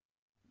 etc.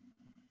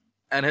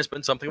 And has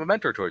been something of a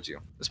mentor towards you,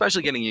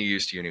 especially getting you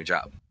used to your new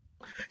job.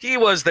 He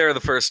was there the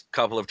first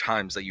couple of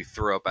times that you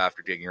threw up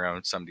after digging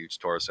around some dude's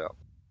torso.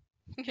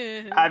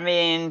 I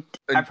mean,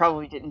 I And-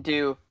 probably didn't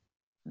do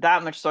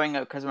that much throwing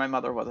up because my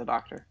mother was a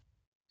doctor.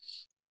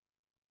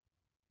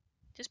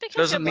 Just because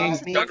Doesn't you're mean-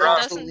 boss mean doesn't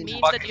absolutely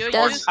mean nothing. that you're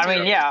Does- used I to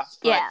mean, it. yeah.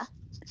 but Yeah.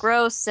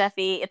 Gross,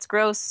 Seffi. It's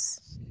gross.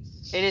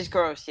 It is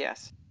gross,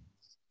 yes.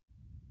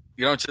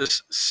 You don't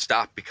just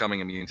stop becoming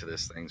immune to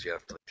these things. You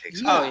have to take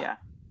some. Yeah. Oh, yeah.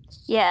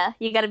 Yeah,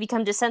 you gotta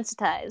become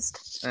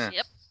desensitized.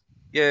 Yep.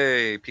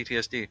 Yay,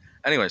 PTSD.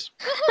 Anyways,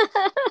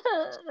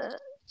 Let's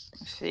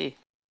see.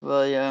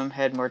 William,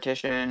 head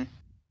mortician.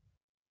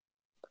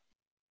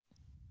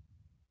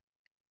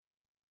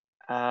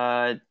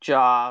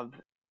 Job.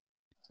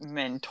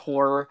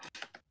 Mentor.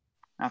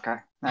 Okay,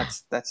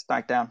 that's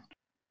knocked down.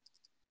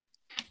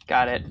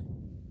 Got it.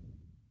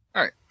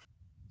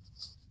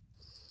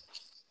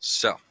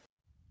 so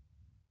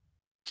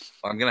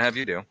what I'm gonna have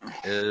you do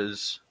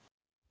is,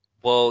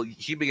 well,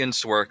 he begins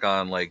to work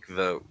on like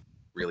the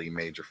really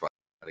major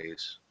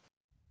bodies.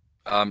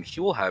 He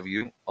will have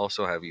you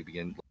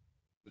begin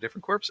with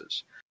different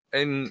corpses,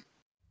 and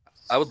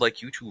I would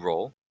like you to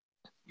roll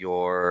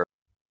your.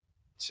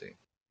 Let's see.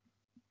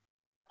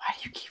 Why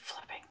do you keep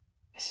flipping?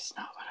 This is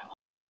not what I want.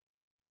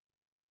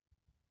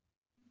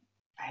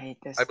 I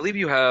hate this. I believe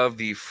you have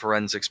the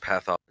forensics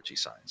pathology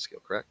science skill,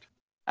 correct?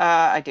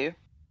 I do.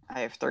 I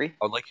have 3. I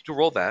would like you to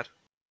roll that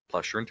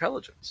plus your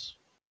intelligence.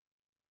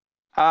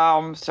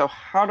 So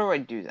how do I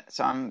do that?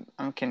 So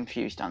I'm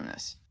confused on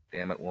this.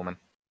 Damn it, woman.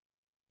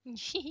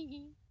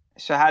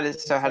 So how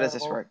does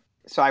this work?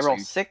 So I roll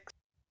 6.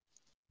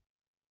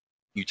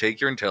 You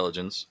take your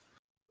intelligence,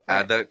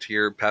 add that to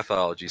your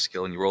pathology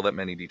skill, and you roll that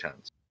many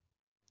d10s.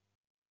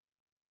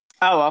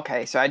 Oh,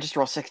 okay. So I just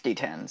roll 6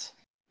 d10s.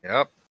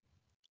 Yep.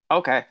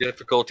 Okay.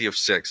 Difficulty of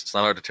 6. It's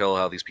not hard to tell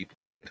how these people.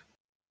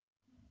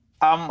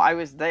 I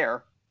was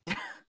there.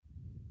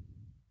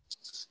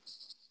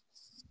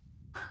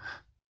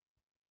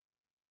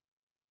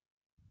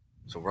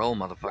 So roll,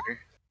 motherfucker.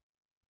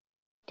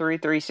 3,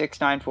 3, 6,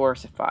 9, 4,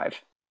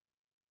 5.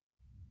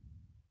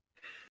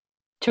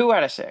 2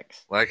 out of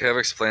 6. Like I've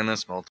explained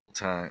this multiple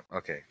times.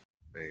 Okay.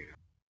 There you go.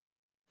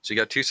 So you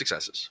got 2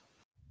 successes.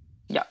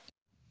 Yeah.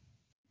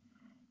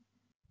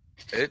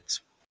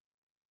 It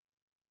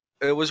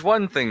was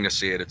one thing to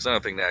see it. It's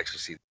another thing to actually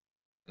see.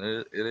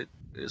 It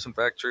is in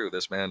fact true.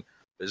 This man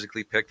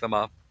physically picked them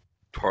up,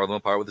 tore them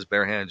apart with his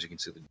bare hands. You can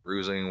see the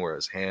bruising where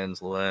his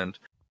hands land,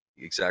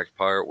 the exact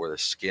part where the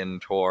skin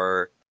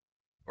tore,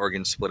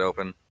 organs split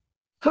open.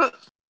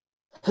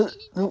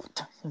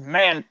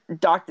 Man,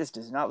 Doc, this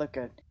does not look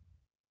good.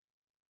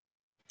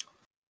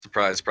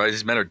 Surprise, surprise!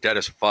 These men are dead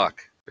as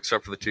fuck,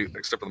 except for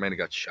the man who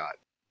got shot.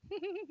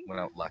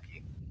 Went out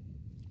lucky.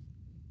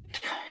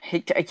 He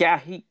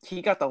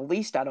got the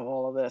least out of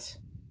all of this.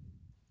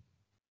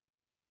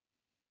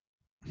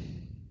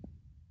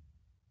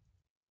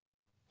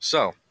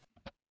 So,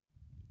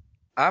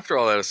 after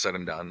all that is said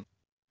and done,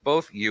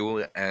 both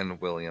you and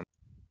William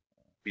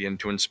begin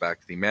to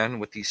inspect the man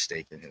with the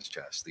stake in his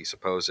chest, the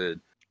supposed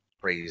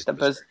crazed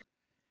berserker.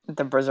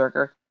 The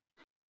berserker.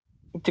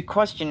 The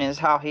question is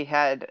how he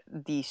had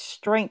the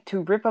strength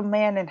to rip a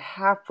man in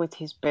half with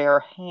his bare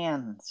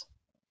hands,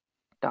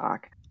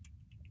 Doc.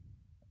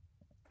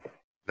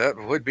 That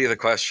would be the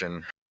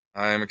question.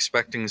 I'm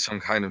expecting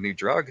some kind of new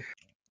drug.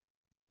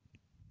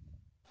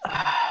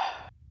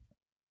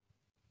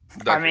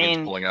 Dr.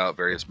 Wayne's pulling out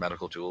various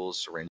medical tools,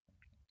 syringe.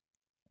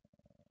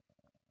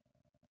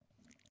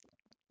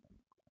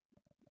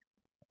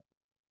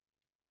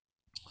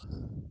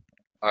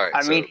 All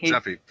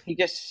right. He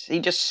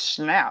just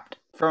snapped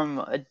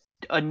from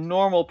a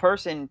normal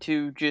person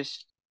to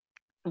just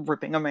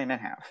ripping a man in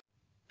half.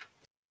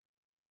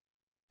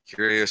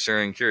 Curiouser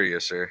and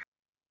curiouser,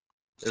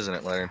 isn't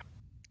it, Larry?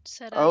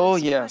 Said Oh,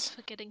 Alice, yes.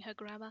 forgetting her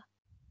grammar.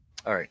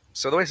 All right.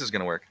 So the way this is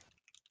going to work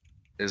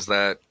is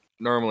that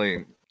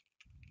normally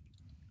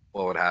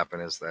what would happen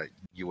is that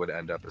you would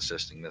end up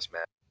assisting this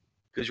man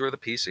because you're the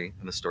PC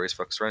and the story's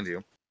focused around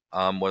you.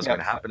 What's going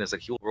to happen is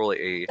that he will roll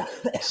a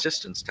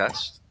assistance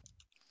test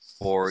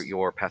for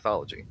your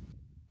pathology.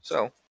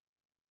 So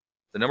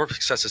the number of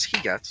successes he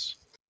gets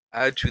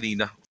add to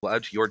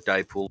your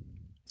die pool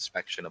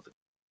inspection of the.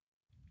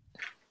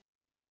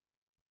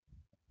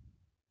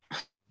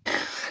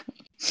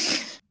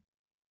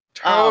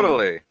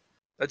 Totally.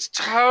 That's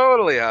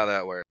totally how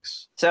that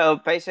works.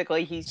 So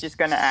basically, he's just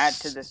going to add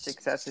to the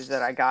successes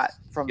that I got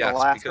from the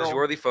last because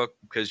roll?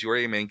 because you're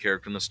a main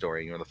character in the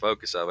story. You're the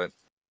focus of it.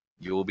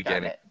 You will be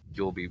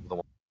You will be the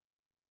one.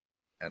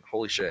 And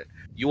holy shit,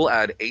 you will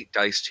add 8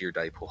 dice to your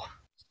die pool.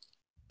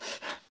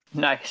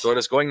 Nice. So what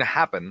is going to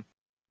happen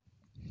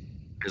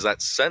is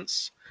that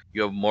since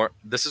you have more,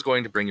 this is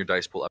going to bring your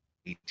dice pool up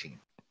to 18.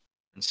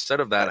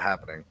 Instead of that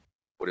happening,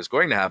 what is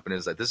going to happen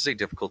is that this is a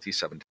difficulty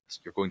 7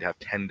 test. You're going to have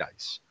 10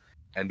 dice.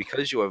 And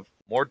because you have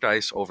more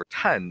dice over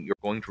 10, you're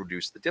going to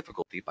reduce the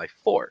difficulty by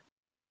 4.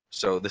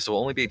 So this will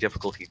only be a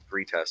difficulty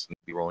 3 test and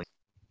you'll be rolling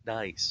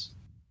dice.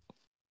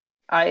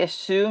 I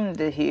assume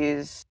that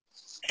he's...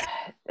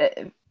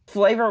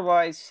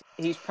 flavor-wise,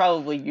 he's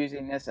probably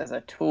using this as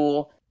a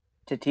tool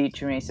to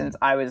teach me since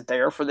I was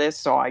there for this,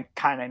 so I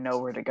kind of know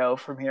where to go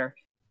from here.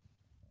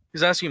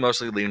 He's asking you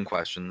mostly leading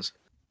questions.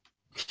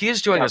 He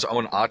is doing his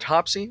own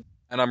autopsy,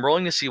 and I'm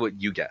rolling to see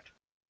what you get,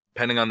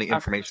 depending on the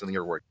information that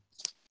you're working.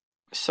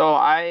 So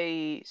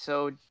I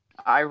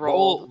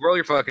rolled... Roll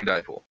your fucking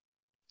die pool.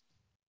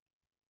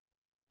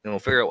 And we'll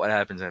figure out what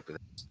happens after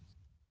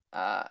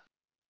that.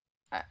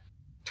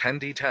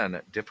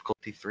 10d10,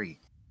 difficulty 3.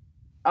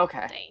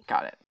 Okay, Dang.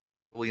 got it.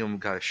 William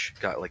got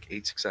like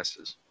 8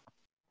 successes.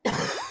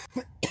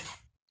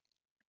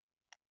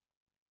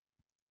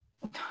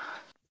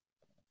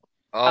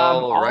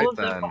 All right of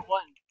them then. but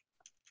one.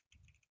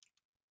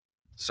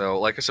 So,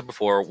 like I said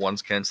before,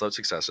 one's cancel out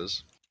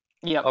successes.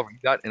 Yep. Oh, you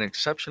got an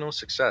exceptional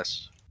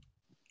success.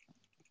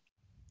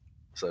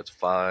 So that's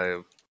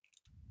 5.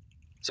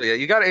 So yeah,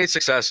 you got 8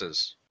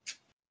 successes.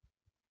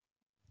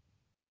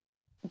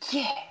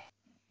 Yeah.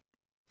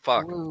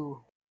 Fuck.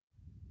 Woo.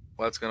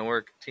 What's gonna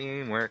work?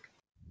 Teamwork.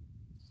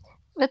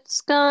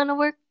 It's gonna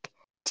work.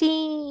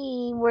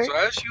 Teamwork. So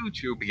as you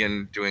two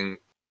begin doing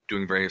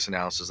various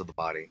analysis of the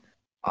body,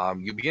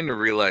 you begin to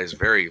realize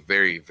very,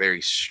 very,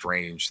 very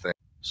strange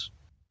things.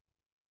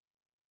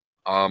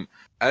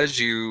 As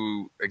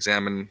you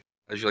examine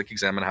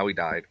how he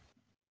died,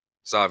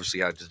 so obviously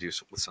you had to do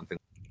with something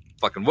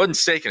fucking wooden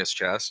stake in his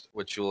chest,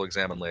 which you'll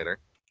examine later.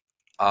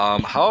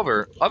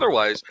 However,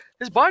 otherwise,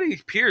 his body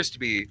appears to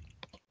be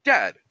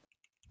dead.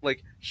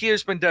 Like, he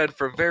has been dead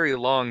for a very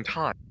long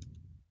time.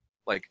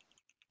 Like,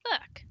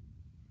 Fuck.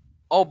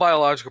 all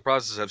biological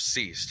processes have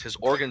ceased. His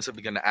organs have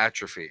begun to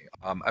atrophy.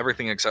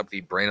 Everything except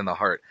the brain and the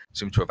heart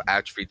seem to have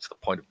atrophied to the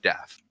point of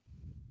death.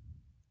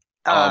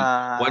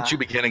 Once you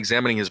begin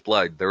examining his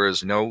blood, there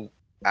is no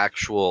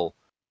actual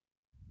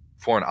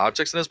foreign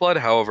objects in his blood.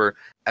 However,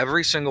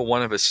 every single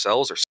one of his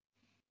cells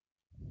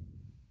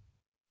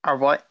Or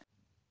what?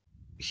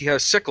 he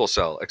has sickle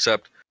cell,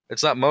 except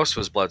it's not most of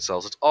his blood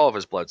cells, it's all of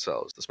his blood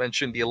cells. This man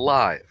shouldn't be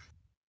alive.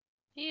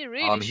 He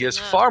really He has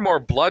should not. far more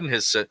blood in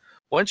his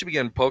once you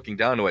begin poking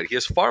down to it, he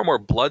has far more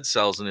blood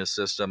cells in his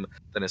system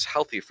than is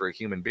healthy for a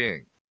human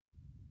being.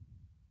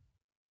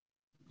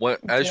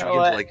 As you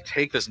begin to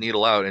take this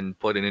needle out and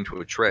put it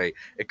into a tray,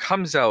 it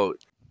comes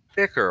out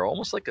thicker,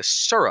 almost like a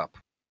syrup,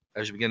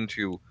 as you begin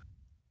to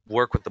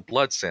work with the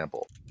blood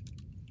sample.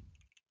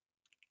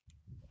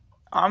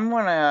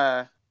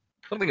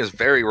 Something is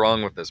very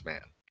wrong with this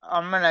man.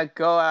 I'm gonna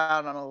go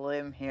out on a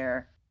limb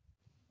here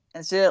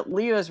and say that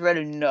Leo's read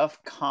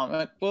enough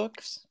comic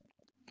books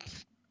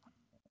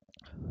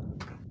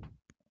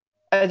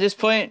at this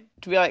point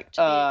to be like,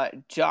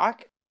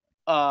 Jock,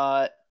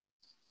 I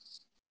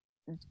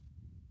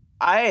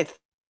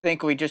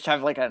think we just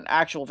have like an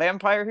actual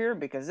vampire here,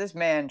 because this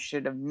man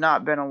should have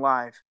not been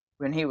alive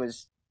when he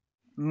was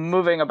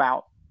moving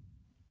about.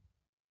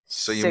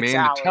 So you mean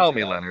to tell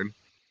me, Leonard,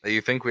 that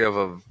you think we have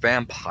a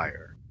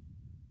vampire?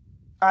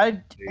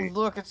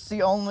 Look, it's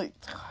the only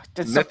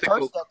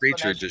mythical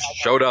creature just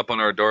showed up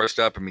on our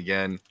doorstep and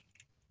began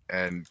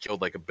and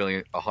killed like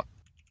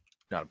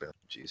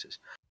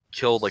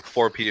killed like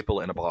 4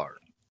 people in a bar.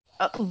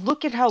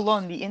 Look at how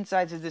long the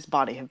insides of this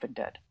body have been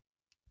dead.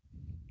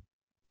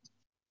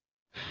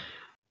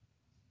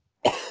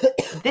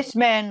 This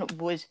man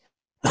was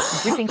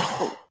ripping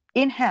people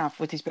in half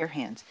with his bare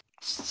hands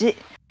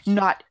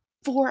not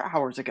 4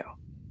 hours ago.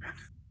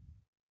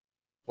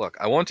 Look,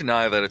 I won't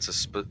deny that it's a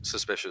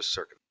suspicious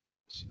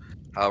circumstance.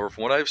 However,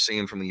 from what I've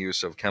seen from the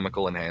use of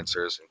chemical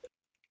enhancers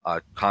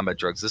and combat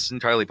drugs, this is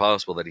entirely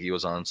possible that he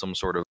was on some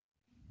sort of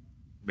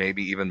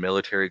maybe even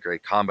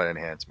military-grade combat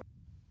enhancement.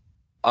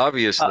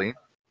 Obviously,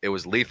 it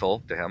was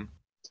lethal to him.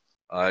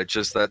 It's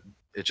just that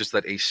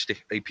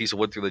a piece of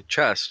wood through the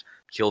chest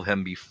killed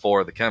him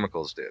before the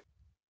chemicals did.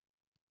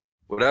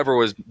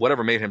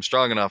 Whatever made him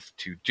strong enough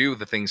to do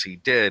the things he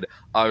did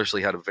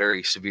obviously had a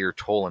very severe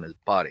toll on his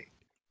body.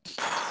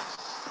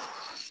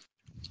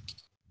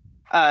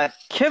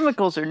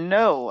 Chemicals or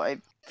no,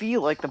 I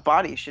feel like the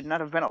body should not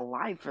have been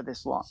alive for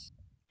this long.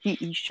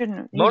 He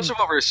shouldn't. Most of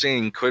what we're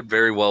seeing could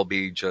very well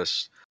be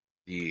just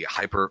a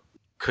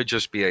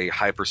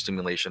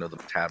hyperstimulation of the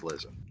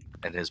metabolism,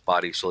 and his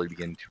body slowly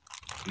beginning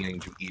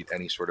to eat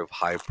any sort of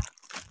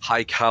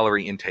high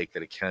calorie intake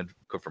that it can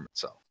cook from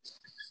itself.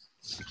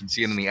 You can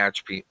see it in the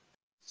atrophy. You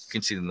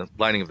can see it in the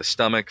lining of the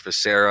stomach,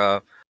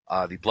 viscera,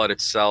 the blood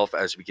itself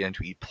as it began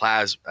to eat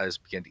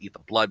the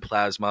blood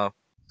plasma.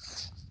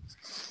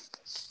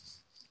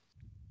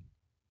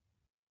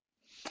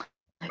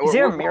 Is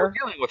there a mirror? What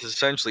we're dealing with is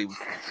essentially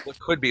what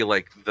could be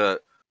like the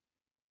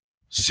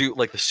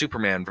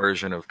Superman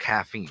version of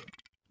caffeine.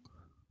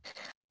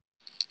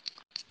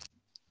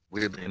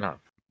 Weirdly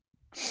enough.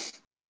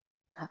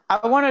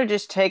 I want to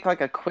just take like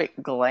a quick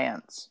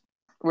glance,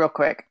 real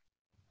quick.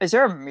 Is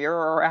there a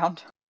mirror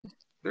around?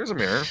 There's a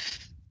mirror.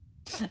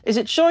 Is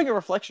it showing a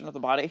reflection of the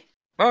body?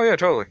 Oh yeah,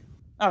 totally.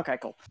 Okay,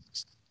 cool.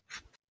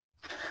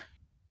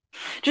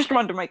 Just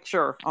wanted to make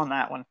sure on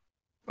that one.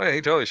 Oh yeah,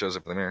 he totally shows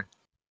up in the mirror.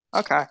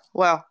 Okay,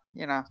 well,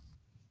 you know.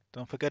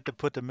 Don't forget to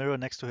put the mirror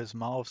next to his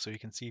mouth so you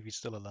can see if he's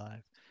still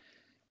alive.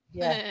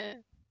 Yeah.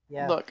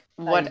 Yeah. Look,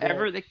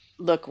 whatever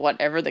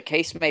the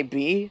case may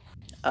be,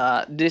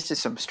 this is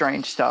some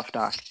strange stuff,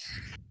 Doc.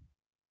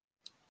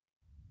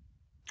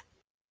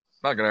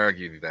 Not gonna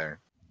argue with you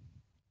there.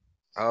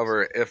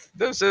 However, if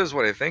this is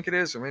what I think it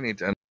is, we need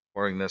to end up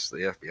reporting this to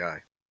the FBI.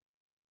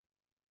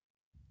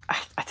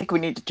 I think we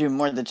need to do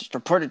more than just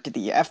report it to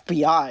the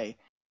FBI.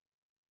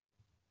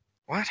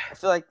 What?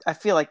 I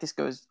feel like this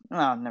goes.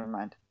 Oh, never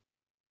mind.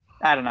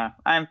 I don't know.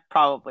 I'm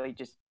probably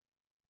just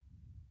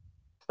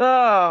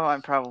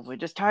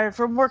tired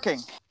from working.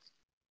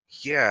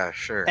 Yeah,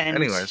 sure. And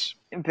anyways,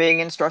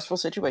 being in stressful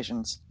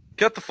situations.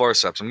 Get the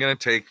forceps. I'm gonna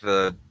take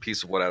the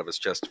piece of wood out of his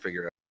chest to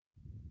figure out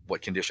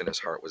what condition his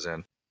heart was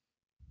in.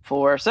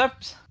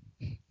 Forceps.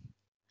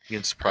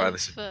 Begins prying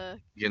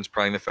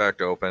the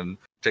fact open.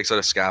 Takes out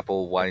a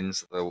scalpel,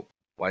 winds the,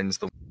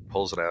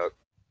 pulls it out.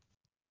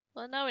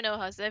 Well, now we know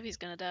how Zevy's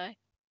gonna die.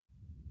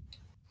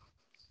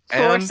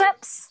 And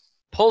Forceps.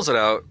 pulls it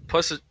out,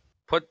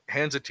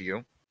 hands it to you,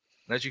 and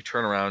as you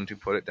turn around to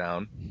put it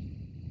down,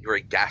 you hear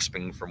a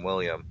gasping from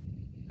William.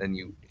 Then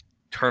you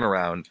turn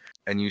around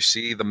and you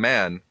see the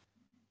man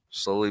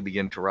slowly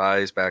begin to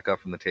rise back up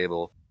from the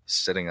table,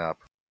 sitting up,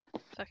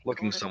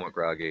 looking somewhat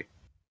groggy.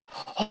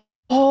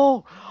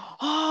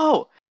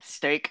 Oh,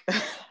 steak.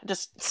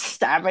 Just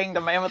stabbing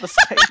the man with the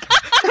steak.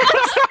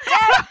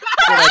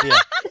 Good idea.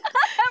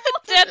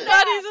 Dead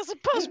bodies are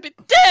supposed to be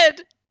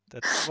dead!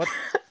 That's what.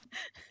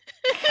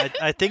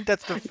 I think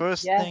that's the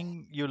first Yeah.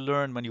 thing you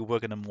learn when you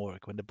work in a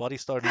morgue. When the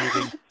bodies start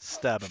moving,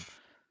 stab him.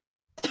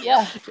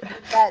 Yeah. You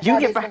that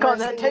get is the back on first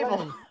that thing you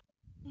table.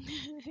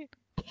 learn.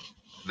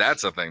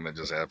 That's a thing that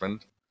just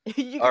happened. You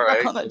get All right,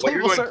 back on that what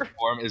you're table, going sir. to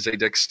perform is a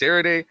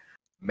dexterity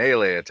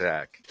melee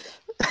attack.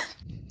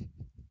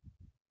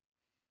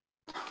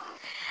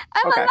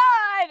 I'm Okay.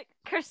 alive!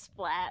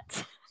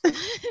 Kersplat.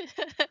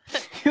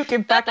 You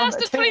get That back on that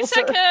lasted 3 table,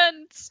 sir.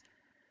 seconds!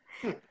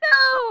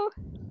 No!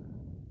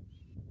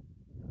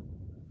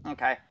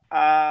 Okay.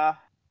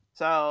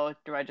 So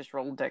do I just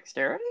roll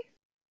dexterity?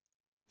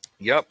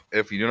 Yep,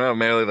 if you do not have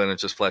melee, then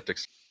it's just flat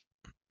dex.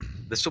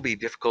 This will be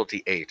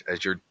difficulty 8,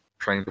 as you're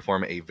trying to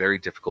perform a very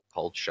difficult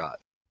called shot.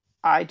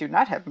 I do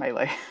not have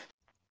melee.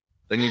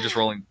 Then you're just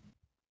rolling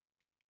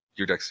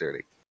your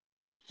dexterity.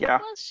 Yeah.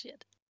 Well,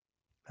 shit.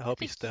 I hope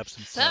he stabs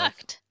himself.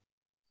 Sucked.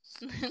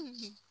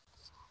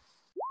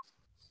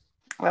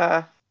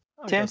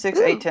 10, 6,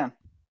 8, 10.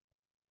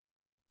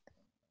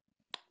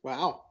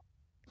 Wow.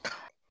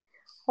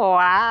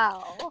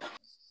 Wow.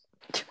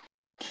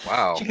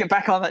 Wow. You get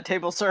back on that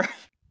table, sir.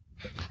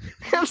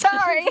 I'm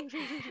sorry.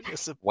 You're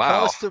supposed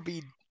Wow. to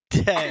be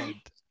dead.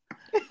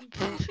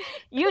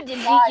 You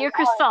didn't eat your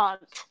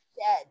croissant.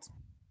 Dead.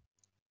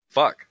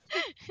 Fuck.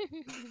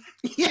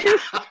 Yeah.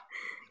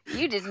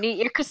 You didn't eat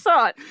your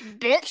croissant,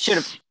 bitch. Should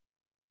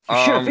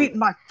have eaten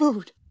my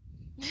food.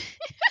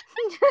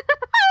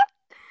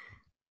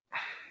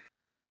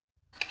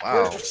 Wow.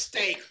 Here's your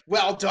steak.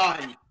 Well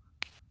done.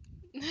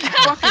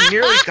 Fucking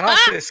nearly got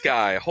this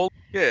guy. Holy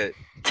shit.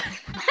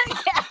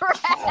 Yeah,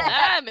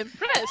 right. I'm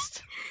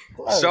impressed.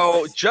 Close.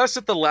 So just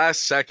at the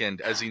last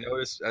second, as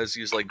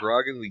he's like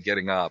groggily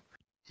getting up,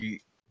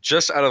 he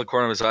just out of the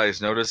corner of his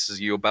eyes notices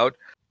you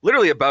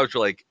literally about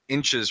like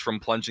inches from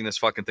plunging this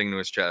fucking thing into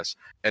his chest,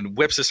 and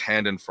whips his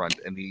hand in front,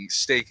 and the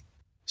stake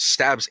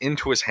stabs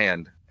into his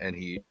hand, and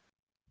he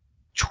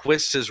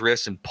twists his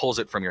wrist and pulls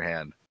it from your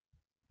hand.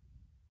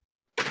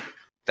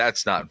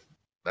 That's not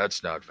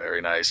very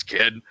nice,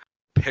 kid.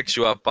 Picks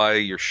you up by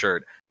your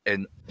shirt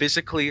and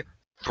physically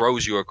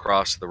throws you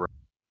across the room.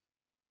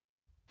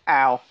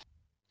 Ow.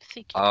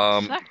 Think you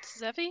fucked,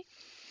 Zevi?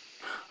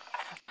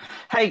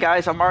 Hey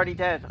guys, I'm already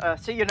dead.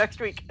 See you next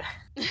week.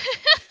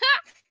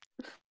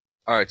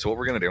 Alright, so what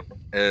we're going to do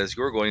is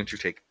you're going to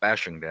take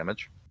bashing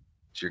damage.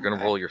 So you're going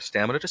to roll your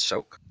stamina to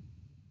soak.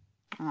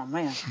 Oh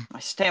man, my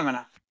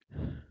stamina.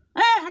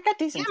 I got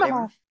decent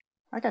stamina.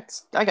 I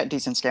got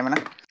decent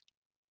stamina.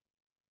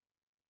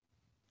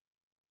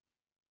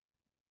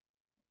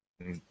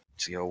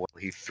 See how well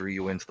he threw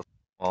you into the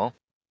wall?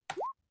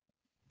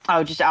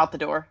 Oh, just out the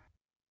door.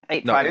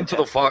 8, No, 5, into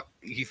 10. the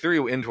he threw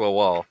you into a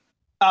wall.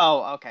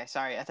 Oh, okay.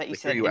 Sorry, I thought you They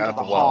said threw you into out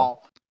the the wall.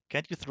 hall.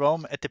 Can't you throw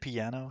him at the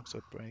piano so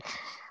it breaks?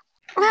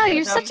 Wow,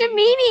 you're such a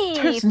meanie,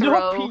 There's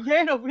Throw. no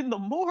piano in the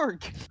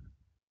morgue.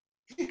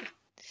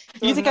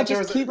 You think I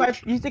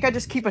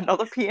just keep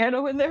another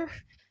piano in there?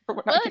 For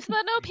when I Well, get- if there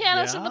are no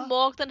pianos in the Yeah.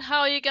 morgue, then how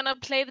are you gonna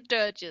play the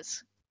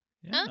dirges?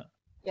 Yeah.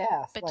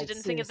 Yeah. Bet you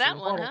didn't think of seriously, that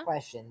one, important huh?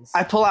 Questions.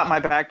 I pull out my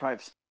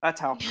bagpipes. That's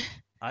how.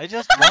 I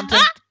just want him.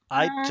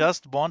 I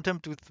just want him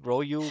to throw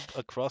you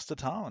across the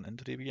town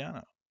into the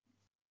piano.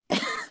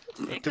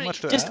 Too much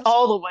to Just ask.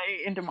 all the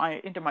way into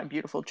my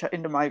beautiful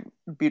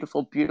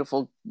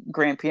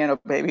grand piano,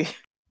 baby.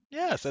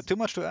 Yeah, is that too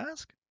much to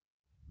ask?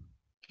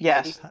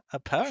 Yes.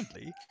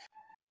 Apparently.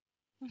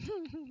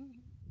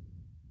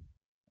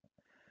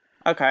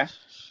 Okay.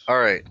 All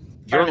right,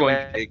 you're going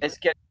to Anyway, take. let's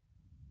get.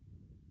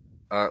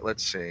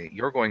 Let's see.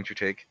 You're going to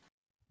take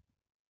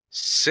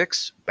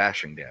 6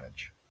 bashing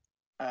damage.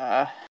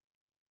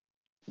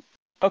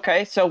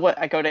 Okay, so what?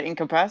 I go to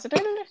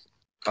incapacitated?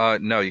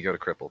 No, you go to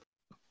crippled.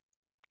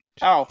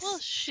 Oh Well,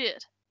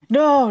 shit.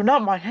 no,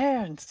 not my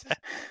hands.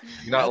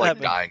 You're not That like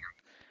happened. dying.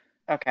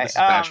 Okay. This is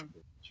bashing.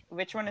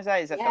 Which one is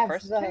that? Is that We the have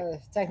first?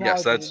 the technology.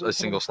 Yes, that's that a can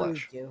single improve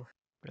slash. you.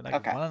 We're like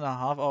Okay.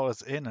 1.5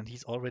 hours in, and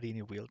he's already in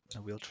a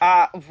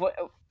wheelchair.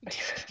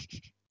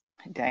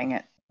 Dang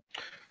it.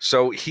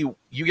 So you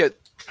get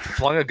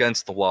flung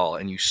against the wall,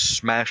 and you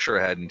smash your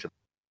head into.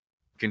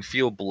 You can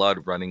feel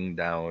blood running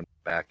down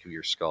the back of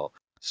your skull.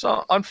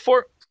 So,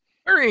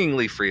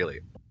 worryingly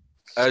freely,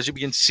 as you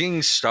begin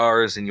seeing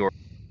stars in your,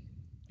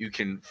 you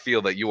can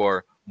feel that you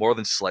are more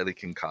than slightly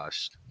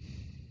concussed.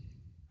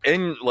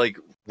 In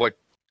what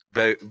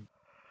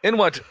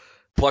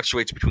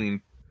fluctuates between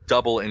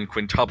double and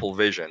quintuple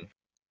vision,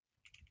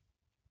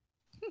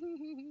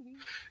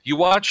 you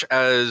watch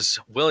as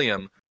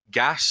William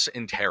gasps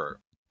in terror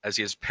as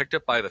he is picked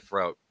up by the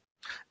throat,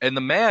 and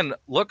the man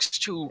looks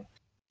to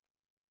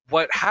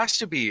what has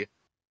to be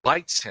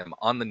bites him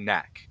on the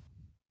neck.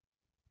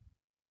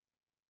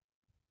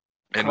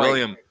 And Great.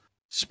 William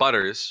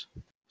sputters,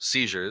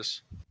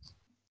 seizures,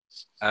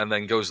 and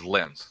then goes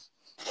limp.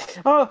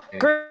 Oh,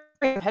 great.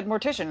 Head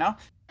mortician now.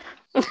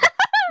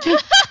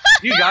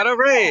 You got a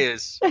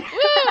raise! Woo!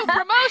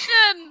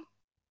 Promotion!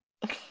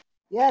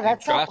 Yeah,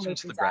 that's how drops him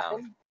to the promotions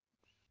ground. happen.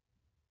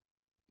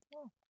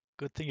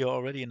 Good thing you're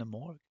already in the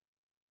morgue.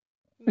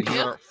 You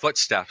hear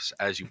footsteps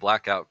as you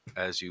black out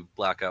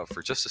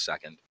for just a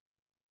second.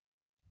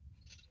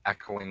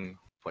 Echoing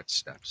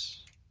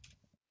footsteps.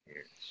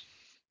 Ears.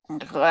 I'm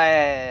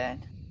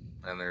glad.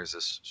 And there's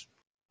this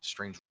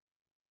strange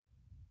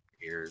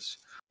ears.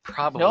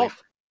 Probably Nope.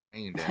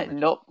 brain damage.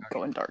 Nope,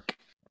 going dark.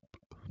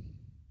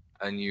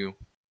 And you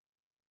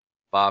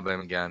bob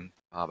him again,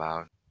 bob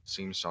out.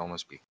 Seems to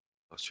almost be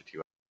closer to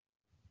you.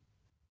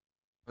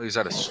 Well, he's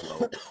at a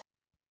slope.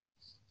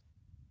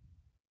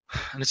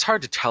 And it's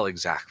hard to tell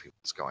exactly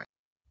what's going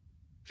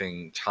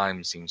on.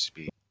 Time seems to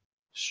be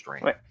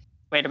strange.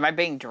 Wait, am I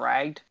being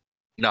dragged?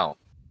 No.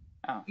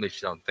 Oh. They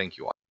don't think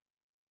you are.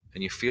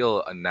 And you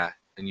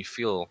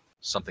feel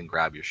something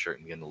grab your shirt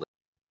and begin to lift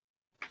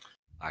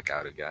back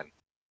out again.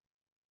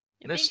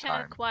 You're This being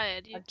kind time. of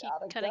quiet. You I keep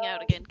gotta cutting out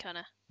go. again,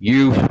 kinda.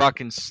 You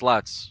fucking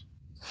sluts.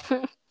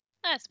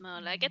 That's more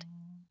like it.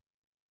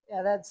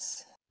 Yeah,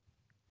 that's.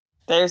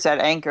 There's that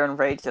anger and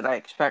rage that I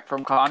expect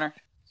from Connor.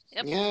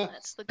 Yep, Yeah.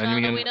 that's the And you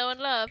Connor mean- we know and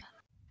love.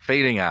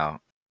 Fading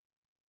out.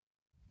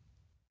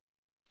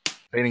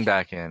 Fading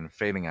back in,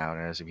 fading out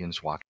as he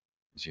begins walking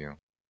towards you.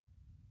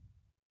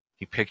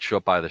 He picks you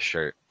up by the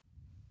shirt.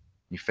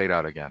 You fade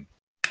out again.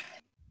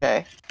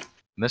 Okay.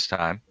 And this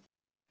time,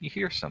 you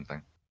hear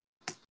something.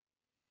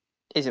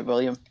 Is it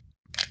William?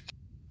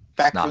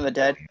 Back It's not from the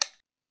dead?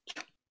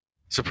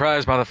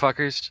 Surprise,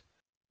 motherfuckers!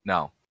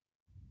 No.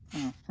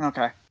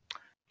 Okay. You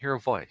hear a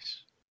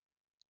voice.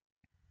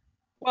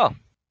 Well,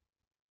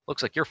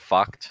 looks like you're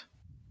fucked.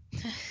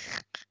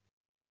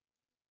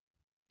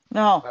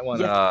 No, I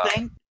wanna- you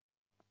think?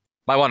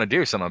 Might want to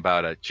do something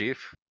about it,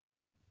 Chief.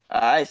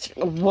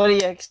 What do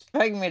you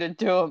expect me to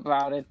do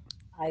about it?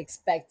 I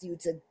expect you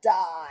to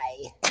die.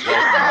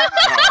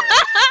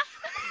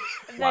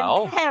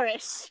 Well,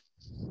 Perish.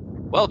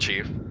 well,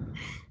 Chief.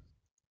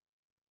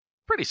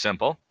 Pretty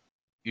simple.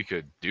 You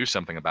could do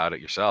something about it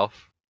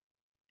yourself.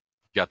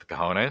 You got the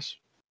cojones?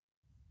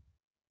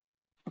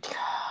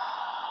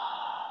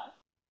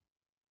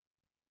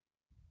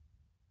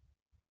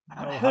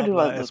 No Who do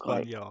I habla look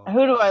like? español.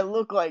 Who do I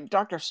look like?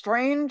 Doctor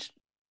Strange?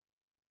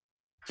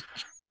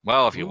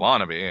 Well, if you Ooh.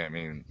 want to be, I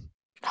mean,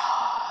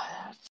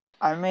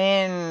 I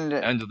mean,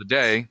 end of the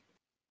day,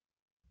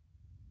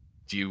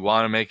 do you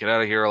want to make it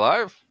out of here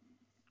alive?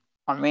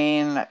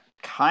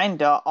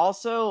 kinda.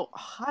 Also,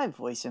 high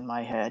voice in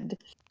my head.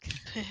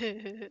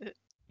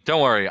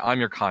 Don't worry, I'm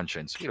your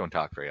conscience. We don't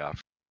talk very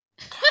often.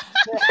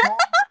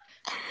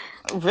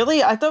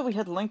 Really? I thought we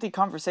had lengthy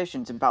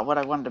conversations about what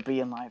I wanted to be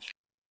in life.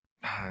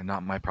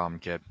 Not my problem,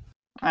 kid.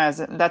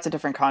 That's a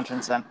different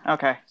conscience then.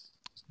 Okay.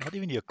 Not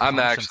even your I'm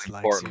the conscience actually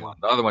likes important you. one.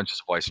 The other one's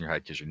just a voice in your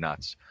head because you're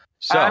nuts.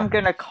 So, I'm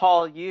gonna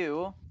call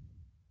you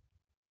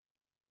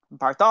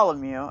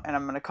Bartholomew, and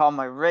I'm gonna call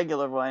my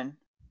regular one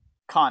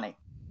Connie.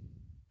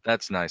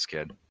 that's nice,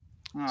 kid.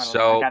 I don't know, I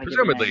So, gotta give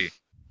you a name. presumably,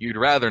 you'd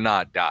rather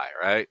not die,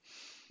 right?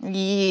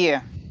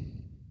 Yeah.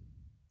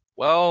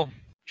 Well,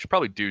 you should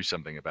probably do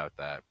something about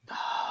that.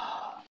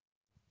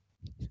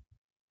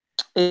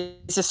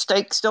 Is the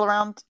steak still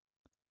around?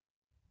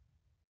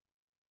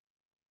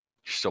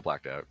 You're still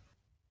blacked out.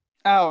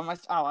 Oh,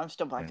 I'm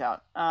still blacked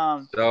out.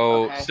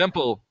 So, Okay.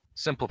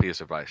 simple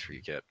piece of advice for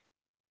you, kid.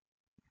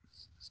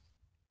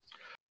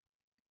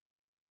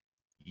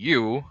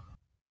 You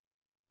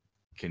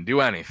can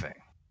do anything.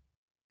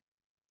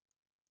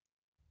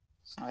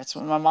 That's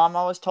what my mom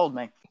always told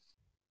me.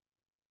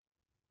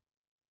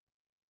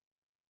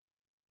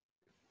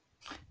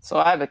 So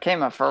I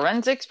became a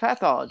forensics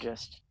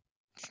pathologist.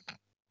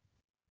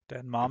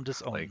 Then mom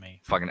disowned Like,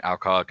 me. fucking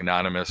Alcoholic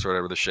Anonymous or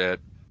whatever the shit.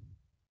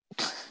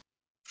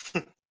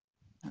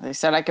 They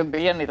said I could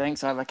be anything,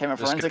 so I became a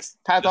This guy- forensics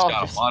Just gotta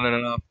pathologist. want it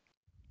enough.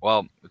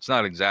 Well, it's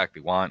not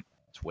exactly want,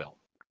 it's will.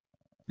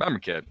 Remember,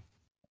 kid.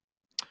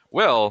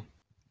 Will,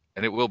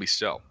 and it will be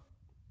so.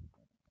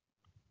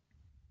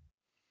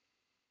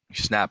 You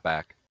snap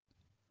back.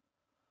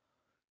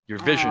 Your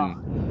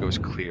vision goes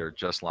clear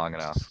just long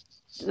enough.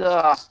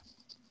 Ugh.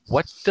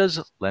 What does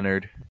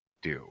Leonard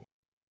do?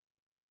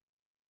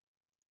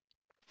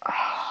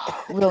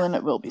 Will and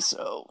it will be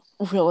so.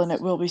 Will and it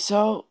will be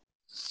so.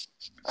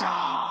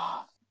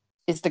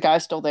 Is the guy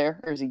still there,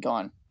 or is he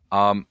gone?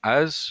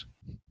 As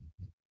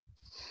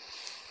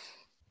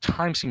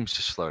time seems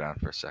to slow down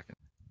for a second,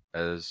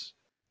 as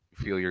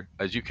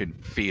you can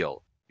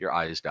feel your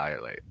eyes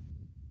dilate.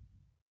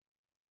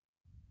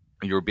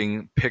 You're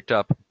being picked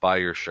up by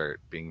your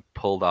shirt, being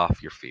pulled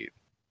off your feet.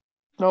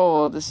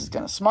 Oh, this is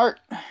kind of smart.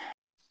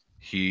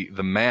 The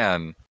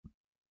man,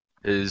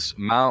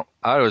 out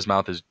of his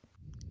mouth is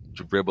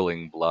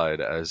dribbling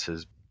blood as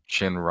his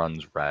chin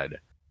runs red.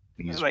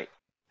 Wait.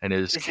 And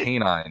his Is it-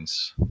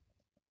 canines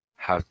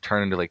have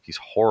turned into like these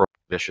horrible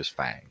vicious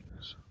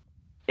fangs.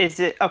 Is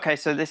it okay?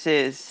 So this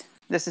is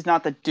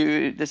not the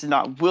dude. This is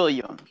not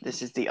William.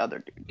 This is the other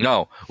dude.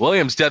 No,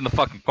 William's dead in the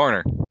fucking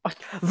corner.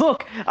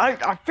 Look,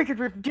 I figured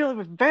we were dealing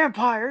with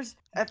vampires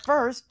at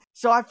first,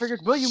 so I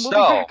figured William will be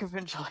So- back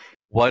eventually.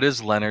 What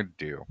does Leonard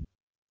do?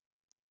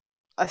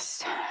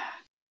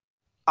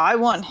 I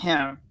want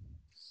him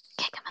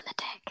Kick him in the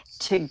dick.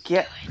 to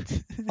get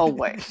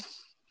away.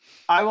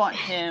 I want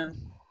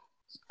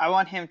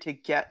him to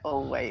get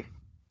away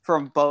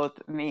from both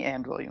me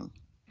and William.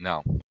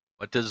 No.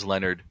 What does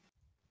Leonard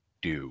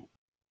do?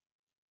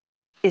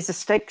 Is the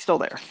stake still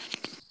there?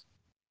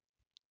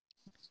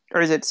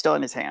 Or is it still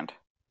in his hand?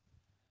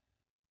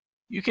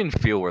 You can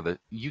feel where the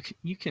you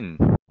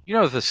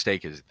know the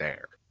stake is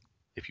there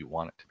if you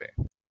want it to be.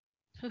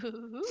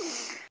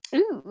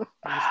 Ooh.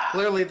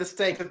 Clearly, the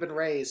stake has been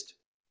raised.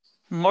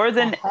 More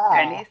than Aha.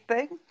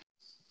 anything,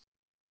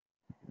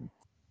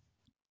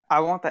 I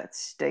want that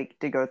stake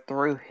to go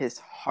through his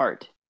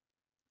heart.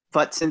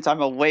 But since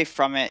I'm away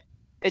from it,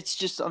 it's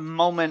just a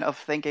moment of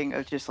thinking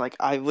of just like,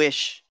 I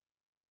wish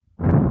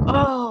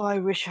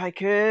I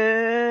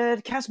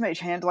could cast Mage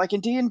Hand like in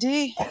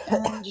D&D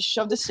and just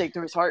shove the stake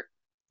through his heart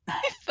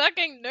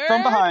Fucking nerd.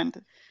 from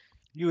behind.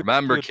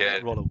 Remember, you'd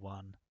kid. roll a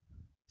 1.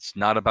 It's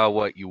not about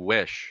what you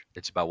wish,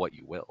 it's about what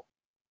you will.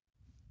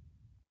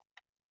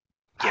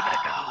 Give it a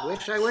go.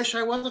 I wish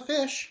I was a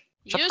fish.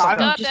 Use up.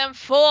 goddamn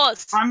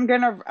force. I'm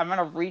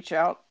gonna reach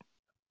out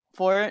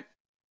for it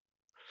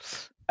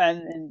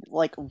and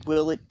like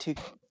will it to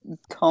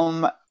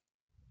come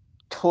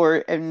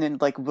toward and then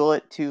like will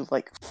it to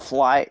like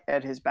fly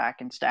at his back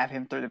and stab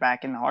him through the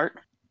back and the heart.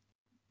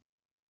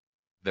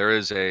 There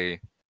is a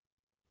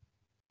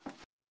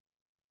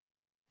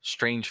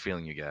strange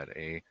feeling you get,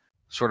 a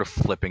sort of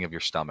flipping of your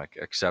stomach,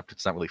 except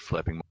it's not really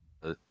flipping,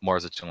 more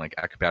as it's doing like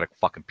acrobatic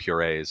fucking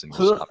purees in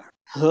your stomach.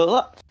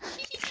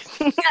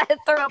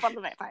 Throw up on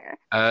the vampire.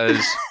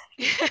 As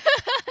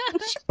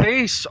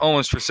space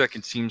almost for a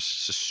second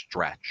seems to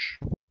stretch.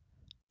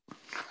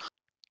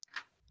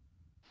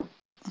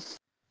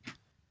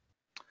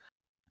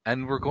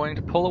 And we're going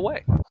to pull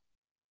away.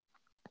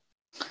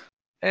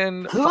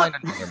 And find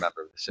another member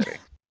of the city.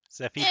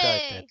 Zephy Yay.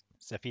 died dead.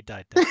 Zephy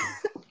died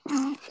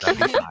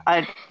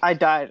dead. I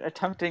died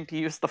attempting to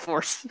use the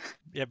force.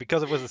 Yeah,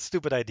 because it was a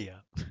stupid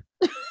idea.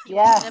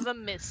 Yeah, Never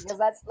missed. because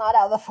that's not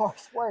how the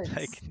Force works.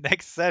 Like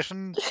next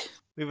session,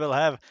 we will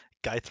have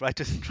guy try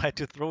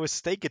to throw a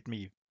stake at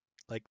me,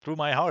 like through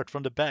my heart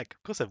from the back.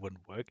 Of course that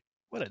wouldn't work.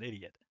 What an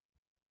idiot.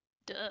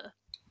 Duh.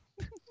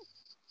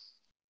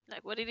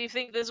 Like, what did you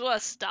think this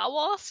was? Star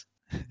Wars?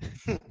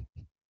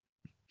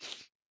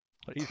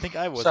 What do you think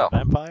I was, So- a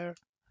vampire?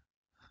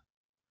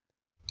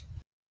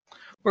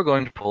 We're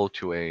going to pull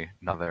to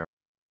another,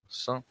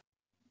 so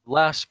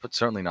last but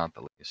certainly not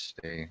the least,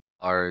 a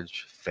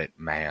large, fit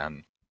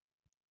man.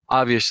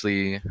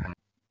 Obviously,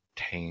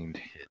 attained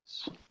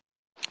his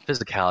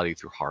physicality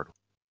through hard work.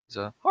 He's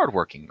a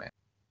hardworking man.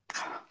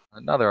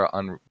 Another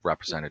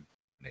unrepresented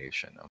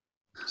nation of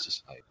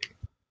society.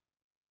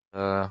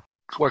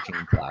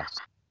 Working class.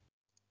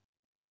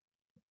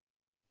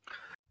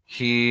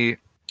 He,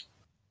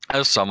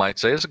 as some might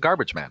say, is a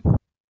garbage man.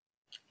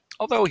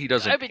 Although he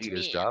doesn't Garbage hate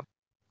his man. job.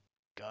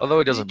 Although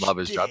he doesn't Garbage love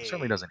his job, day.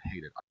 certainly doesn't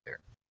hate it either.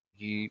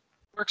 He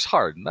works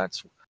hard, and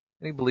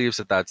he believes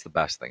that that's the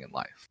best thing in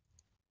life.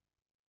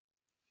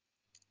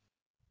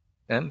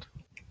 And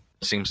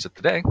it seems that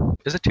today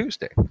is a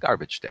Tuesday,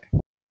 garbage day,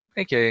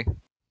 aka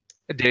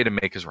a day to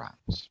make his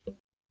rhymes.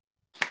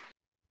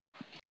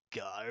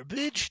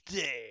 Garbage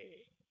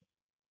day.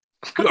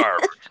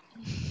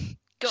 Garbage.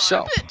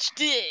 So- Garbage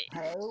day.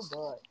 Oh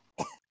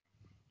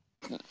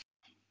boy.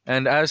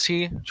 And as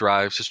he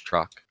drives his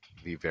truck,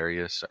 the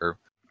various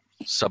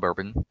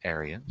suburban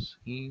areas,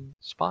 he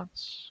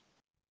spots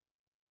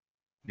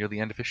near the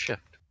end of his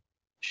shift.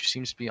 She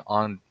seems to be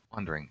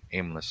wandering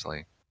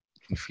aimlessly,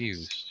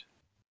 confused.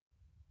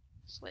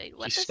 Wait,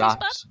 what He does he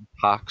stops spot? and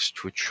talks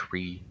to a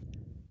tree.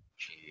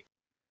 She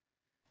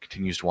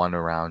continues to wander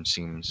around,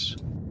 seems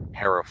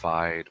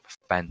terrified of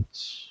a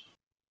fence.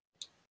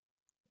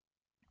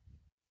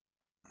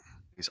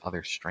 These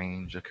other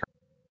strange occurrences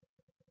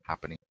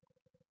happening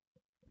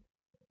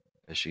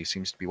as she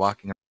seems to be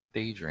walking around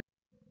daydreaming.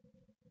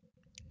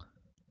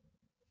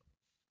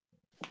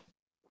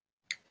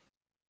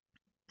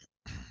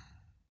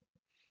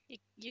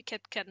 You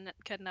kept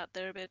cutting out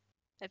there a bit.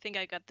 I think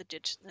I got the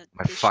gist.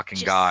 My fucking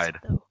guide.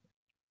 Though.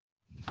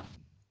 I'm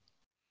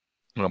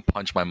gonna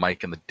punch my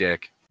mic in the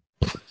dick.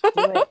 Do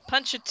it.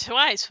 Punch it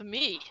twice for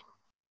me.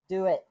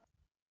 Do it.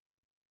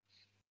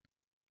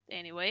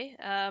 Anyway,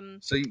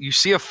 So you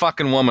see a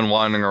fucking woman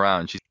wandering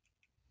around. She's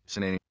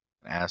sitting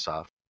her ass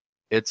off.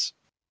 It's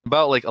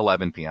about like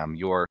 11 p.m.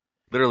 You're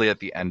literally at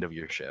the end of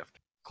your shift.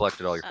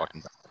 Collected all your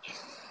fucking garbage.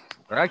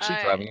 They're actually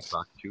Alright. driving a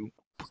truck to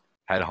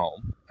head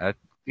home at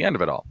the end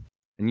of it all.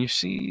 And you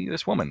see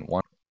this woman.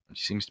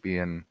 She seems to be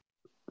in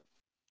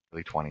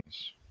early 20s.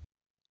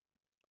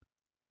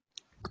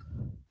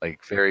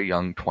 Like very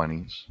young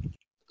 20s.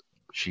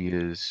 She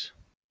is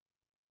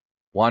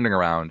wandering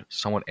around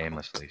somewhat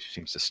aimlessly. She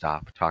seems to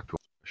stop, talk to a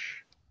bush.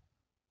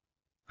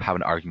 have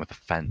an argument with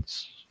the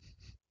fence.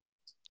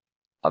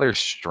 Other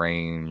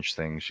strange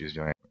things she's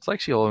doing. It's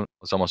like she was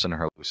almost in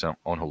her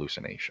own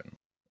hallucination.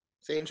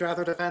 Seems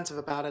rather defensive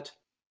about it.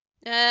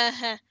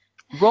 Uh-huh.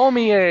 Roll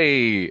me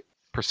a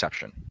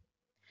perception.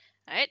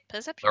 Alright,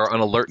 perception. Or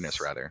an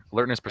alertness, rather.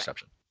 Alertness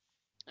perception.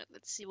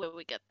 Let's see where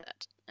we get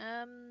that.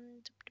 Where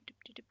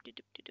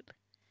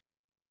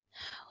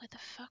the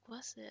fuck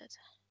was it?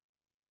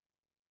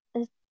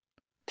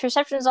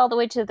 Perception is all the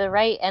way to the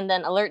right, and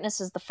then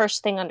alertness is the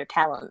first thing under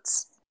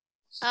talents.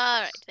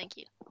 Alright, thank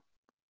you.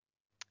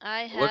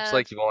 It looks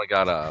like you've only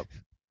got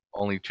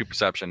only 2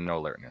 perception, no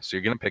alertness. So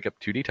you're going to pick up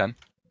 2d10.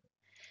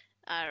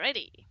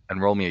 Alrighty.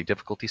 And roll me a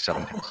difficulty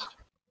 7 test.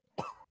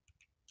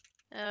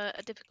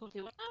 A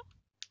difficulty what now?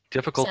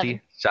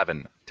 Difficulty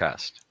 7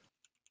 test.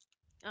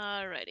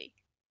 Alrighty.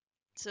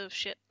 So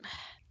shit.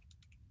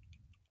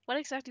 What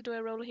exactly do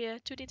I roll here?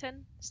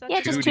 2d10? Is that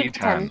Yeah, just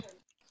 2d10.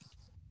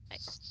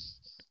 Nice.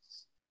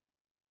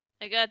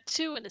 I got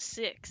 2 and a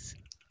 6.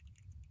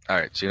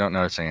 Alright, so you don't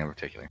notice anything in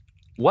particular.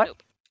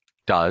 What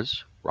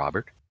does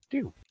Robert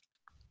do?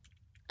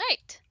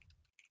 Right.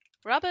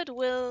 Robert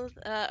will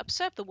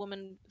observe the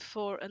woman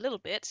for a little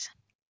bit,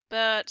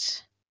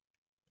 but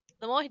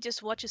the more he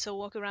just watches her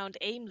walk around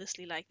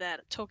aimlessly like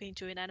that, talking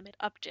to inanimate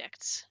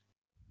objects,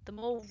 the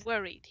more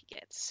worried he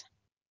gets.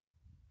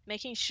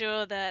 Making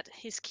sure that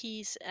his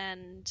keys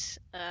and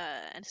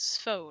his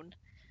phone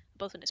are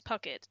both in his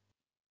pocket,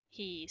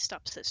 he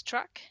stops his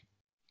truck,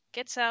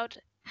 gets out,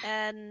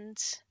 and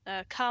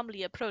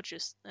calmly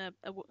approaches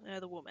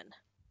the woman.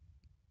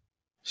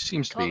 She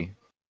seems to be...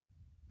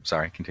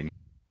 Sorry, continue.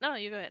 No,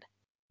 you go ahead.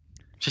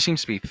 She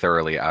seems to be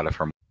thoroughly out of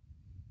her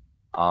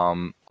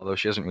mind. Although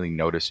she hasn't really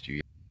noticed you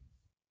yet.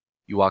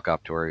 You walk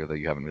up to her, although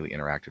you haven't really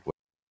interacted with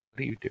her. What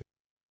do you do?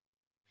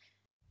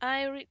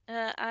 I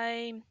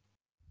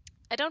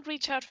don't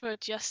reach out for her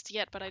just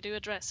yet, but I do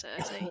address her.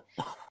 I say,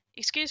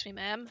 "Excuse me,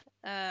 ma'am.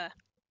 Are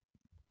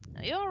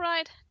you all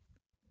right?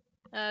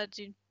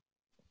 Do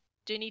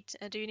you need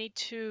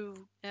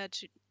to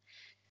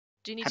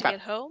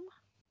get home?"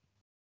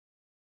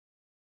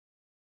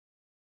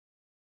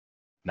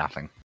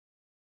 Nothing.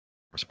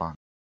 Respond.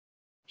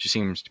 She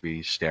seems to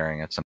be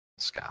staring at something in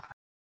the sky.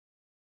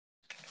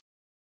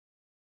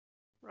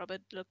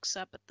 Robert looks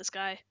up at the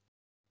sky,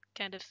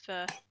 kind of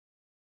a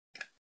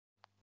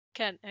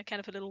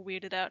little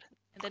weirded out,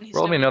 and then he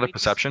roll me slowly another reaches...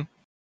 perception.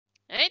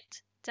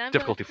 Right.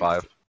 Difficulty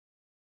 5.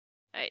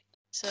 Right.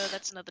 So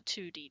that's another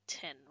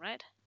 2d10,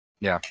 right?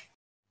 Yeah.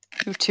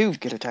 You too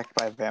get attacked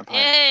by a vampire.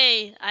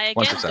 Yay! I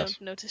One again success.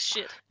 don't notice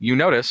shit. You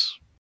notice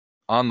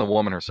on the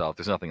woman herself,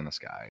 there's nothing in the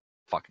sky.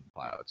 Fucking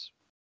clouds.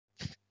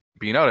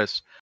 But you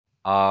notice,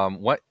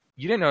 what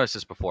you didn't notice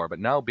this before, but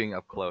now being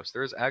up close,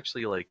 there's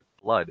actually like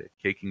blood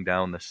caking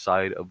down the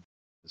side of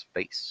his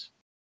face,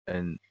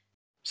 and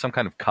some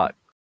kind of cut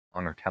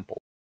on her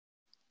temple.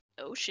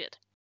 Oh shit.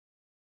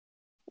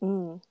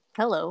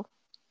 Hello.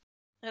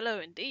 Hello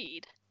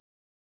indeed.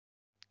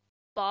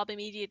 Bob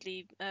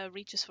immediately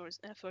reaches for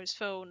his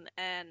phone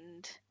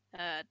and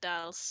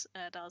dials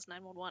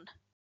 911.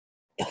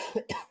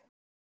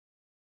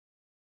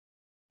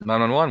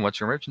 911, what's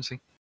your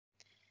emergency?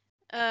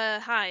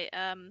 Hi.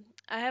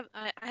 I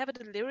have a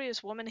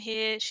delirious woman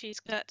here. She's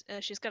got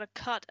a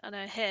cut on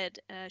her head.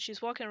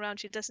 She's walking around.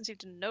 She doesn't seem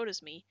to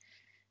notice me.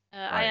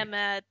 I am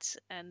at,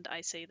 and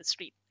I say the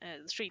street.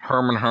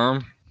 Herman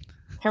Herm.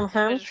 Herm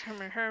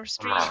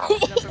Street.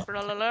 Blah,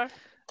 blah, blah.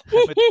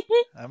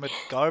 I'm at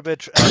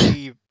Garbage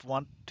Alley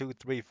 1, 2,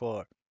 3,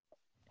 4.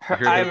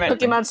 I'm at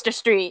Cookie Monster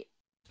Street.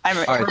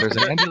 Alright, there's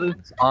an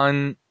ambulance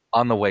on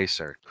the way,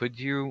 sir. Could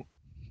you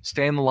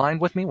stay in the line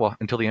with me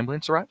until the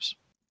ambulance arrives?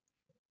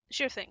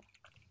 Sure thing.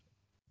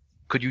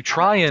 Could you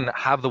try and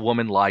have the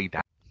woman lie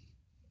down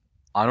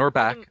on her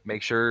back?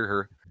 Make sure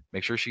her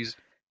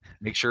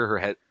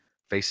head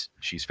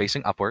she's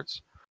facing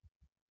upwards.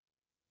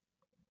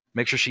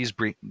 Make sure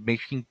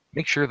make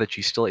sure that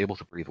she's still able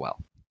to breathe well.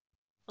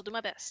 I'll do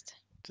my best.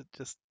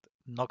 Just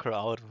knock her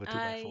out with a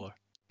 2x4.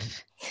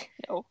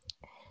 No.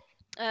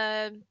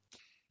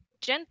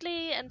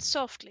 Gently and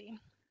softly,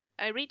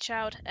 I reach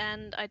out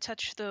and I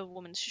touch the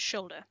woman's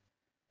shoulder.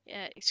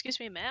 Excuse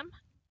me, ma'am?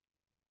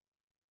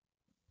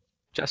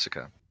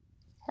 Jessica.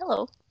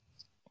 Hello.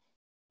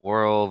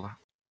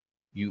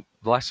 The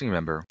last thing you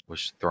remember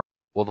was the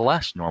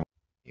last normal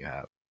you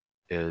have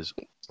is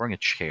throwing a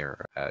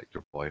chair at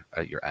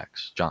your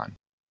ex, John.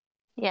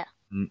 Yeah.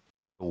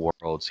 The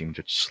world seemed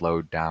to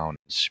slow down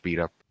and speed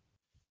up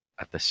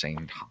at the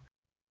same time.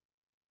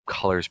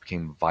 Colors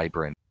became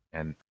vibrant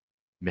and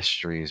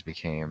mysteries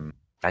became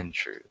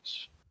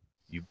adventures.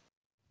 You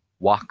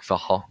walk the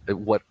hall,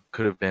 what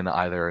could have been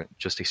either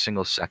just a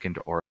single second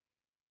or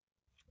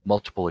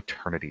multiple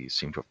eternities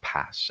seem to have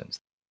passed since.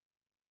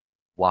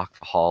 Walk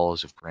the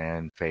halls of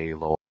Grand Fay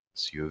Lords.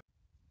 You've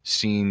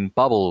seen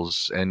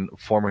bubbles and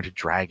form into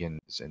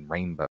dragons and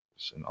rainbows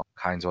and all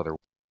kinds of other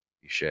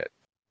shit.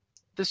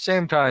 At the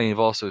same time, you've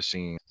also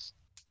seen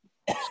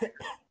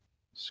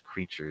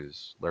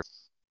creatures lurk.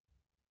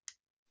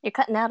 You're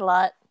cutting out a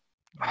lot.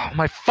 Oh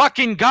my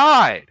fucking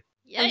god!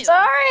 Yeah, I'm you are.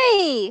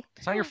 sorry.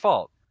 It's not your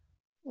fault.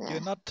 Yeah.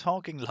 You're not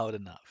talking loud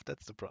enough.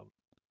 That's the problem.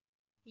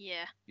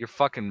 Yeah. Your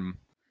fucking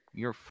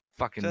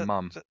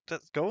mum.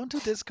 Just go into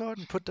Discord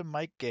and put the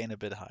mic gain a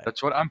bit higher.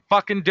 That's what I'm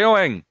fucking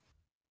doing.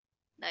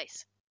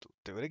 Nice.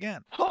 Do it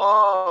again.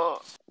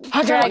 Oh,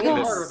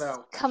 Dragons Harder,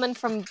 though. coming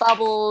from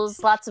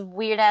bubbles, lots of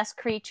weird ass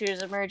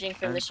creatures emerging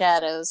from the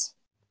shadows.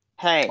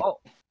 Hey, Oh,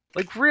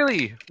 like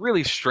really,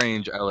 really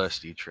strange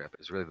LSD trip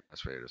is really the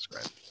best way to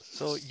describe it.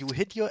 So you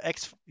hit your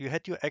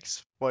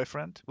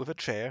ex-boyfriend with a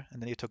chair,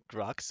 and then you took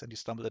drugs, and you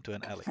stumbled into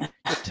an alley.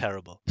 You're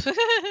terrible.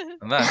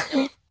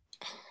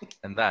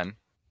 And then,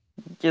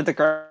 you're the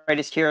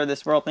greatest hero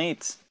this world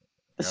needs.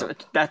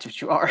 Yep. That's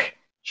what you are.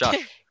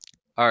 shush.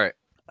 All right.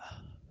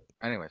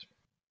 Anyways.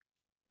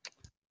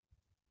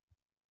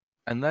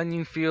 And then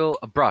you feel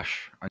a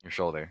brush on your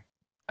shoulder,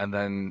 and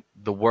then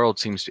the world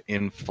seems to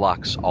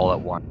influx all at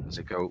once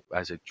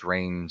as it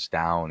drains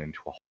down into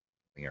a hole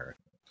in the earth,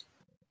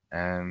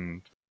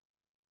 and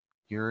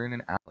you're in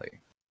an alley.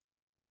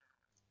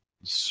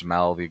 You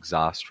smell the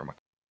exhaust from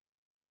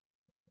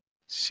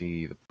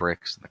see the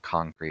bricks and the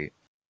concrete.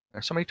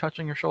 There's somebody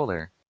touching your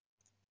shoulder.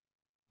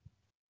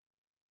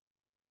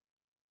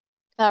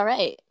 All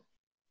right.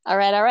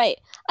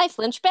 I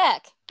flinch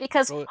back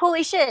because Throw it.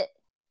 holy shit,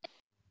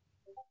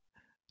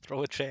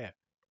 Throw a chair.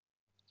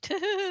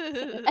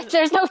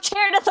 there's no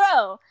chair to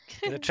throw.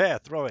 Get a chair.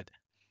 Throw it.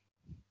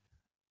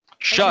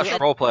 Shush,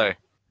 flip- roleplay.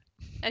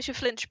 As you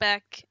flinch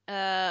back,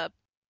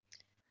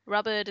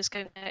 Robert is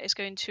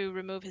going to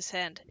remove his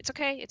hand. It's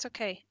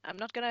okay. I'm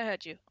not gonna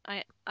hurt you.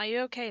 Are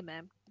you okay,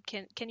 ma'am?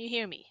 Can you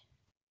hear me?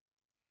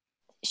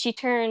 She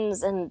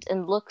turns and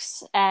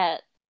looks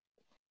at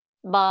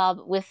Bob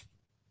with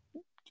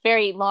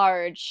very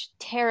large,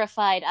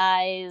 terrified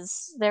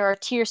eyes. There are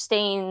tear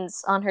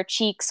stains on her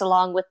cheeks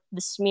along with the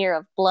smear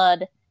of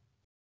blood.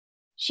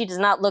 She does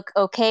not look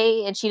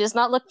okay, and she does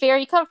not look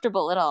very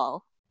comfortable at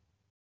all.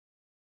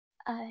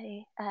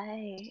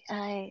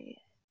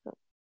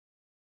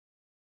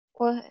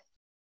 What?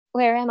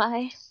 Where am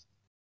I?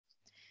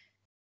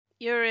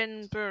 You're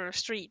in Burr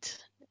Street.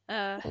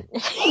 I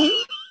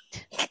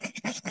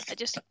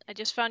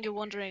just found you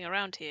wandering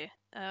around here.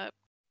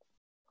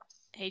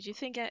 Hey, do you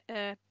think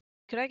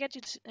could I get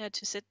you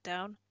to sit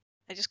down?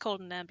 I just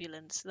called an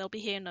ambulance. They'll be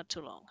here not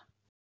too long.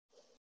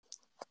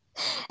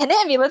 An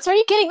ambulance? Are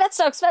you kidding? That's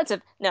so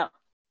expensive. No.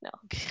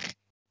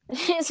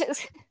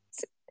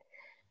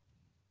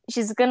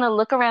 She's gonna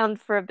look around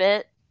for a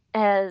bit,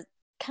 as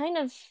kind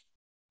of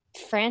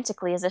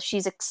frantically, as if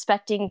she's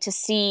expecting to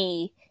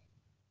see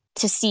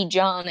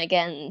John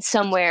again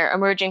somewhere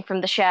emerging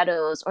from the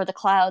shadows or the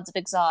clouds of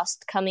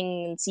exhaust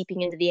coming and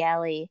seeping into the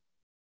alley.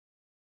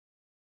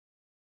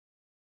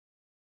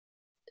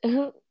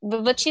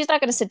 But she's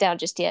not going to sit down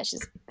just yet.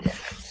 She's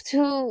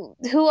who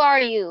are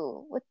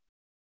you? What,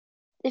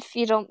 if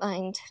you don't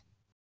mind?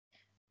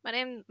 My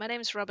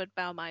name's Robert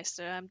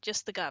Baumeister. I'm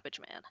just the garbage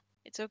man.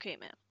 It's okay,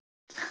 ma'am.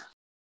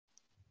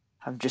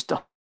 I'm just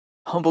a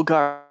humble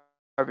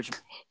garbage.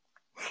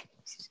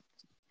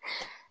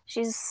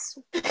 She's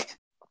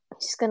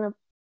gonna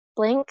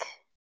blink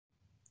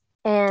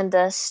and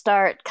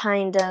start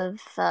kind of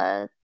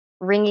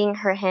wringing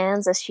her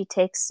hands as she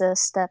takes a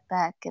step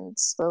back and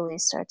slowly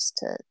starts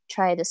to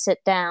try to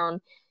sit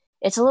down.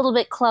 It's a little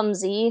bit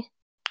clumsy.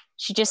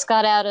 She just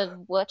got out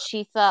of what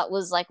she thought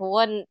was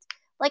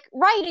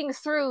writing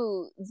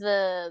through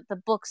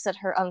the books that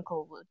her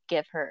uncle would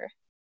give her.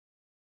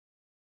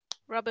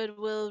 Robert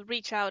will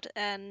reach out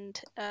and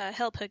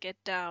help her get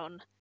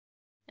down.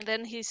 And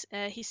then he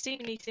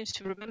seems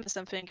to remember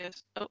something and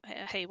goes, oh,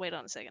 hey, wait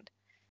on a second.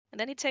 And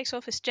then he takes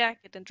off his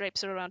jacket and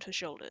drapes it around her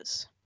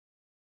shoulders.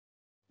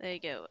 There you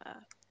go.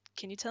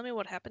 Can you tell me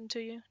what happened to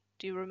you?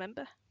 Do you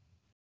remember?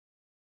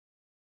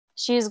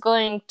 She is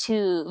going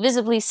to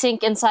visibly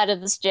sink inside of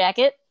this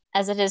jacket,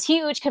 as it is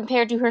huge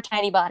compared to her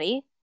tiny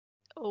body.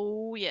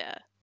 Oh, yeah.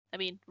 I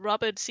mean,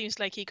 Robert seems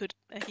like he could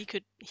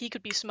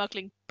be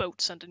smuggling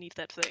boats underneath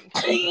that thing.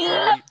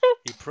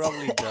 He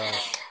probably does.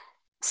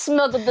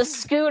 Smuggled the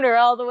schooner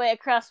all the way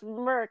across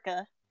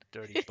America.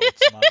 Dirty boat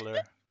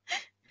smuggler.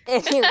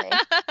 Anyway,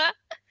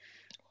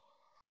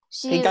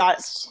 she's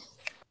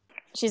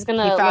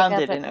gonna. He found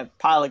look it up in a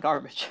pile of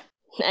garbage.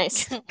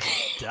 Nice. Duh.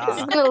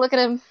 She's gonna look at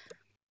him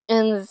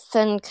and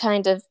then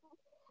kind of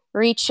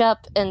reach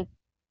up and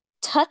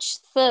touch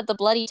the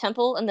bloody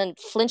temple, and then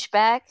flinch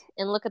back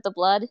and look at the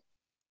blood.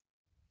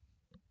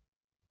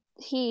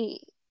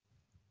 He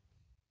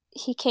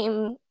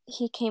came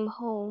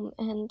home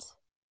and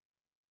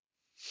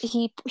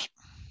he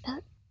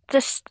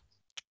just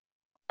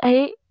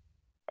I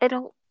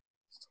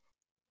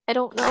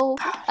don't know.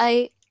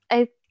 I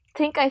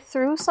think I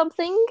threw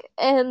something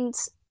and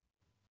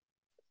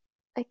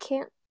I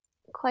can't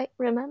quite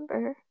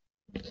remember.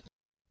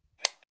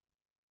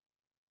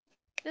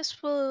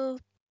 This will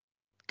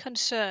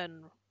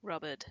concern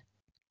Robert.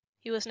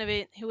 He was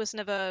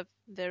never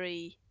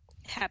very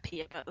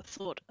happy about the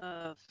thought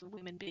of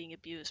women being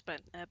abused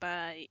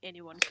by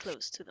anyone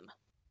close to them.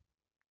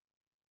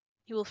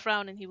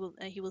 frown and he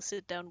will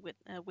sit down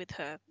with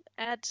her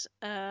at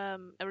a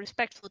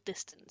respectful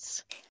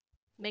distance,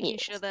 making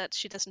sure that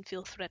she doesn't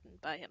feel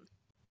threatened by him.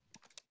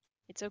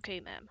 It's okay,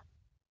 ma'am.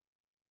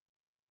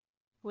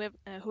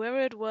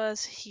 Whoever it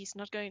was, he's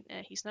not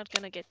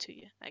gonna get to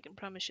you. I can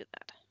promise you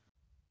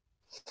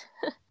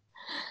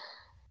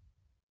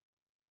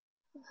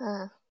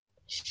that.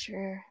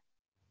 Sure.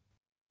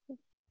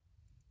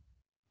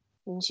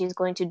 And she's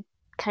going to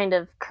kind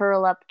of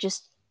curl up,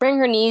 just bring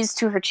her knees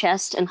to her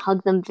chest and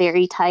hug them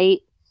very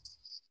tight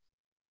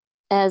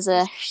as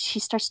she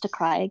starts to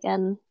cry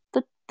again.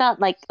 But not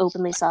like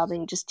openly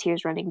sobbing, just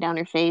tears running down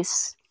her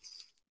face.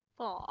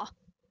 Aw.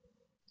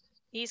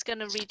 He's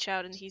gonna reach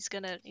out and he's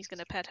gonna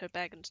pat her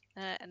back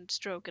and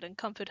stroke it and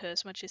comfort her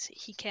as much as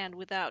he can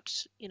without,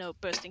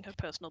 bursting her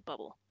personal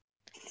bubble.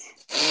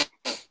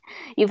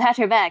 You've had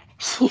her back.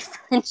 She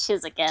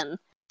flinches again.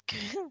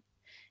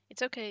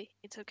 It's okay.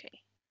 It's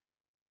okay.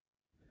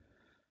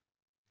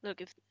 Look,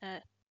 if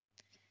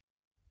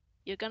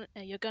you're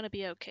gonna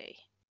be okay.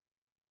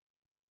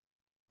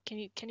 Can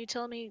you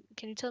tell me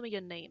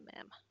your name,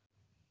 ma'am?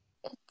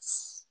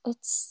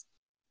 It's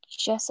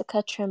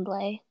Jessica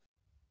Tremblay.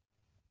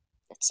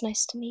 It's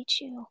nice to meet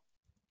you.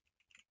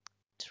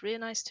 It's really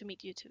nice to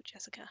meet you too,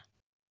 Jessica.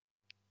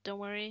 Don't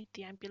worry,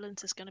 the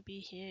ambulance is gonna be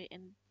here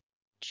in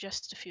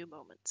just a few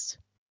moments.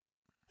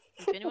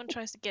 If anyone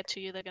tries to get to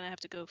you, they're gonna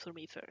have to go through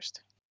me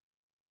first.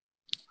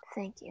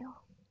 Thank you.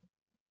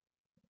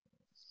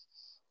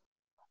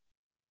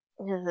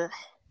 Ugh.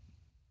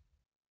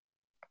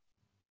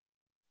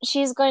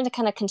 She's going to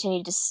kind of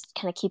continue to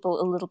kind of keep a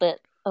little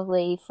bit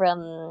away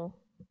from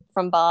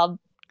Bob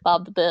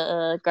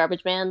the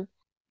garbage man,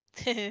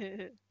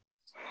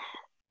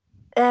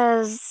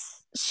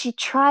 as she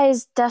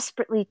tries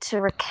desperately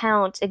to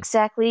recount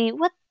exactly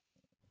what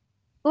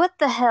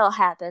the hell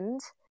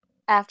happened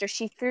after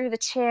she threw the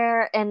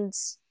chair and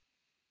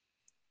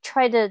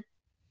tried to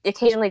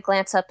occasionally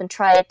glance up and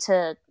try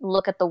to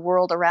look at the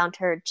world around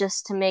her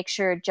just to make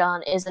sure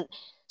John isn't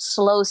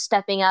slow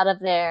stepping out of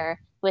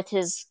there with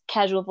his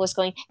casual voice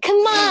going, "Come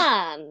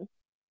on!"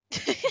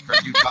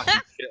 Heard you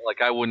talking shit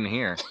like I wouldn't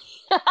hear.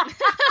 You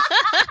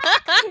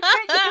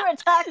were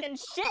talking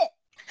shit.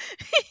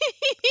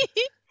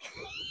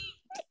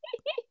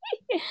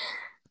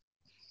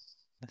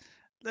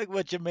 Look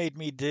what you made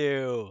me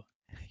do.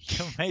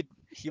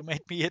 You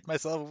made me hit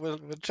myself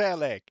with a chair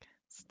leg.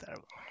 It's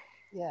terrible.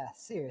 Yeah,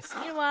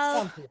 seriously. Meanwhile,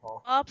 Some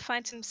people. Bob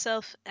finds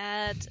himself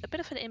at a bit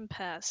of an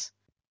impasse.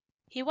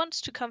 He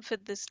wants to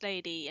comfort this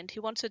lady, and he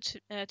wants her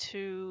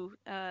to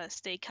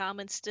stay calm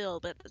and still.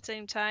 But at the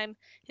same time,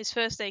 his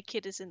first aid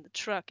kit is in the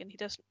truck, and he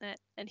doesn't.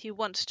 And he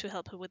wants to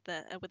help her with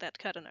that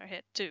cut on her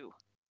head too.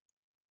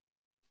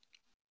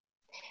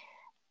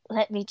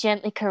 Let me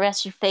gently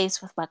caress your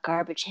face with my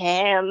garbage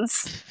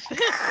hands.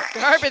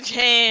 Garbage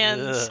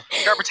hands. Ugh.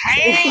 Garbage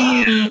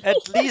hands.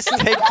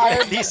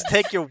 At least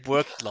take your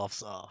work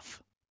gloves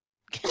off.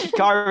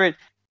 Garbage.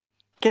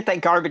 Get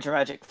that garbage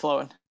magic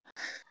flowing.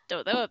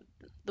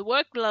 The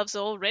work gloves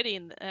are already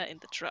in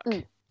the truck.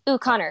 Ooh,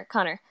 Connor.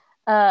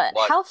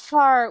 What? How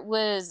far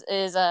is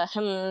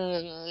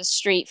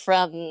street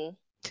from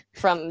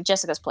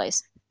Jessica's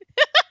place?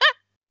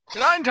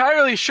 Not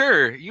entirely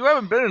sure. You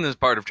haven't been in this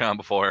part of town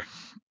before.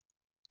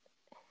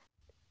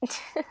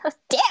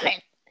 Damn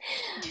it!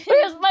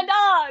 Where's my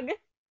dog?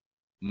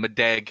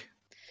 Medag.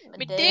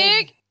 Me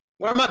dig.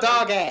 Where my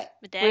dog at?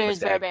 Me dag. Where's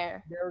Dag.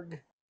 Bear?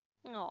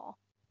 Aw.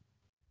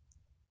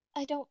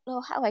 I don't know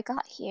how I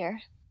got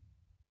here.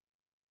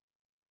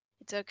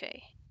 It's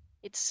okay.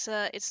 It's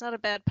not a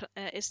bad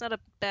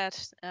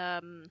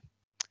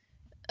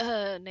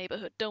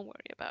neighborhood. Don't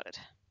worry about it.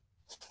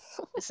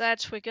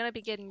 Besides, we're gonna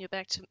be getting you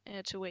back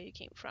to where you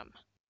came from.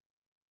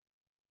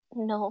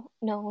 No,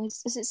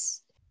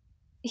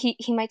 he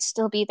might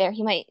still be there.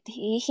 He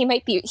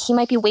might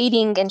be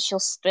waiting, and she'll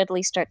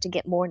steadily start to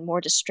get more and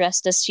more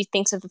distressed as she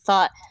thinks of the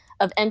thought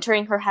of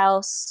entering her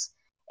house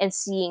and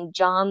seeing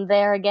John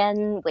there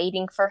again,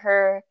 waiting for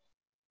her.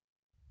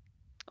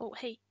 Oh,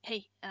 hey,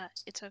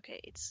 it's okay.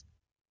 It's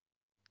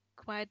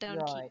quiet down.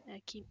 Right.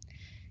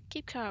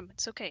 Keep calm.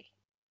 It's okay.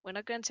 We're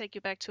not gonna take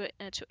you back to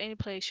any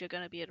place you're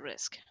gonna be at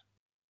risk.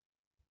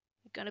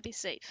 You're gonna be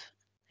safe.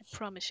 I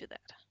promise you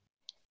that.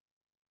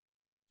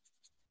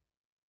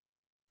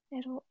 I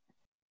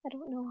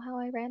don't know how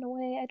I ran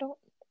away.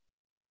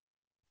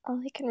 All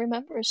I can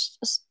remember is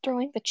just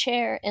throwing the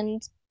chair,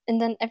 and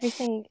then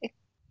everything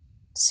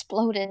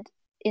exploded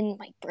in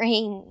my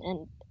brain,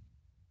 and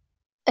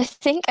I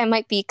think I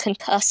might be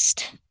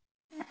concussed.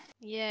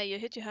 Yeah, you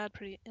hit your head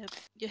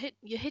you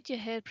hit your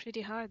head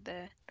pretty hard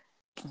there.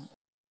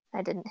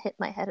 I didn't hit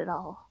my head at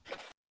all.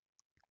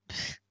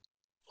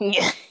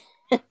 Yeah.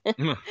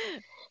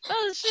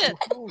 Oh shit!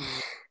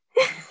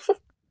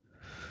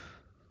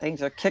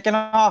 Things are kicking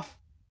off.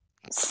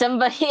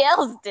 Somebody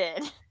else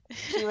did.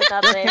 She would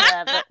not say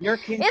that, but You're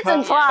it's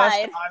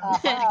implied.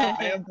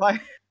 I imply.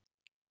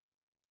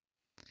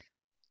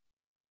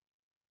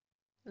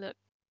 Look,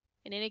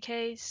 in any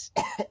case,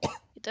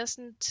 it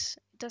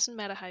doesn't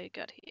matter how you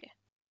got here.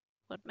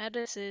 What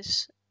matters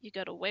is you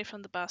got away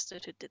from the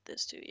bastard who did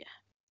this to you.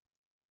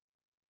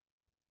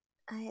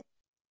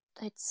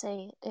 I'd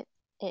say it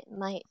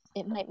might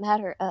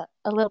matter a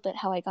little bit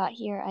how I got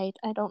here. I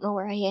don't know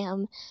where I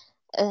am,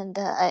 and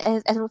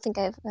I don't think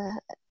I've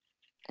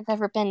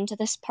ever been to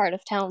this part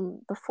of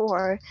town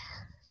before.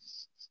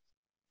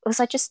 Was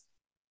I just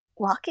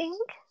walking?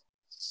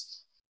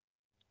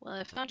 Well,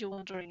 I found you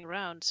wandering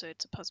around, so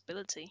it's a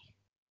possibility.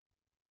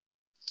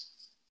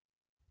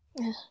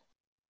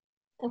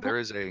 There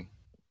is a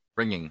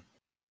ringing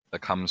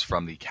that comes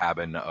from the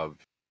cabin of...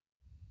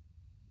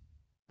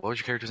 What was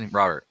your character's name?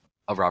 Robert.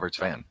 Of Robert's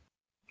van.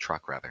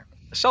 Truck, rather.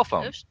 A cell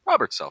phone. Oops.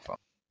 Robert's cell phone.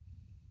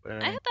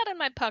 I had that in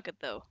my pocket,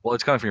 though. Well,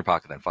 it's coming from your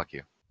pocket then. Fuck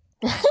you.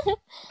 I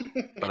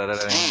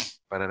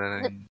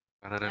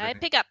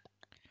pick up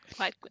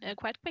quite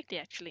quickly,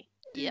 actually.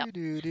 Yep.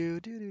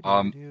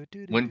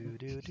 When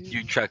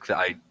you check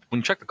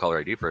the caller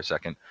ID for a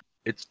second,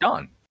 it's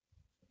done.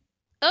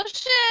 Oh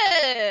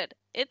shit!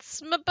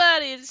 It's my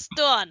buddy. It's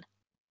Dawn.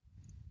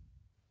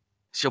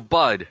 It's your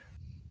bud.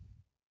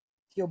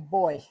 Your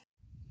boy.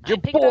 Your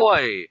I pick it up,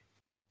 boy!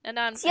 and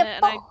I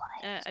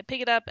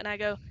pick it up and I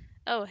go,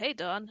 "Oh, hey,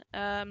 Dawn.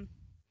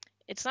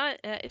 It's not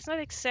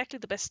exactly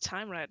the best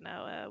time right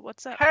now.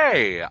 What's up?"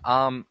 Hey,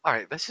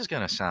 alright, this is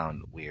gonna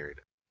sound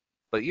weird.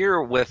 But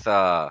you're with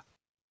a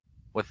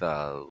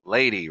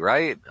lady,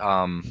 right?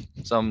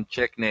 Some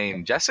chick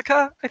named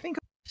Jessica, I think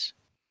it was.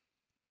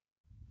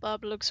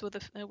 Bob looks with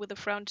a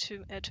frown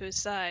to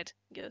his side.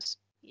 He goes,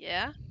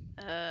 "Yeah.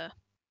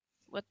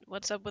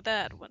 What's up with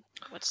that?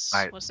 What's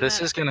the this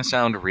matter?" is gonna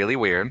sound really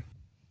weird.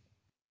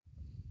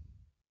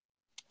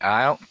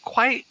 I don't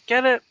quite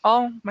get it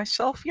all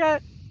myself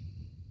yet.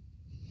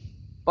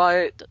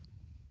 But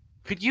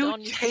could you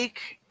Dawn,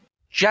 take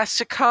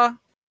Jessica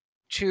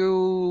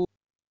to...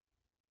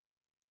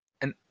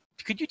 And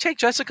could you take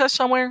Jessica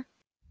somewhere?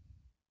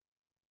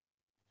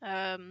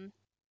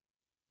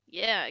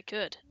 Yeah, I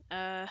could.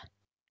 Any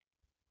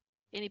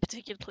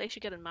particular place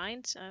you got in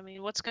mind? I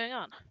mean, what's going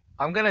on?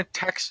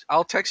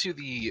 I'll text you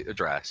the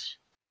address.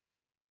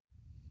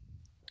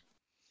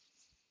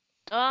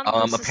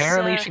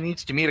 Apparently she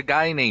needs to meet a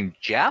guy named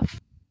Jeff.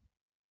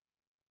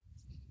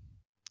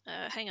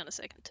 Hang on a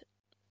second.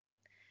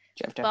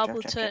 Jeff, Bob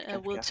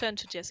will turn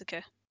to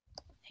Jessica.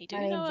 Hey, do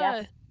you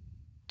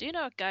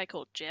know a guy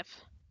called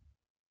Jeff?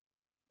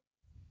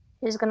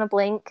 He's gonna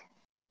blink.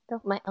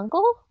 My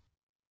uncle?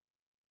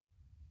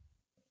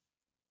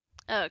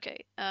 Oh,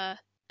 okay.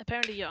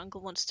 Apparently your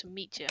uncle wants to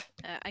meet you.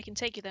 I can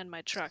take you there in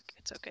my truck.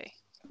 It's okay.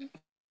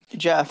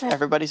 Jeff,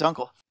 everybody's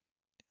uncle.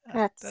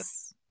 That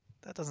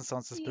doesn't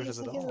sound suspicious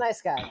at all. He's a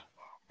nice guy.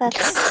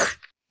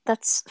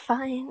 That's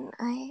fine.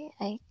 I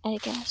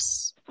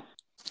guess.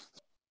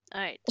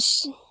 All right.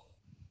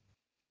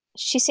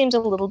 She seems a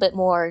little bit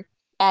more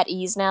at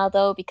ease now,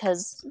 though,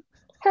 because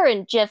her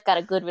and Jeff got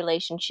a good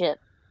relationship.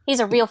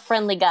 He's a real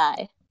friendly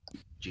guy.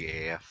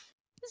 Jeff.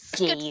 This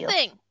is a good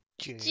thing.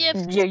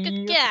 Jeff's a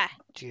good guy.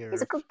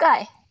 He's a good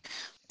guy.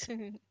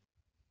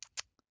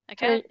 I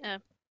can't.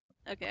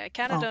 Okay, I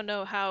kind of don't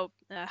know how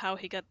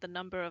he got the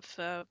number of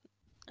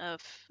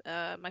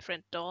my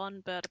friend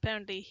Dawn, but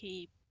apparently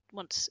he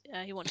wants you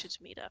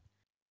to meet up.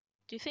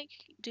 Do you think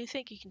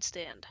you can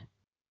stand?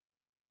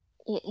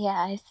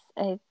 Yeah,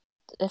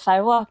 if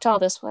I walked all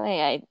this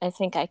way, I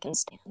think I can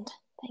stand.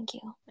 Thank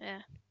you.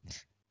 Yeah.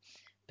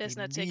 Best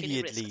not take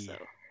any risks, though.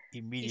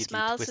 Immediately He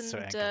smiles twists her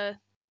and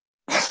ankle.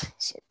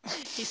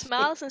 he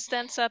smiles and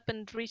stands up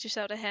and reaches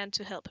out a hand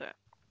to help her.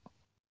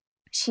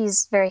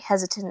 She's very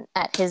hesitant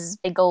at his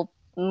big old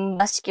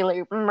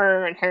muscular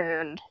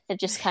hand. It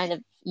just kind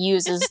of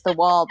uses the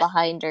wall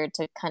behind her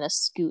to kind of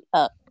scoot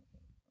up.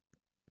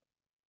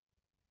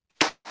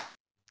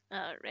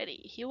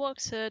 Alrighty. He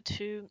walks her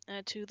to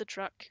the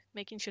truck,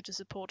 making sure to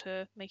support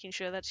her, making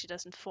sure that she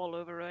doesn't fall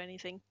over or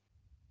anything.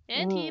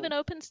 And he even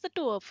opens the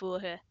door for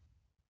her.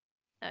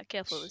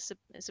 Careful, it's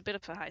a bit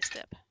of a high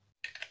step.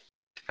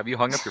 Have you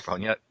hung up your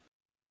phone yet?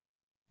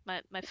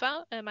 My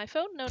phone?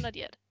 No, not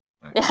yet.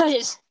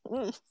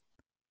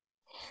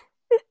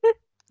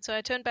 So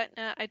I turn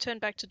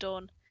back to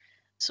Dawn.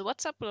 So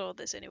what's up with all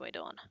this anyway,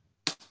 Dawn?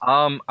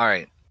 All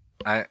right.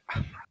 I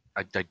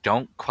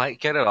don't quite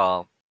get it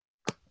all.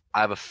 I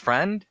have a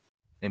friend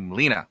named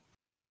Lena.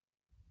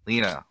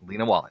 Lena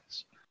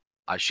Wallace.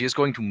 She is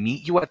going to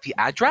meet you at the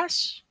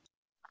address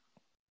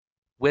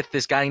with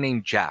this guy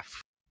named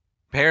Jeff.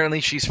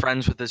 Apparently she's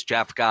friends with this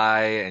Jeff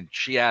guy, and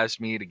she asked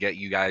me to get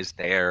you guys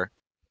there.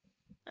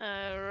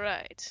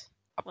 Right.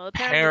 Well,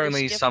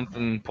 apparently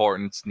something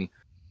important.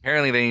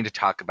 Apparently they need to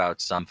talk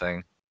about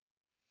something.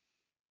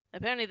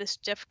 Apparently this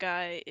Jeff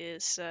guy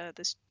is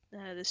this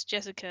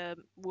Jessica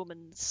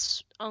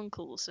woman's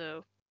uncle,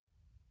 so...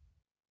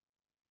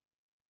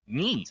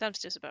 Neat. Sounds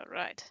just about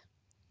right.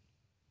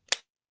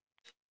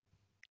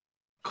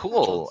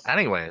 Cool.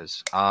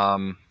 Anyways,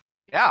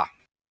 yeah.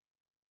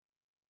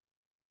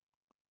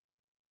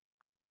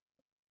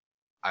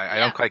 I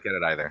don't quite get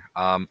it either.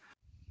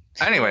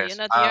 Anyways,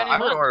 I'm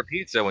gonna order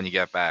pizza when you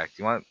get back.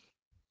 Do you want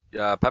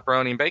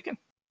pepperoni and bacon?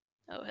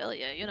 Oh hell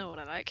yeah! You know what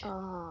I like.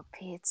 Oh,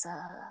 pizza.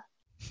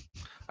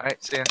 All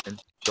right, see ya,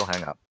 and she'll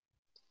hang up.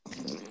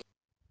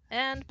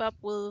 And Bob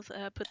will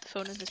put the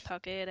phone in his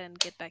pocket and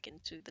get back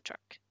into the truck.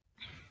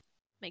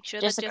 Make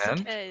sure Jessica- that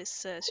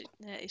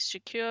Jessica is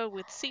secure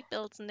with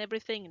seatbelts and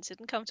everything, and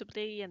sitting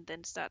comfortably, and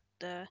then start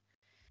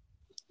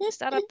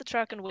up the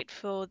truck and wait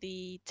for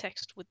the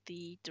text with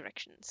the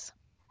directions.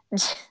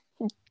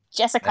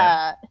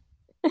 Jessica.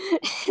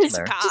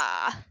 There.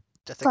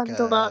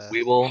 Bundled up.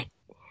 We will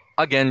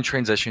again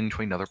transition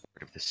to another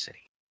part of the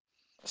city.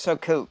 So,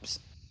 Coops,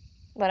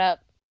 What up?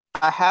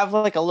 I have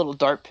like a little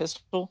dart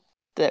pistol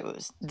that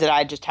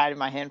I just had in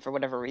my hand for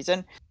whatever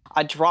reason.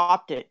 I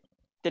dropped it.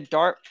 The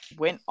dart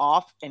went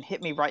off and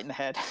hit me right in the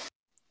head.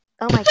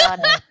 Oh my god.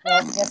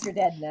 Well, guess you're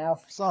dead now.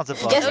 Sounds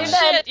about Yes, Oh you're right.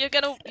 dead. shit!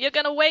 You're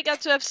gonna wake up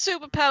to have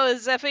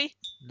superpowers, Zeffy.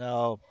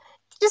 No,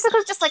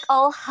 Jessica's just like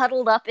all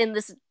huddled up in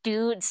this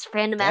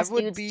random ass That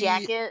would dude's be-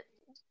 jacket.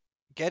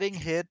 getting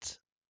hit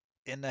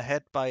in the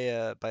head by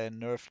a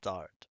Nerf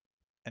dart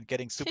and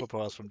getting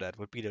superpowers from that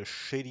would be the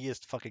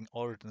shittiest fucking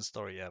origin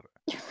story ever.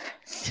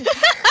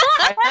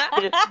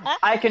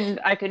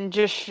 I can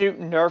just shoot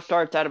Nerf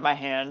darts out of my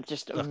hand,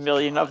 just a Oh,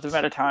 million of them God.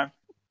 at a time.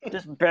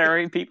 Just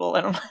bury people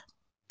in them.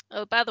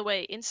 Oh, by the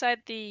way, inside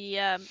the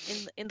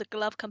in the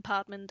glove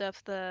compartment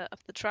of the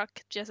truck,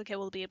 Jessica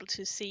will be able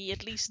to see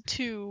at least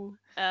two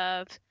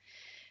I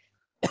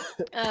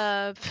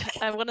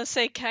want to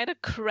say kind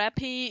of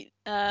crappy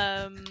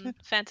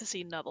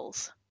fantasy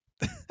novels.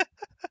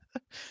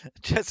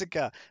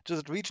 Jessica,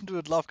 just reach into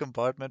the glove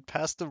compartment,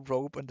 pass the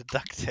rope and the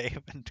duct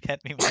tape, and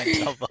get me my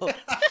double.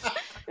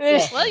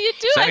 Well, you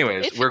do. So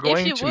anyways, we're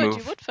going if to you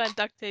move. would find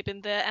duct tape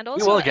in there, and We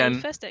also will a again.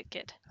 first aid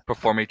kit.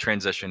 Perform a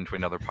transition to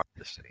another part of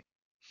the city.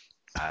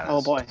 As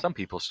Oh, boy. Some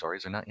people's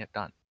stories are not yet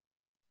done.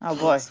 Oh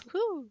boy.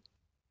 Whew.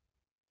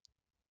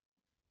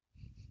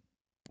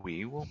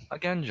 We will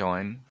again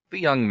join the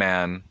young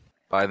man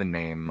by the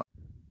name.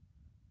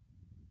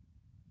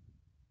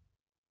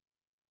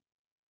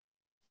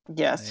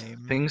 Yes.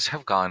 Name. Things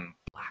have gone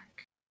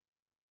black.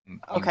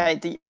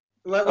 Okay.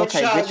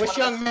 Which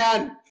young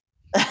man?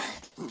 Yeah,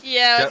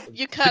 Yeah,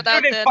 you cut the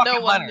out dude there. named No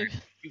fucking one. Leonard.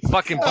 You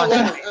fucking Oh, bunch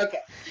Leonard, of. okay.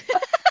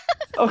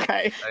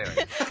 Okay.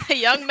 Anyway, A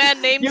young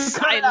man named You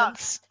cut it out.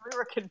 Silence. We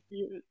were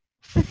confused.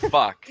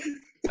 fuck.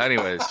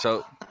 Anyways,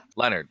 so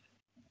Leonard,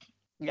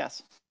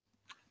 Yes.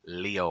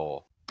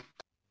 Leo,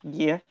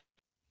 Yeah.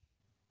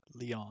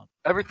 Leon.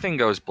 everything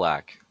goes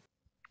black,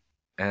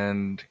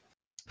 and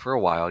for a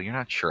while you're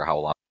not sure how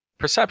long.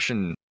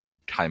 Perception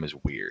time is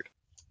weird,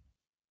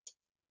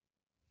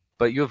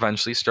 but you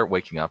eventually start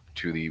waking up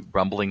to the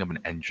rumbling of an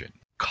engine,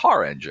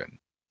 car engine,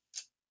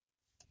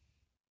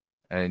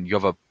 and you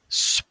have a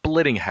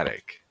splitting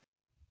headache.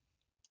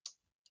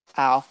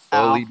 Ow.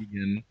 Slowly Ow.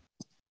 begin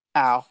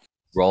Ow.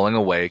 rolling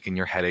awake, and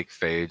your headache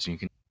fades,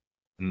 and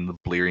the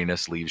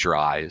bleariness leaves your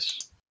eyes.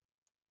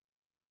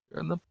 You're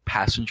in the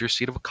passenger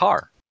seat of a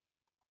car.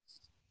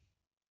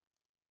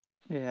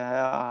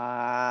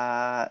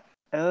 Yeah.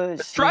 A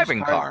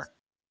driving car.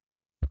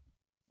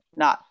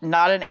 Not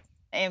an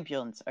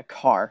ambulance. A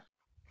car.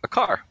 A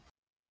car.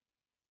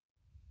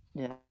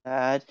 Yeah.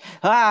 A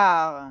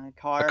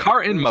car. A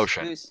car in Who's-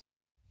 motion. who's-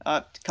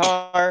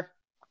 car.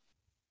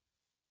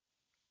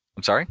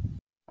 I'm sorry?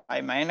 Why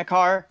am I in a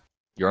car?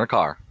 You're in a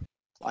car.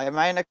 Why am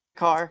I in a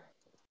car?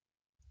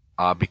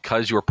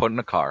 Because you were put in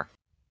a car.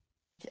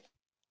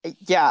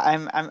 Yeah,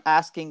 I'm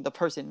asking the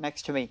person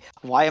next to me.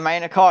 Why am I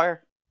in a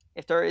car?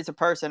 If there is a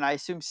person, I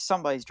assume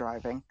somebody's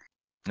driving.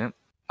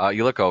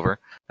 You look over,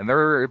 and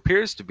there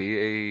appears to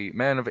be a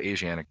man of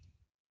Asiatic.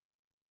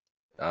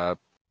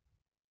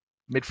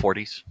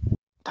 Mid-40s.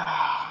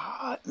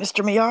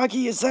 Mr.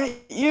 Miyagi, is that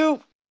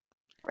you?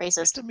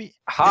 Racist. To me,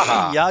 Ha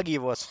ha. Miyagi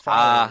was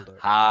far older.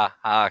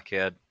 Ha,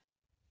 kid.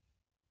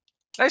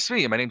 Nice to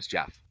meet you. My name's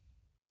Jeff.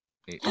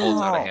 He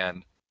holds out a Oh.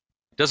 hand.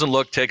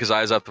 Doesn't take his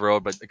eyes off the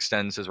road, but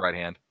extends his right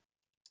hand.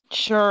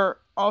 Sure,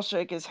 I'll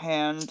shake his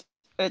hand.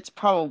 It's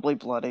probably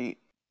bloody.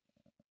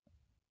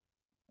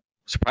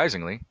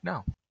 Surprisingly,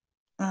 no.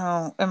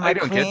 Oh, am How I you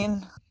doing, kid?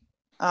 clean?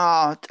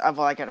 Oh,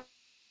 well, I got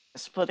a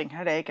splitting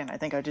headache, and I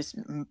think I just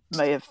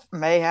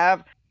may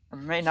have, or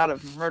may not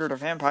have murdered a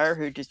vampire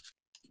who just,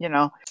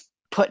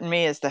 put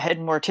me as the head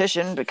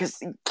mortician because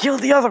he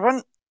killed the other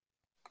one.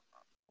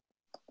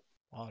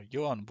 Oh,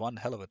 you're on one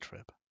hell of a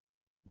trip.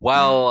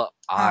 Well,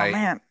 Oh,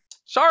 man.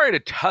 sorry to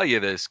tell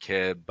you this,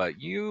 kid, but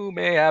you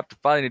may have to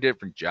find a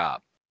different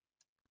job.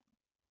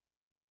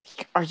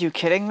 Are you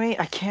kidding me?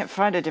 I can't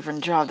find a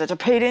different job. That's a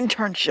paid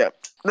internship.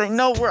 They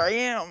know where I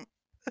am.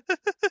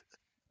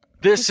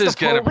 This It's is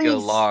the going to be a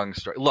police. long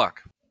story.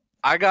 Look,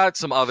 I got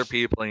some other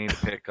people I need to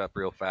pick up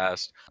real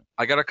fast.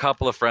 I got a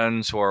couple of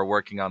friends who are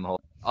working on the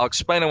whole. I'll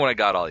explain it when I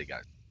got all you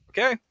guys.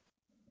 Okay?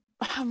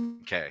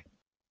 Okay.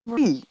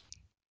 Wait.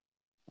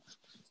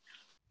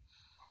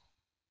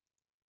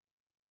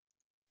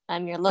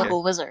 I'm your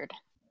local wizard.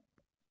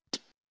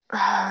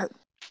 I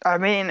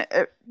mean,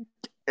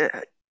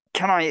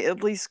 can I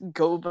at least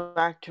go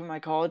back to my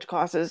college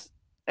classes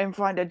and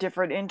find a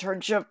different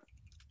internship?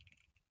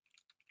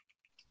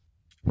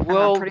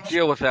 We'll pretty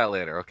deal with that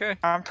later, okay?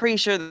 I'm pretty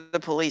sure the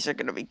police are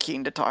going to be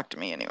keen to talk to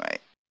me anyway.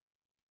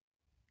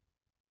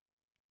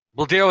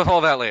 We'll deal with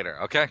all that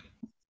later, okay?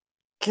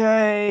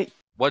 Okay.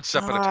 One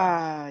step at a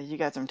time. You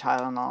got some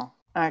Tylenol.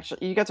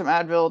 Actually, you got some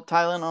Advil,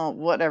 Tylenol,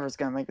 whatever's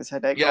going to make this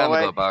headache Yeah, go in the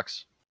away. glove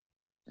box.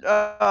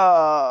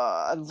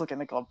 Look in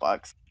the glove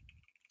box.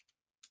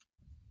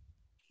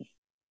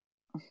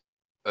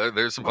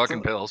 There's some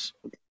fucking pills.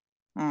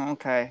 Oh,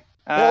 okay.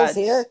 Pills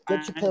here.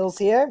 Get your pills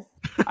here.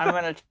 I'm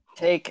gonna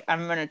take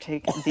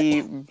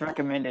the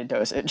recommended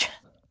dosage.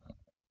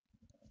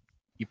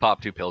 You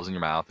pop 2 pills in your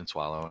mouth and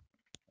swallow it.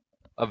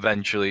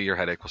 Eventually, your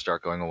headache will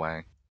start going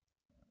away.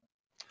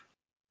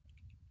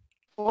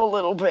 A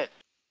little bit.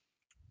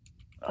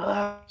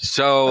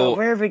 So,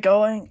 where are we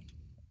going?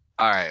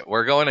 all right,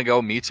 we're going to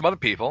go meet some other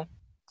people.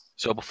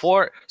 So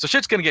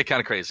shit's gonna get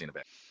kind of crazy in a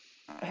bit.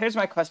 Here's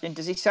my question: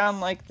 does he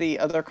sound like the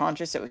other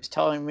conscious that was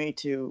telling me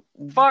to?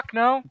 Fuck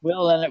no.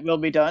 Will and it will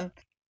be done.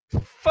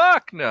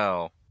 Fuck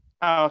no.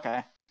 Oh,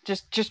 okay.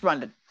 Just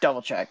wanted to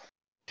double check.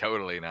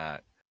 Totally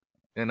not.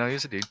 Yeah, no,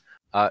 he's a dude.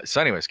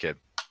 So anyways, kid.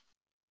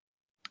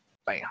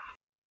 Bam.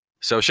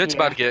 So shit's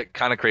about to get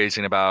kind of crazy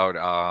in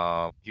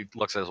about, he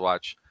looks at his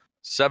watch.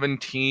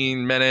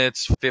 17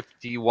 minutes,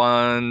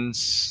 51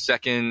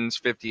 seconds,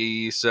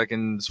 50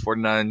 seconds,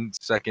 49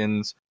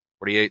 seconds,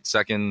 48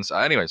 seconds.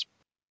 Anyways,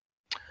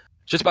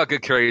 shit's about to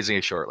get crazy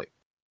shortly.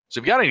 So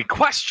if you got any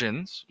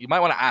questions, you might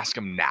want to ask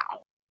him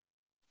now.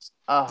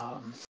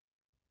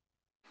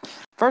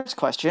 First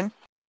question.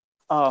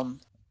 What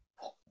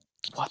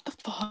the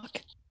fuck?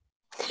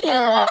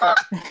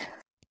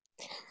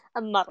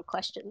 A model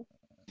question.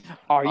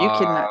 Are you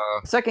kidnapping?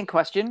 Second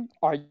question.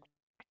 Are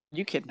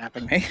you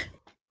kidnapping me?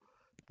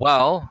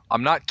 Well,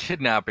 I'm not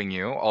kidnapping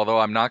you, although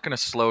I'm not going to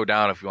slow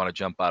down if you want to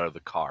jump out of the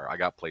car. I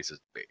got places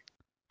to be.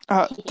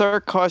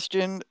 Third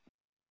question.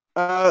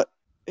 Am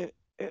I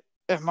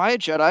a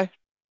Jedi?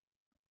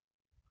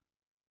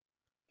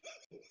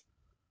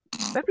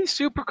 That'd be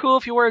super cool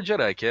if you were a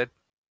Jedi, kid.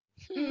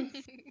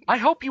 I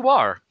hope you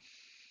are.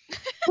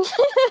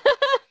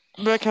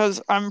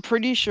 Because I'm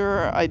pretty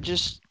sure I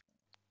just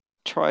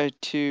tried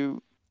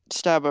to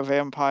stab a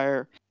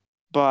vampire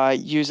by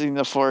using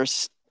the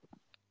Force.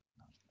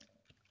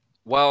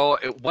 Well,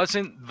 it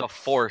wasn't the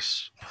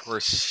Force per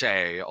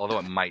se, although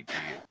it might be.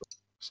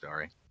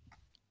 Story.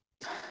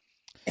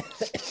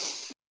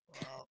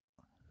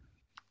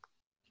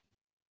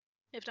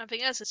 If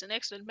nothing else, it's an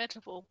excellent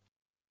metaphor.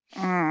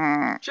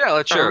 Sure.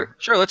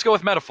 Let's go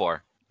with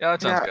metaphor. Yeah,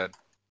 that sounds good.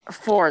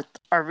 Fourth,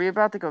 are we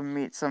about to go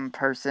meet some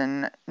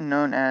person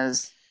known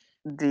as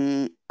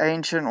the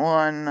Ancient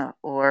One,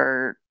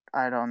 or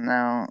I don't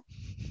know,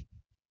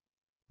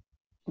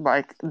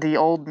 like the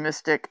old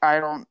mystic? I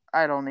don't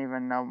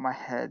even know. My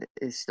head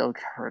is still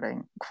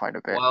hurting quite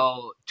a bit.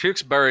 Well,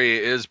 Tewksbury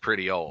is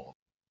pretty old,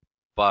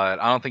 but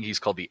I don't think he's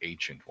called the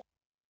Ancient One.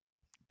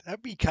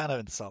 That'd be kind of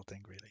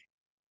insulting, really.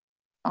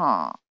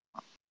 Aw.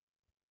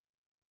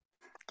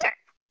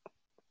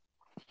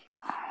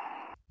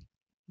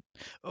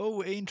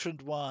 Oh,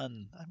 Ancient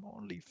One, I'm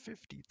only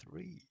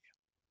 53.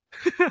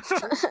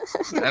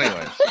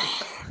 Anyway.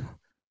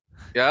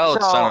 Yeah,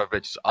 son of a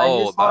bitch.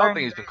 Oh, I don't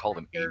think he's been called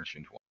an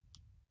Ancient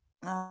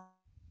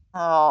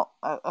One.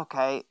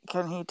 Okay.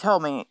 Can he tell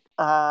me?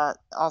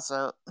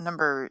 Also,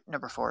 number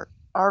 4.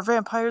 Are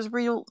vampires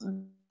real?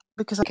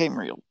 Because they became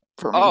real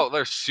for me. Oh,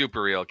 they're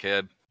super real,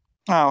 kid.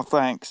 Oh,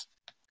 thanks.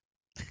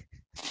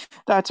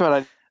 That's what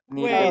I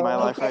need in my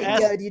life right now.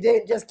 Good, you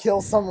didn't just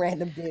kill some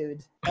random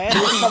dude.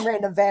 Some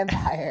random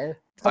vampire.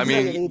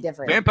 Completely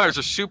different. Vampires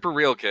are super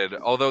real, kid.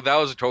 Although that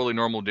was a totally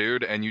normal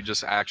dude, and you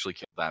just actually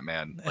killed that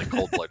man, like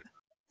cold-blooded.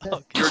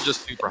 Okay. You're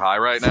just super high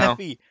right now.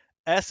 Zeffy,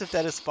 ask if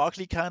that is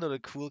sparkly kind or the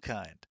cool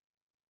kind.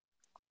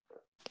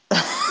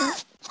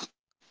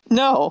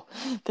 No,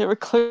 they were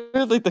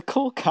clearly the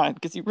cool kind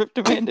because you ripped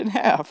a man in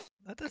half.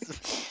 That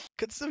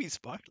could still be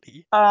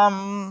sparkly.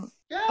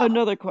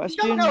 Another question.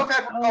 You don't know if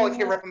alcoholic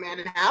can rip a man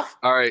in half.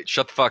 All right,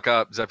 shut the fuck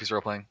up. Zeffy's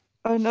role-playing.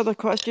 Another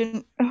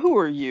question. Who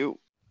are you?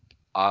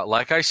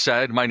 Like I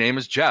said, my name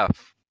is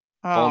Jeff.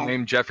 Full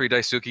name Jeffrey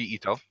Daisuke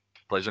Ito.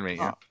 Pleasure to meet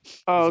you.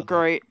 Oh,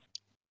 great.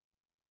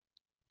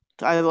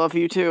 I love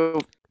you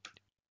too.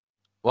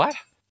 What?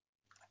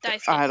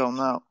 Daisuke. I don't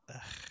know.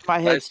 My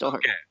head still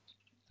hurts.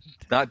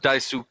 Not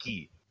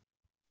Daisuke.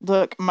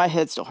 Look, my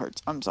head still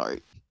hurts. I'm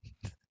sorry.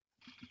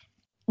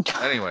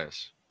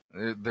 Anyways,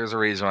 there's a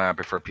reason why I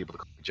prefer people to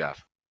call me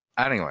Jeff.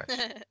 Anyways.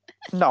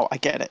 No, I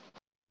get it.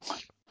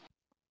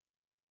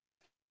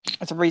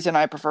 That's a reason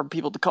I prefer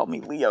people to call me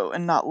Leo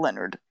and not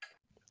Leonard.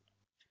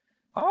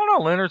 I don't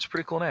know. Leonard's a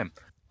pretty cool name.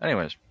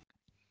 Anyways.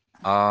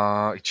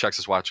 He checks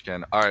his watch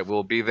again. All right,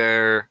 we'll be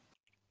there.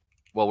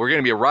 Well, we're going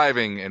to be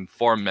arriving in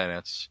 4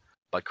 minutes,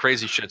 but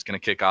crazy shit's going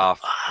to kick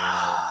off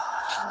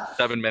in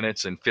 7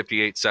 minutes and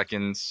 58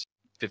 seconds,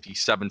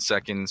 57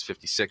 seconds,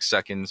 56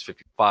 seconds,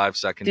 55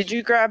 seconds. Did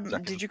you grab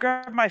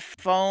my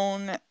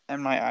phone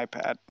and my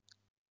iPad?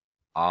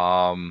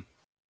 I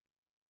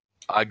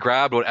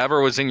grabbed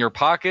whatever was in your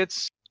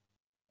pockets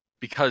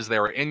because they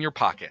were in your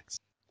pockets.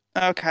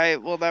 Okay,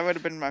 well that would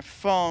have been my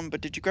phone,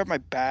 but did you grab my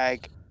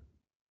bag?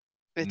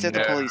 It's at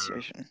the police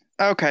station.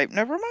 Okay,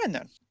 never mind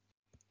then.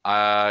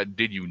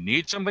 Did you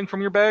need something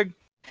from your bag?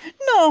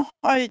 No,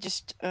 I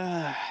just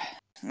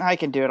I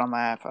can do it on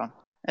my iPhone.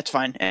 That's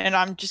fine. And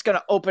I'm just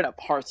gonna open up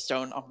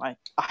Hearthstone on my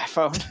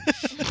iPhone.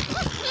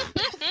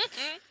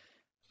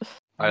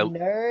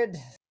 Nerd.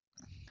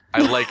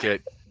 I like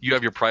it. You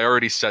have your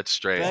priorities set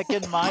straight. Back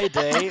in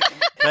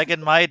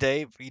my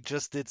day, we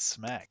just did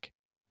Smack.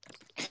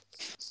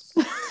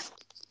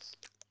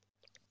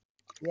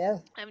 Yeah.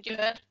 Haven't you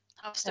heard?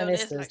 Hearthstone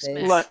miss is those like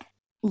days. Smash.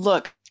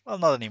 Look. Well,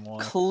 not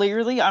anymore.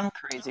 Clearly, I'm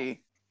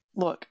crazy.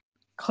 Look,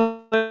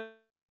 clearly,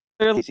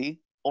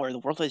 or the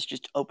world has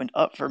just opened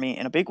up for me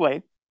in a big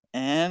way,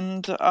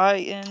 and I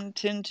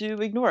intend to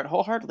ignore it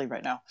wholeheartedly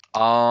right now.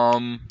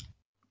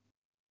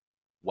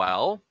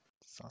 Well,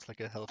 Sounds like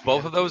a healthy both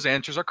of attitude. those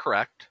answers are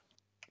correct,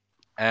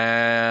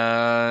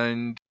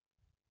 and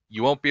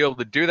you won't be able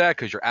to do that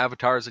because your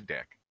avatar is a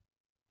dick.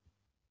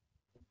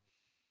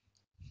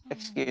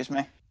 Excuse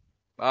me.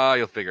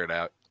 You'll figure it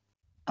out.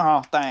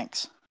 Oh,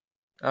 thanks.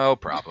 No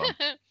problem.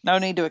 No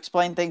need to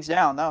explain things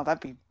now. No,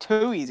 that'd be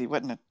too easy,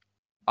 wouldn't it?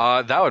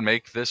 That would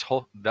make this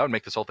whole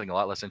thing a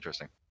lot less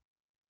interesting.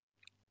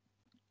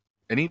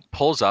 And he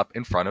pulls up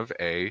in front of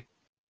a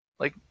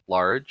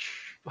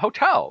large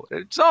hotel.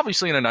 It's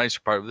obviously in a nicer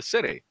part of the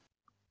city.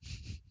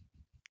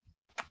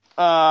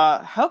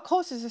 How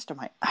close is this to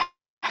my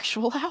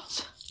actual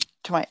house?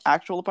 To my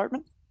actual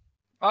apartment?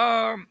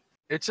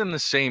 It's in the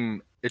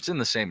same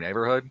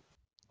neighborhood.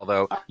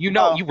 Although you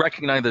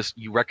recognize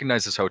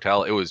this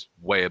hotel. It was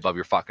way above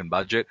your fucking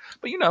budget,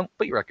 but you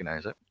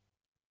recognize it.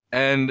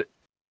 And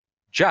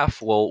Jeff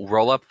will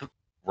roll up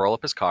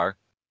his car,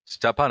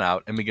 step on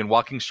out, and begin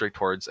walking straight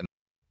towards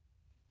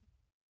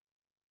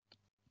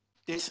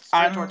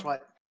Towards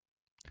what?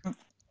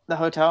 The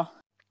hotel?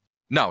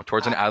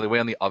 towards an alleyway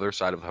on the other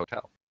side of the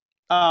hotel.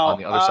 Oh, on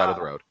the other side of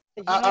the road.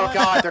 Oh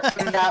God, they're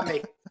coming at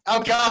me!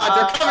 Oh God,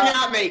 they're coming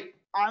at me!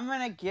 I'm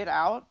gonna get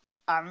out.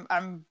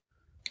 I'm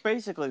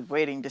basically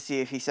waiting to see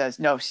if he says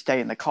no, stay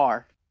in the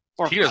car.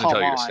 Or he doesn't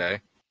tell you to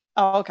stay.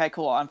 Oh, okay,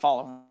 cool. I'm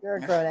following. You're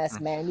a grown-ass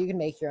man. You can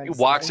make your own He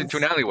walks decisions.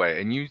 into an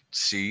alleyway, and you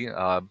see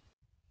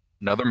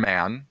another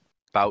man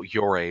about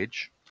your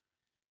age.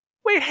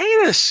 Wait,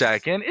 hang a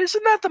second.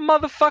 Isn't that the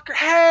motherfucker?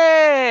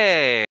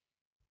 Hey!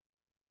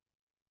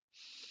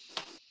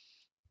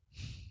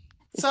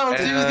 So,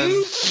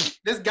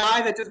 this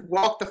guy that just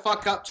walked the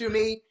fuck up to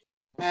me,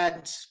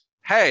 and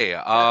hey, these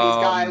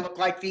guy look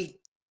like the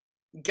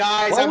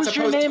guys what I'm was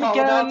supposed your to name call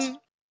again?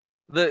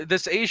 about?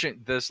 This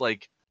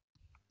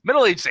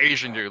middle-aged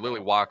Asian dude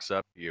literally walks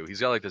up to you.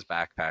 He's got this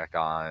backpack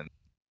on.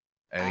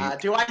 And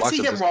Do I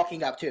see him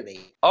walking up to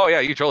me? Oh yeah,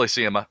 you totally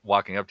see him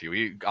walking up to you.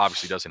 He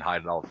obviously doesn't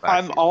hide it all the fact.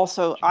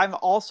 I'm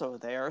also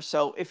there,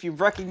 so if you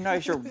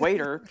recognize your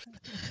waiter,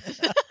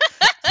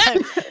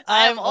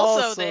 I'm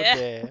also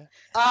there.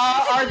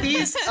 Are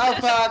these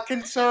of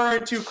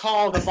concern to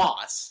call the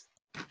boss?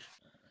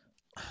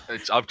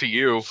 It's up to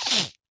you.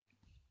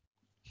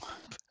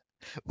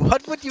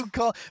 What would you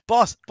call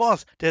boss?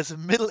 There's a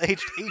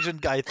middle-aged Asian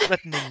guy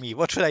threatening me.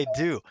 What should I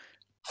do?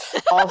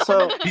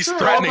 Also, he's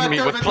threatening me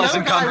with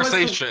pleasant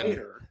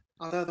conversation.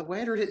 Although the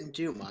waiter didn't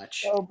do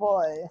much. Oh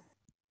boy.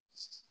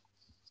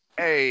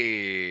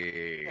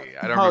 Hey,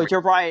 I don't. No, you're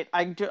right.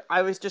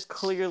 I was just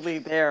clearly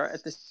there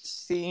at the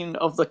scene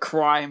of the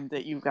crime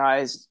that you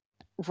guys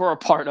were a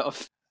part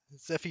of.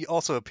 Zephy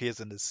also appears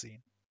in this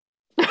scene.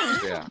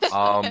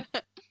 Yeah.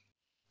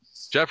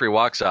 Jeffrey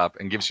walks up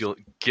and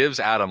gives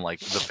Adam the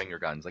finger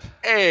guns.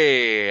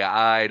 Hey,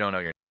 I don't know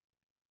your name.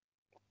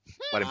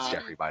 My name's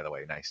Jeffrey, by the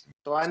way. Nice to meet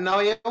you. Do I know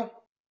you?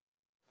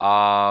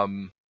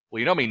 Well,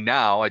 you know me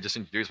now. I just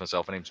introduced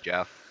myself. My name's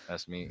Jeff.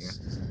 Nice to meet you.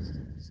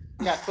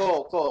 Yeah,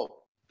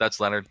 cool. That's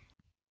Leonard.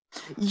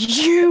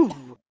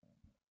 You!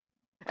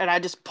 And I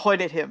just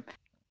point at him.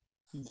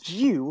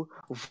 You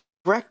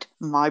wrecked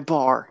my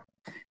bar.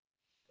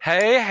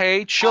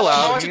 Hey, chill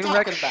out. You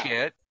wreck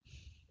shit.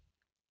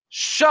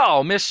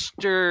 So,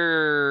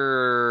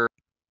 Mr.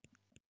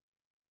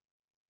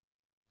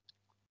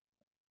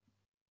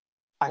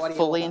 I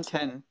fully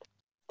intend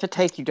to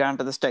take you down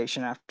to the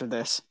station after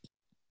this.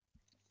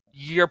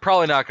 You're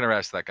probably not going to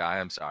arrest that guy.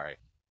 I'm sorry.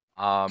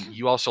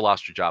 You also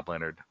lost your job,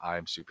 Leonard.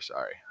 I'm super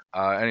sorry.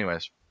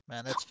 Anyways.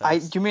 Man, that's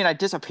fast. You mean I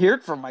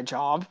disappeared from my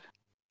job?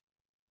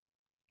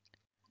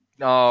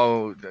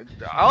 No,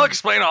 I'll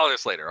explain all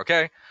this later,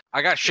 okay?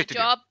 I got shit to do.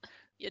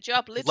 Your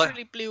job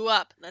literally blew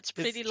up. That's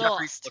pretty Jeffrey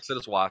lost. looks at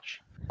his watch.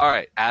 All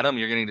right, Adam,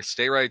 you're going to need to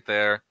stay right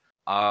there.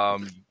 I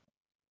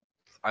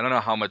don't know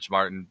how much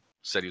Martin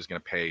said he was going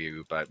to pay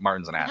you, but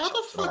Martin's an asshole. How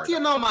the fuck do you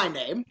know my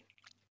name?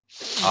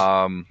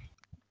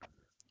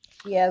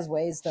 He has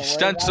ways to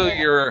stencil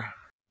your...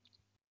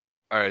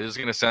 All right, this is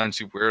going to sound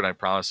super weird, I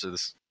promise.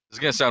 This is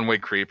going to sound way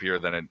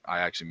creepier than I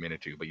actually mean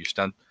it to, but you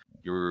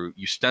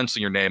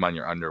stencil your name on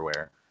your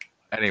underwear.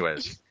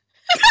 Anyways.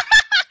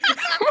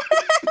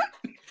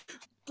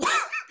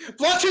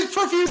 Blushes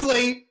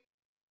profusely.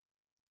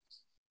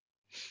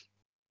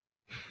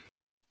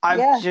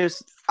 I'm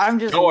I'm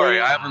just. Don't worry,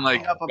 laying I haven't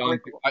like up a gone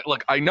brick through, wall.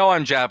 look. I know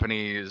I'm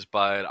Japanese,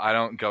 but I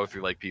don't go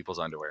through like people's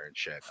underwear and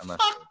shit. Unless,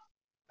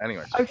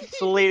 anyways. I'm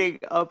just leaning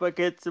up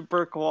against a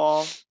brick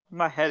wall.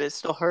 My head is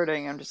still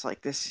hurting. I'm just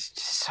like, this is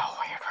just so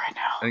weird right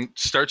now. And he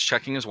starts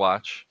checking his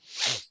watch.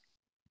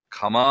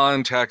 Come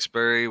on,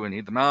 Taxbury, we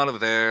need them out of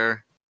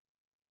there.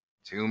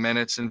 2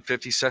 minutes and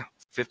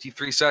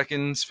 53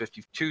 seconds,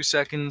 52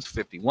 seconds,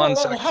 51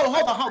 seconds.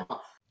 Hold on.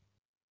 What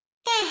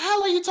the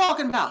hell are you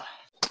talking about?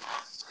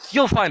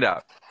 You'll find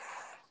out.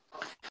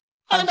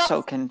 I'm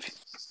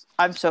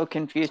so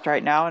confused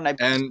right now,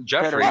 and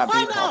Jeffrey, better not be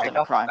Find involved in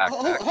a out. crime.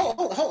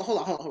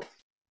 Hold on.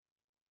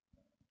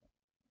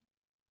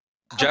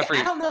 Jeffrey,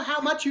 okay, I don't know how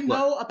much you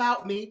know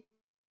about me,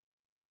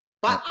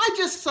 but I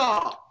just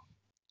saw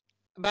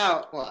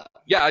about what?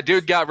 Yeah, a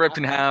dude got ripped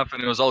in half,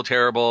 and it was all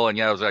terrible. And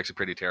yeah, it was actually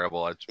pretty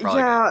terrible. It's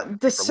probably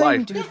the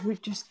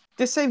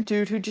same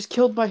dude who just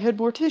killed my head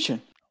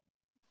mortician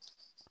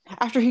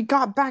after he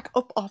got back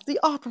up off the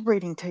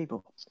operating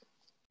table.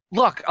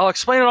 Look, I'll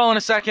explain it all in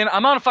a second.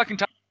 I'm on a fucking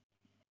time.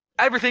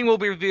 Everything will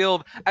be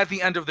revealed at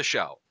the end of the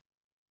show.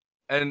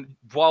 And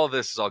while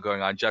this is all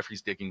going on,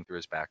 Jeffrey's digging through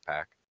his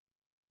backpack.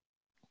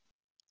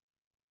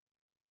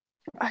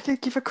 I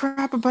can't give a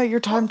crap about your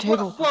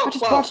timetable. I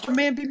just watched a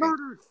man be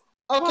murdered.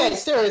 Okay,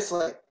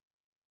 seriously.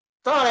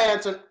 Don't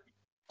answer.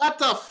 What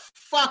the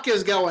fuck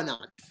is going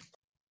on?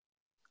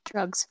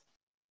 Drugs.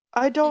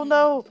 I don't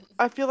know.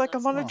 I feel like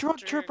I'm on a drug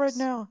trip right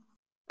now.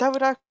 That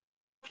would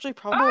actually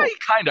probably... You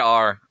kind of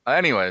are.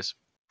 Anyways.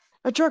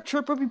 A drug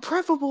trip would be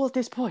preferable at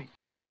this point.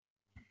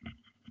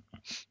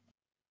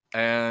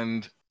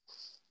 And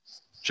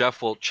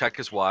Jeff will check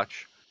his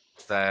watch,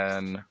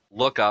 then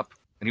look up,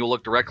 and he will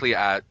look directly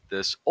at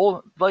this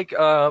old,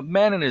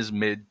 man in his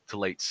mid to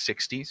late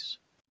 60s.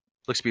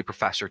 Looks to be a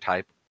professor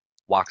type.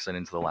 Walks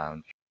into the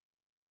lounge.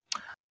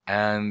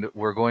 And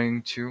we're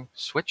going to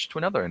switch to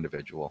another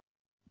individual.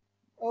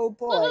 Oh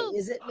boy,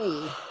 is it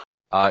me?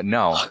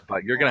 No,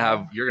 but you're gonna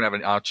have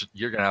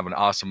an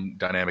awesome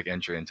dynamic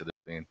entry into the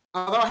scene.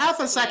 Although half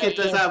a second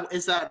is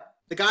that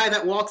the guy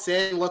that walks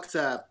in looks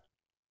one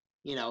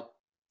of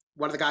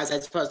the guys I'm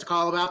supposed to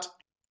call about.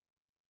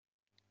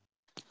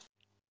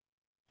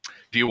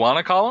 Do you want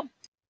to call him?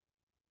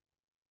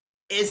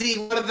 Is he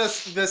one of the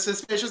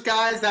suspicious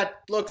guys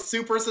that looks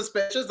super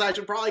suspicious? I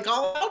should probably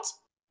call out.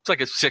 It's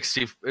like a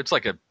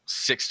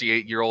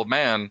 68-year-old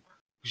man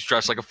who's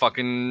dressed like a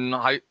fucking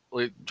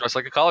dressed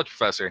like a college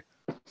professor.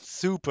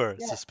 Super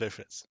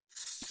suspicious.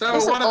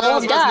 So one of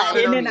those guys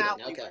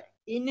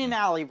in an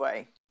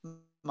alleyway,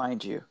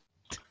 mind you.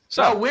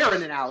 So we're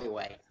in an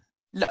alleyway.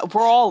 No,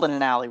 we're all in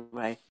an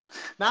alleyway.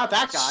 Not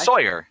that guy.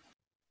 Sawyer.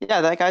 Yeah,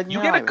 that guy.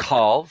 You get a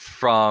call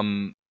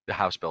from the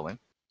house building.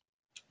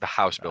 The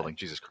house building,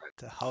 Jesus Christ.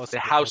 The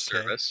house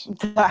service.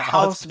 The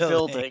house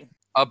building.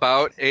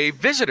 About a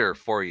visitor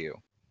for you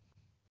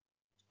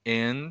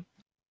in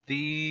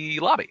the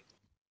lobby.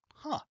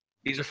 Huh.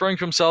 He's referring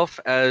to himself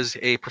as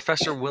a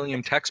Professor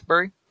William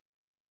Texbury.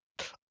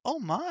 Oh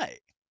my.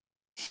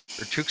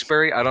 Or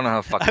Tewksbury. I don't know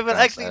how fucking I will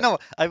actually no.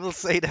 I will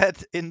say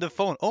that in the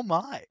phone. Oh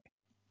my.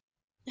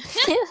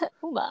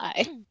 Oh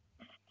my.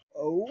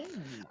 Oh.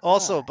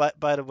 Also,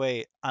 by the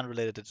way,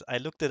 unrelated. I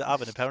looked it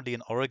up, and apparently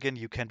in Oregon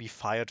you can be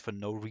fired for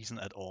no reason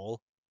at all.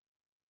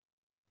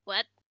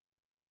 What?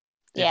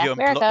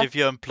 If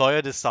your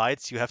employer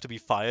decides you have to be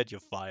fired, you're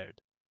fired.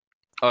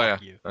 Oh yeah,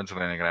 you. that's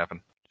something that can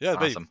happen. Yeah,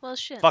 awesome. Well,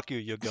 shit. Fuck you,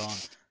 you're gone.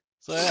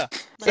 So yeah.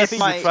 If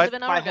my head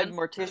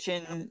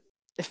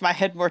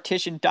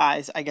mortician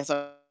dies, I guess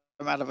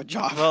I'm out of a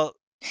job. Well,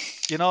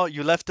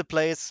 you left the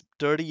place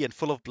dirty and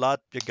full of blood.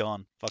 You're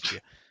gone. Fuck you.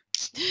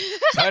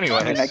 So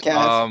anyways,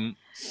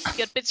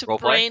 Get bits of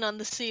brain on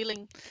the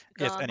ceiling.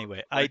 Gone. Yes.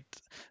 Anyway, I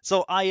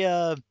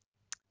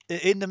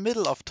in the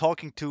middle of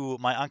talking to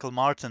my uncle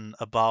Martin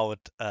about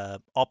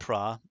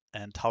opera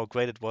and how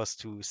great it was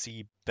to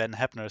see Ben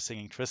Heppner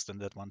singing Tristan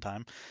that one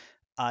time,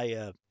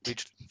 I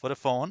reached for the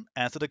phone,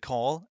 answer the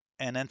call,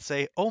 and then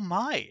say, "Oh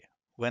my!"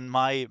 when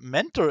my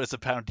mentor is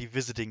apparently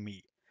visiting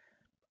me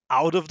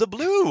out of the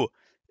blue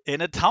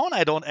in a town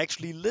I don't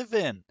actually live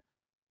in.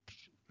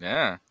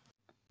 Yeah.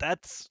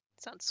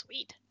 Sounds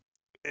sweet.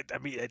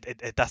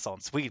 It does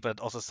sound sweet, but it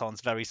also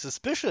sounds very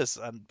suspicious.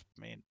 And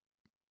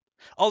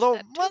although,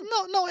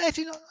 no,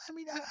 actually, no.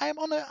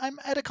 I'm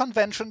at a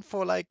convention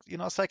for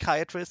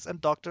psychiatrists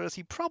and doctors.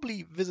 He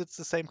probably visits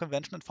the same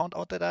convention and found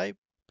out that I,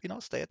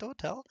 stay at the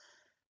hotel.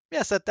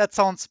 Yes, that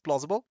sounds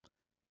plausible.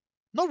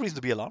 No reason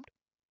to be alarmed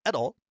at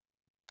all.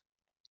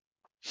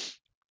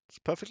 It's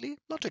perfectly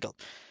logical.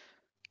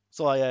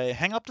 So I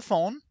hang up the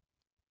phone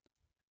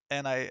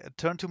and I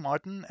turn to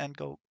Martin and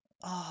go,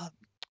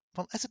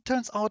 well, as it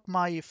turns out,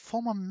 my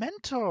former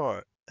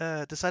mentor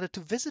decided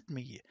to visit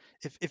me.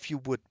 If you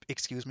would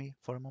excuse me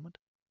for a moment.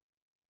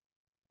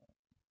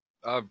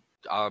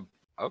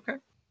 Okay.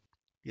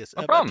 Yes.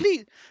 No problem.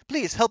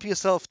 Please help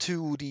yourself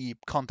to the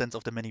contents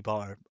of the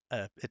minibar.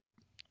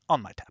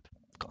 On my tab,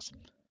 of course.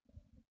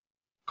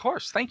 Of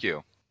course. Thank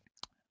you.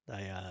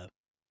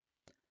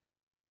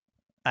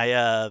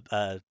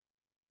 I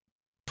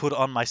put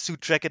on my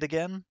suit jacket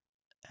again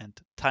and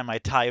tie my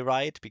tie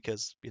right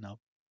because,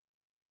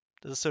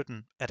 there's a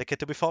certain etiquette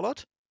to be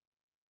followed.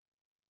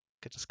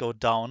 Could just go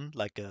down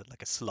like a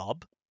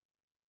slob.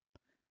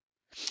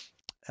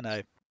 And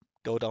I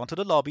go down to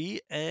the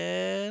lobby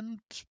and,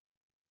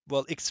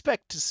 well,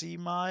 expect to see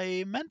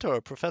my mentor,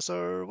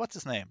 Professor, what's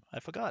his name? I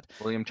forgot.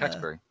 William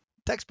Texbury.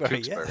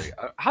 Texbury, yeah.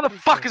 How the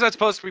fuck is that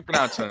supposed to be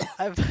pronounced?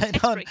 I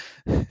don't.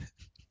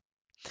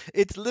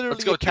 It's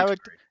literally a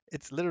character. Tewksbury.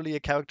 It's literally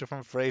a character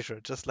from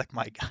Frasier, just like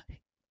my guy.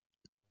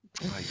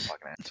 Oh, you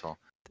fucking asshole.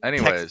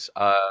 Anyways,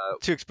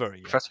 Tewksbury,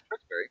 yeah. Professor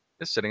Tewksbury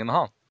is sitting in the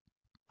hall.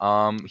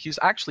 He's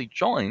actually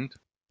joined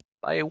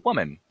by a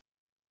woman.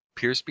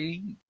 Appears to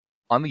be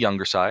on the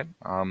younger side.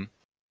 Oh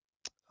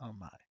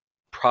my.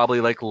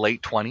 Probably like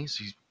late 20s.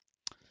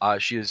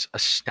 She is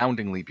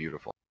astoundingly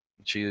beautiful.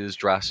 She is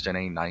dressed in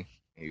a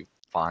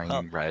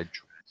fine red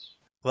dress.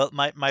 Well,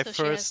 my So first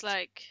she has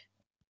like.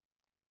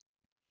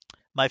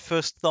 my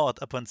first thought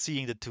upon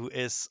seeing the two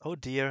is, oh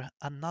dear,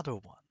 another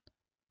one.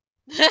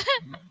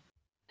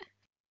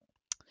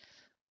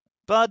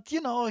 But he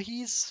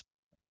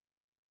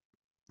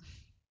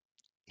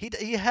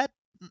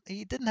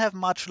didn't have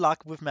much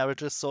luck with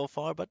marriages so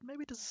far, but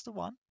maybe this is the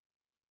one.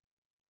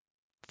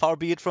 Far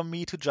be it from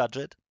me to judge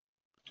it.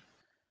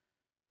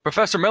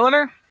 Professor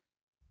Milliner?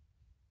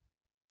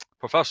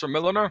 Professor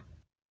Milliner?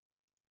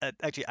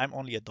 Actually, I'm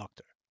only a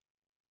doctor.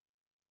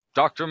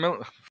 Dr.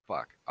 Milliner?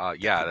 Fuck.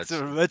 Yeah, It's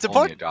that's a only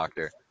point. a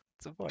doctor.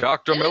 It's a point.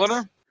 Dr. It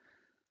Milliner?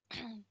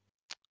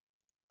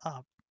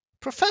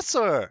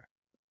 Professor.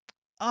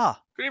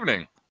 Good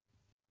evening.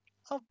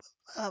 Well,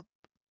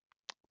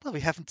 we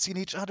haven't seen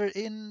each other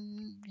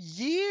in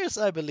years,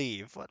 I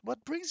believe.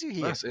 What brings you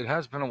here? Yes, it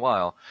has been a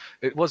while.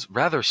 It was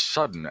rather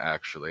sudden,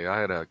 actually. I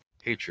had a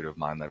patron of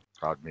mine that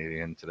brought me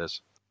into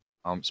this.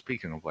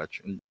 Speaking of which,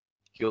 and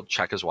he'll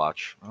check his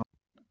watch.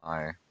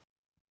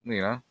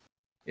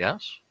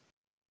 Yes?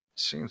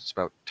 Seems it's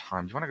about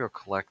time. Do you want to go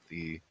collect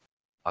the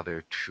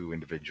other two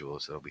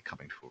individuals that will be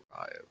coming to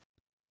arrive?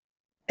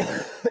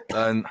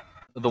 And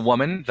the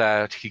woman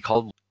that he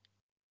called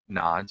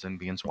nods and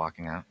begins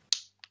walking out.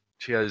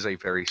 She has a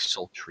very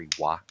sultry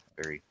walk,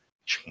 very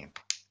champ.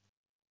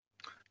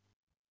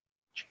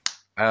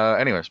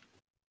 Anyways.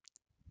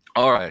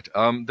 Alright,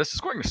 this is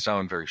going to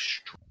sound very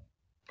strange,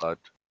 but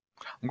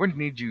I'm going to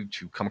need you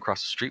to come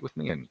across the street with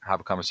me and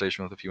have a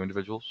conversation with a few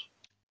individuals.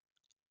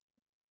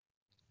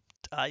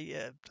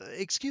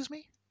 Excuse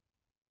me?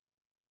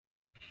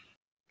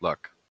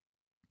 Look,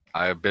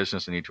 I have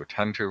business I need to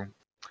attend to,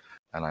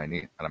 and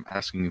I'm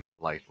asking you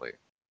politely.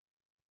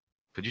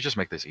 Could you just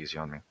make this easy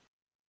on me?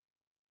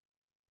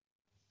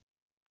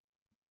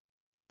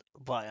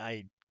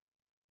 Why,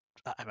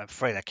 I'm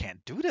afraid I can't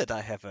do that.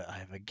 I have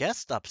a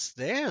guest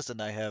upstairs,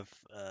 and I have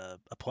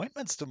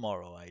appointments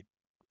tomorrow. I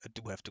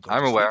do have to go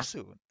I'm to aware.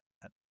 sleep soon.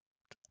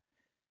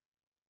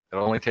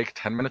 It'll only take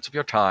 10 minutes of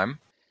your time,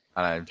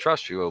 and I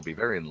trust you it will be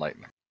very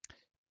enlightening.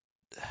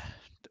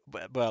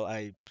 Well,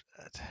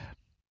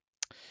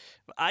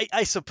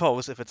 I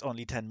suppose if it's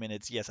only 10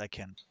 minutes, yes, I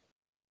can.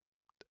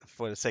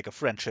 For the sake of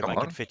friendship, Come I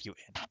can on. fit you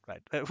in.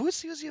 Right?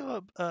 Who's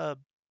your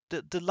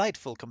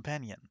delightful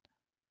companion?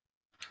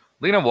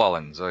 Lena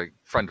Wallens, a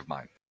friend of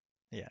mine.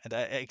 Yeah, and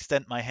I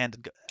extend my hand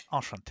and go,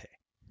 enchanté.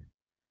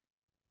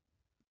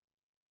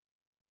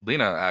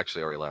 Lena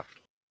actually already left.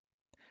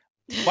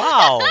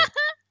 Wow.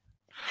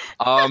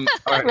 All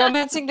right.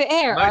 Romancing the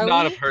air, You might are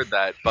not we? have heard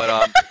that,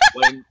 but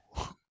when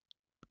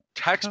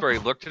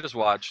Texbury looked at his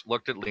watch,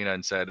 looked at Lena,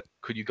 and said,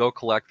 "Could you go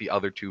collect the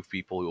other two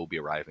people who will be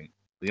arriving?"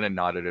 Lena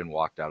nodded and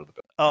walked out of the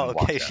building. Oh, and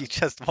walked okay. out. She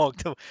just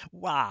walked away.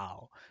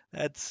 Wow,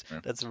 that's Yeah.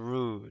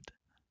 rude.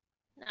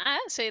 I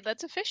say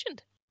that's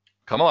efficient.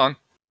 Come along.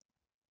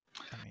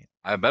 I mean,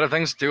 I have better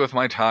things to do with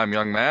my time,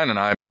 young man, and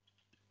I.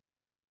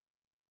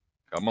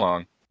 Come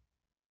along.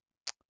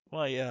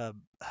 well,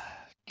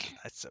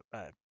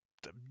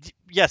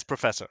 yes,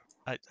 Professor.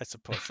 I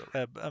suppose so.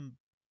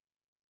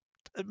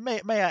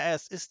 May I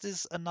ask, is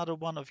this another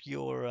one of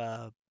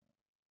your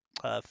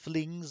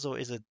flings, or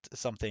is it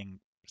something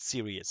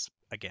serious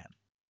again?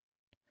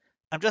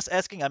 I'm just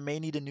asking. I may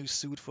need a new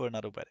suit for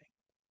another wedding.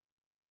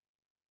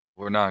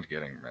 We're not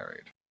getting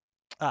married.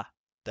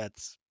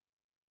 That's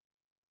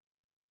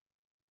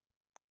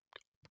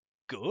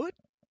good.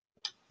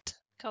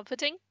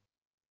 Comforting.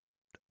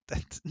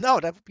 No,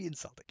 that would be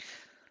insulting.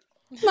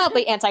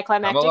 Mildly Come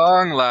anticlimactic.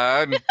 along,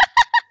 lad.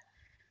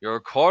 You're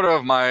a quarter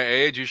of my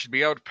age. You should be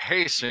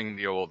outpacing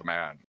the old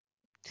man.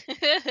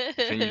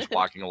 Continues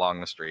walking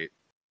along the street.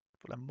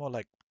 Well, I'm more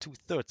like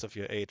 2/3 of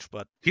your age,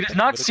 but He does thank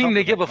you not for the seem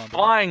to give a compliment,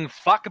 nonetheless. flying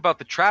fuck about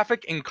the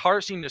traffic, and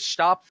cars seem to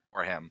stop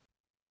for him.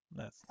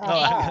 Yes.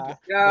 Ah.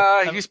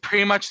 Yeah, he's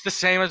pretty much the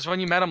same as when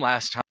you met him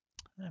last time.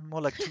 I'm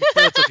more like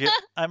 2/3 of your.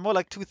 I'm more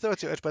like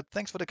 2/3 your age, but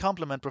thanks for the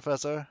compliment,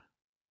 Professor.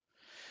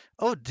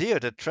 Oh dear,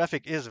 the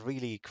traffic is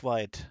really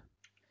quite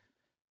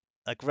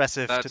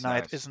aggressive That's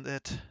tonight, nice. isn't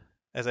it?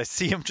 As I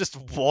see him just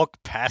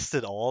walk past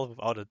it all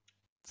without a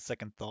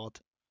second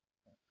thought.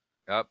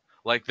 Yep.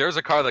 Like there's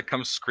a car that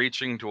comes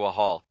screeching to a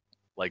halt,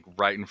 like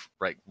right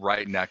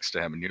next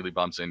to him, and nearly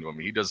bumps into him.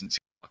 He doesn't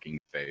seem fucking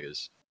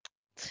phased.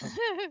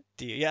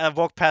 Dear. Yeah, I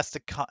walk past the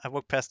car. I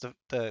walk past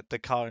the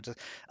car and just.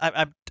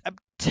 I'm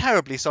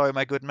terribly sorry,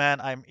 my good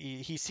man.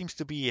 He seems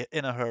to be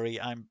in a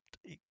hurry. I'm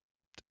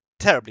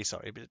terribly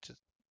sorry, but just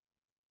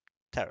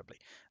terribly.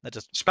 I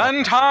just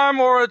Spend time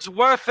or it's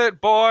worth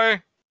it,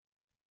 boy.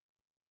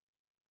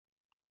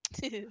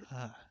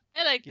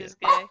 I like this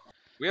guy.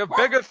 We have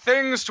bigger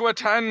things to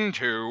attend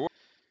to.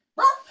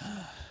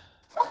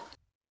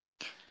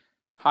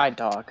 Hi,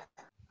 dog.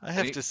 I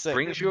have to say,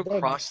 brings you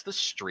across the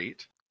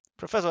street.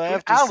 Professor, I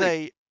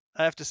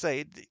have to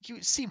say,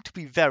 you seem to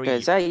be very.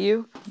 Is that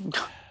you?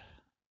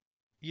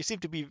 You seem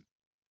to be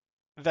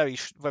very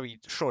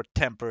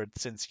short-tempered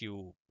since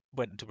you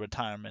went into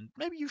retirement.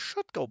 Maybe you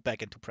should go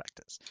back into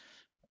practice.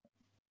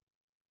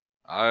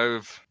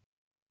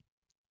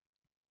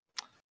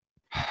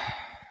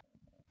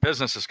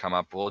 Business has come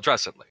up. We'll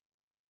address it later.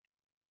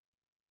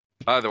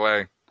 By the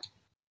way,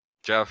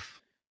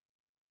 Jeff,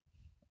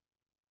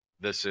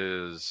 this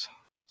is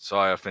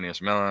Sawyer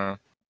Phineas Miller.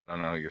 I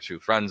don't know who your two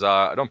friends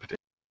are. I don't particularly.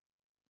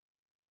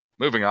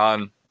 Moving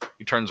on,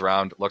 he turns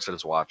around, looks at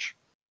his watch.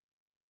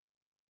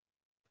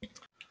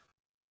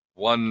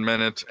 1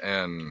 minute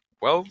and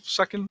 12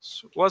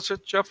 seconds, was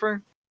it,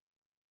 Jeffrey?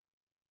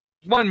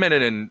 1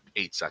 minute and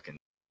 8 seconds.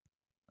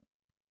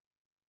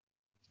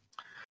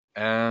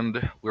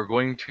 And we're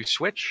going to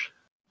switch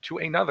to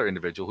another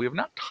individual who we have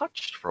not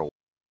touched for a while.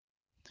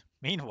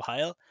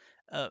 Meanwhile,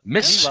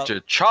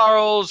 Mr.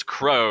 Charles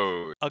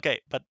Crow. Okay,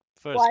 but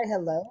first. Why,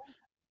 hello?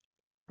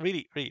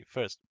 Really,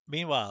 first.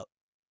 Meanwhile,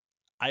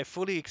 I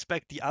fully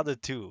expect the other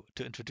two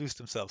to introduce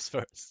themselves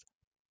first.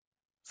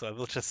 So I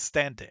will just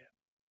stand there,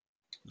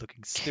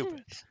 looking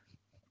stupid.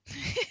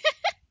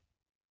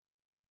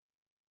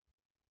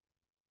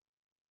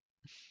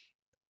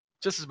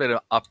 Just a bit of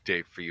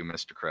update for you,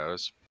 Mr.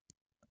 Crows.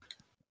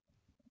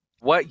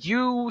 What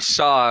you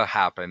saw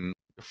happen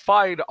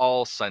defied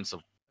all sense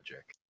of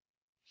logic.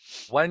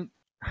 When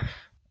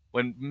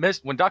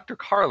Dr.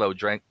 Carlo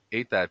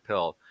ate that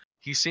pill,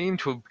 he seemed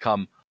to have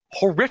become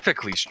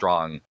horrifically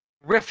strong,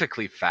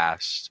 horrifically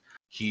fast.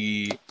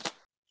 He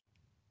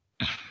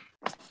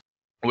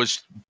would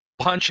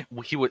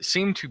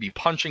seem to be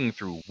punching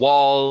through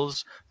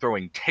walls,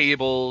 throwing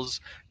tables,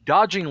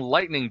 dodging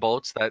lightning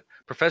bolts that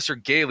Professor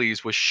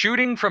Gailey's was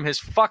shooting from his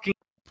fucking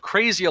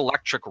crazy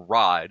electric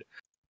rod.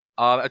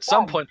 At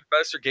some point,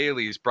 Professor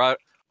Gailey's brought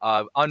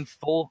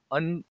unrolled,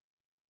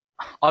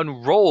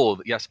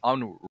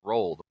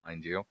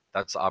 mind you,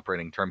 that's the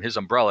operating term, his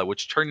umbrella,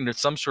 which turned into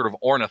some sort of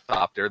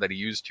ornithopter that he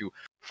used to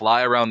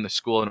fly around the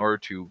school in order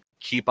to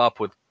keep up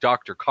with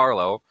Dr.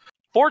 Carlo.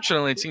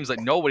 Fortunately, it seems like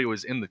nobody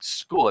was in the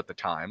school at the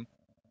time.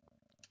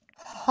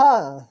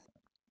 Huh.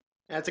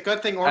 That's a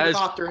good thing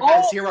ornithopter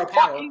has zero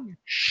power.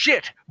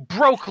 Shit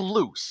broke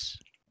loose.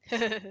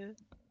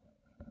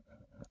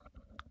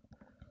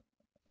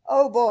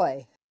 Oh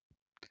boy.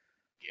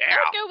 Yeah. I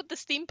would go with the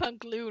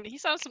steampunk loon. He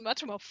sounds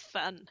much more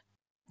fun.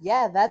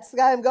 Yeah, that's the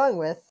guy I'm going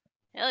with.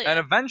 Hell yeah. And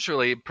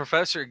eventually,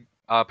 Professor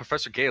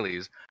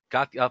Gailey's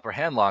got the upper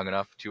hand long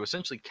enough to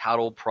essentially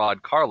cattle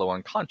prod Carlo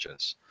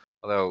unconscious.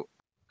 Although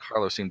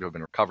Carlo seemed to have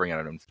been recovering at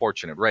an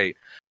unfortunate rate,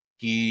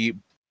 he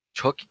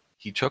took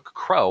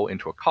Crow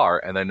into a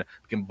car and then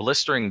began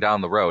blistering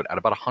down the road at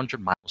about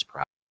 100 miles per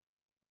hour.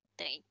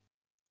 Dang.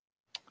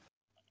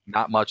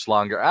 Not much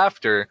longer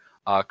after,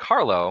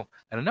 Carlo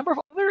and a number of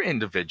other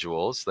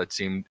individuals that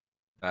seemed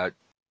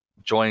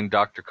joined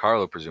Dr.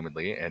 Carlo,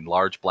 presumably, in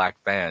large black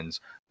vans,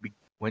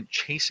 went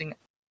chasing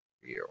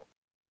after you.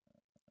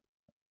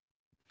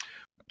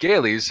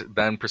 Gailey's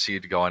then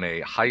proceeded to go on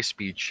a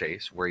high-speed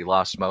chase where he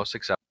lost most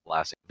except the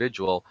last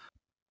individual,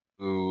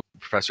 who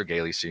Professor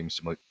Gailey seems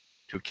to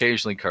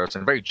occasionally curse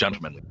and very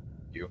gentlemanly.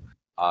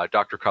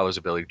 Dr. Carlo's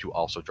ability to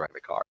also drive a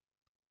car.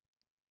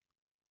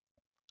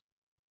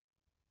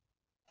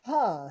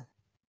 Huh.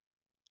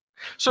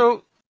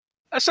 So,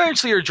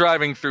 essentially, you're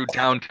driving through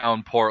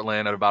downtown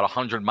Portland at about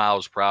 100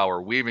 miles per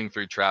hour, weaving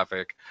through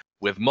traffic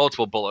with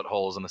multiple bullet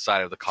holes in the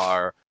side of the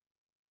car.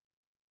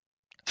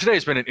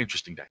 Today's been an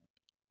interesting day.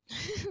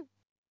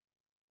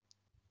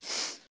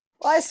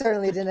 Well, I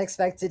certainly didn't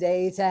expect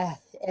today to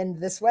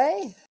end this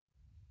way.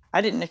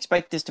 I didn't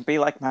expect this to be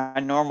like my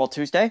normal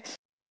Tuesday.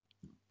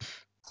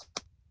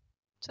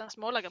 Sounds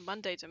more like a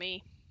Monday to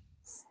me.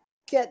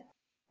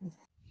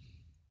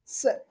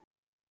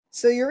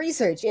 So your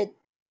research,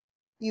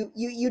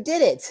 you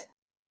did it.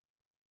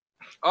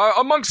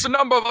 Amongst a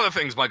number of other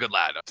things, my good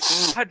lad.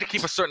 I had to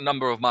keep a certain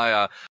number of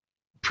my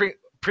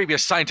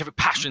previous scientific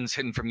passions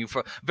hidden from you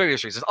for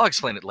various reasons. I'll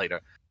explain it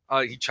later.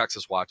 He checks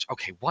his watch.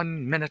 Okay,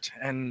 1 minute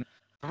and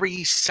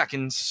 3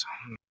 seconds.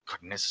 Oh,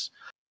 goodness.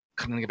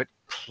 Coming a bit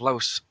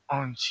close,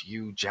 aren't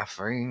you,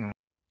 Jeffrey?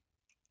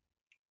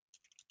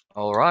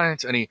 All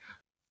right. And he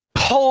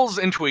pulls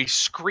into a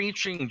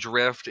screeching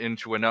drift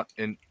into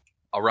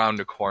around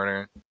a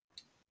corner.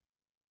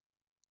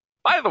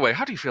 By the way,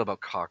 how do you feel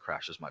about car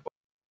crashes, my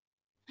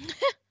boy?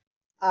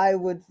 I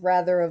would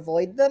rather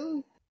avoid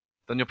them.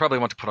 Then you'll probably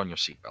want to put on your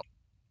seatbelt.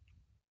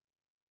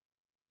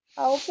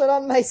 I'll put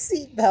on my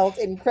seatbelt,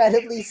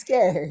 incredibly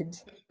scared.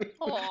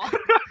 Aw.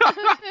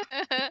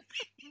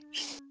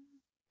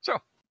 So,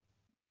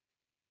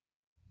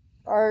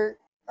 Are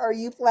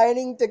you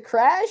planning to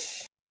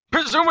crash?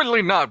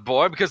 presumably not,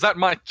 boy, because that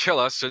might kill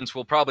us, since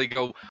we'll probably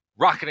go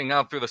rocketing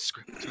out through the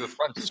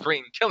front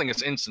screen, killing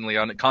us instantly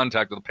on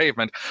contact with the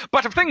pavement.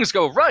 But if things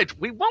go right,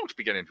 we won't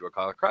be getting into a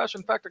car crash.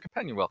 In fact, our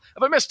companion will.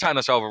 If I mistime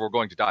this, however, we're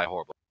going to die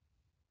horribly.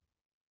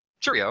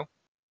 Cheerio.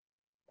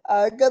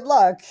 Good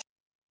luck.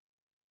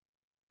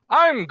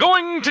 I'm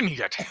going to need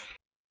it.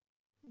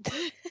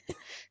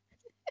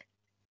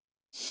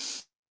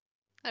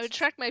 I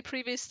retract my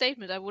previous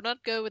statement. I would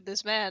not go with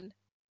this man.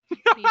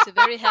 He's a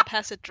very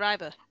haphazard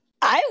driver.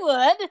 I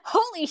would.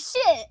 Holy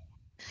shit!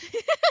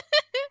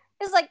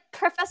 It's like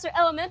Professor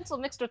Elemental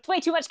mixed with way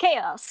too much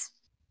chaos.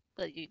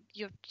 But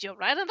you're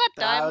right on that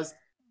dime.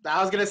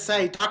 I was gonna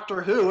say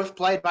Doctor Who, if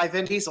played by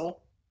Vin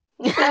Diesel.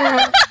 So,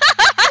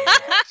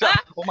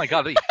 oh my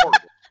god, that'd be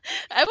horrible.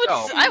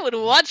 I would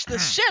watch the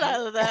shit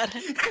out of that.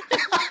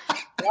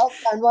 Well,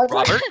 I'm watching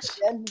Robert?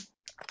 again.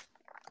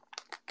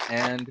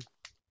 And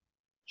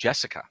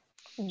Jessica.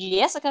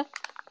 Jessica.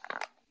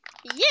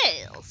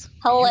 Yes.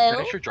 Hello. You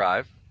finish your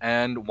drive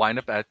and wind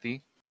up at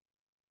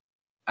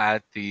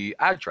the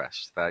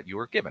address that you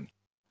were given.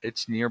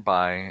 It's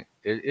nearby.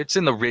 It's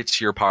in the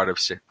ritzier part of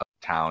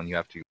town. You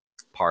have to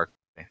park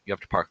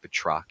the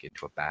truck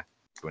into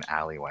an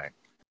alleyway.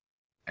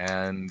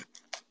 And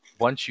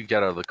once you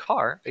get out of the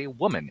car, a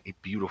woman, a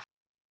beautiful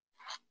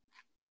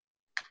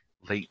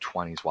late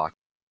 20s, walk,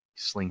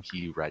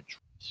 slinky red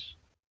dress.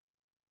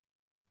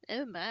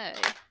 Oh my.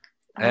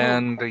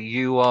 And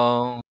you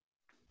all,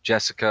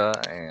 Jessica,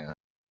 and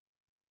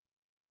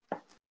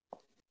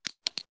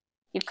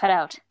You've cut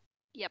out.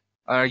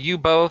 are you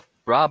both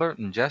Robert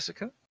and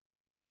Jessica?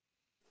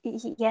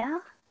 Yeah?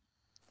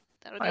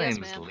 That would My be us,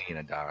 name is ma'am.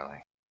 Lena,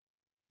 darling.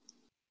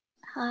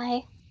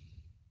 Hi.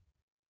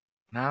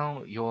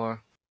 Now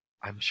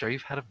I'm sure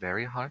you've had a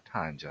very hard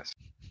time,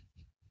 Jessica.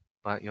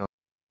 But your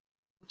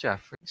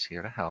Jeffrey's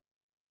here to help.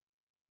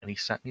 And he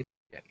sent me to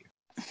get you.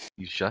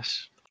 He's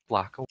just a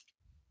block away.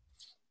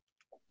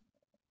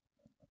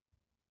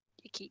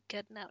 You keep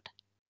cutting out.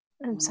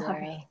 I'm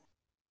sorry.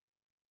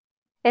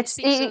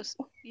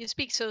 You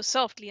speak so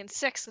softly and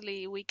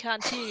sexily, we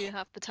can't hear you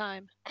half the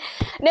time.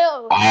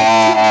 No.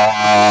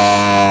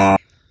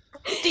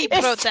 Deep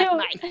throat that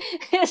mic.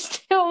 It's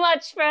too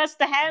much for us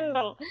to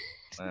handle.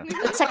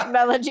 The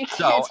technology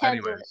can't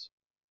handle it.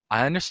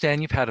 I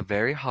understand you've had a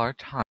very hard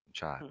time,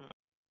 child.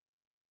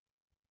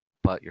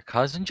 But your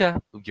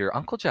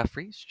Uncle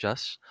Jeffrey's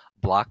just a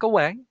block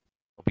away.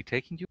 We'll be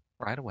taking you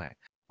right away.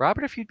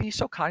 Robert, if you'd be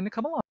so kind to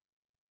come along.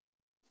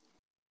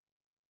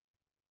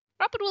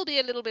 Robert will be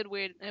a little bit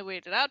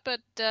weirded out,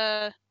 but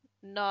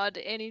nod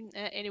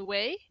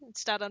anyway and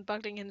start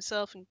unbuckling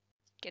himself and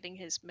getting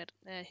his med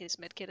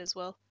kit as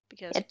well,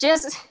 because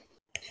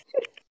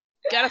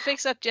gotta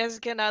fix up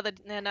Jessica now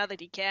that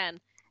he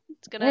can.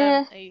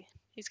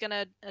 He's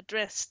gonna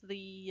address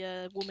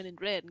the woman in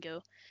red and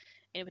go,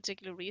 any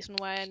particular reason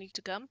why I need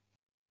to come?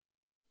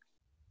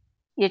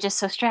 You're just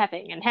so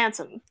strapping and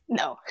handsome.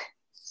 No.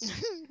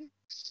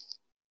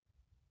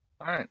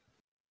 All right.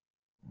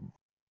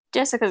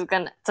 Jessica's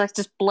gonna, it's like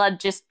just blood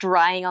just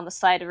drying on the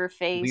side of her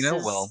face.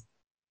 Lena,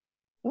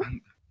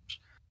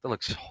 that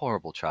looks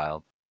horrible,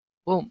 child.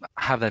 We'll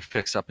have that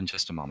fixed up in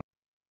just a moment.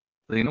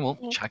 Lena will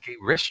check a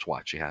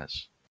wristwatch she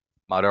has.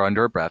 Mutter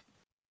under her breath.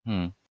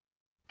 2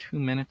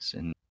 minutes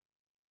and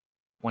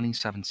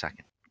 27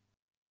 seconds.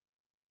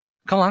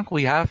 Come on,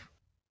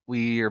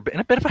 we're in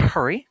a bit of a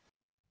hurry.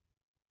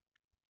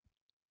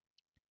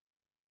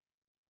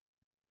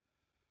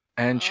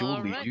 And she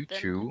will lead you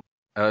to,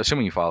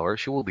 assuming you follow her,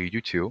 she will lead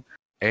you to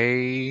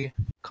a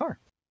car.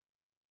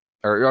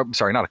 I'm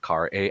sorry, not a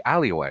car, a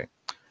alleyway,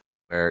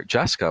 where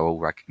Jessica will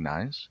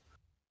recognize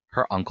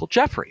her Uncle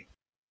Jeffrey.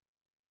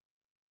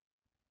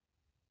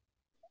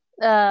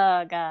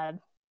 Oh, God.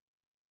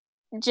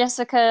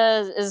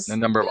 Jessica is... And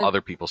a number of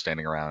other people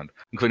standing around,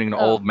 including an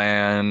old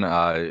man,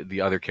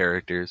 the other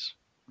characters.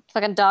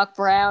 Fucking Doc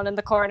Brown in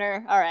the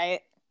corner. All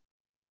right.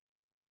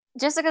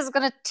 Jessica's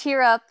gonna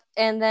tear up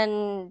and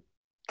then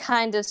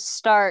kind of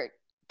start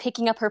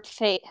picking up her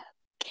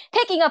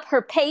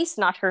pace,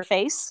 not her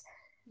face.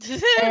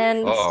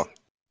 And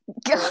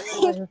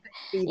going...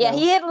 Yeah,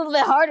 he hit a little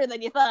bit harder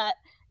than you thought.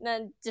 And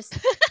then just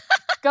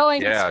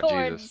going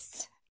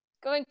towards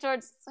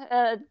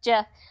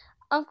Jeff.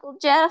 Uncle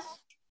Jeff.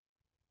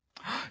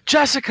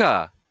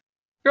 Jessica!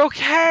 You're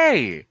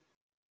okay!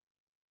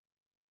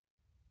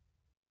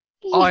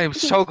 Oh, I am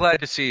so glad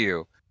to see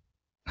you.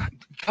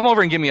 Come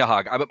over and give me a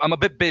hug. I'm a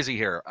bit busy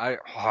here.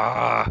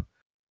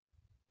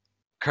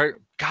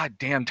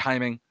 Goddamn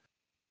timing.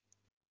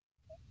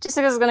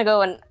 Jessica's gonna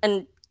go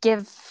and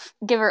give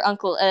her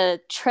uncle a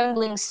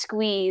trembling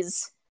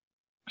squeeze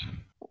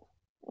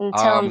and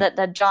tell him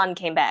that John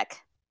came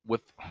back.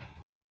 With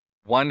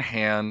one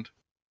hand,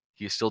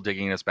 he's still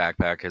digging in his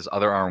backpack. His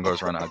other arm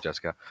goes around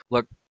Jessica.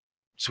 Look,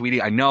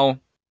 sweetie, I know I'm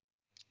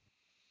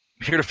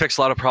here to fix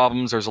a lot of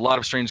problems. There's a lot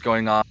of strains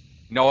going on.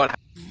 You know what?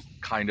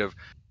 We're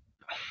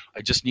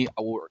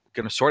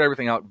going to sort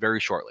everything out very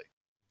shortly.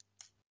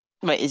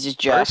 Wait, is it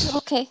Jeff? First,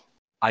 Okay.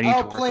 I need to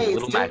Oh, work a please,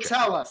 little do magic.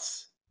 tell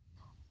us.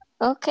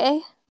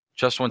 Okay.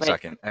 Just one Wait.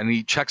 second. And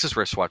he checks his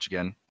wristwatch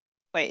again.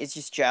 Wait, it's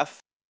just Jeff?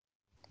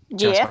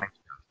 Yes, Yeah. my name's-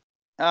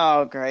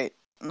 Oh, great.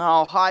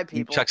 No, hi, He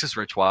people. checks his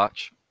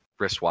wristwatch.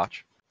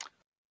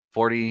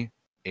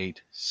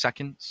 48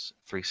 seconds,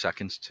 3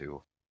 seconds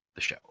to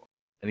the show.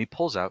 And he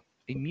pulls out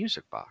a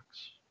music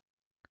box.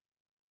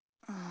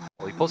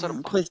 Well, he pulls out a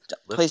box. Please,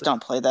 please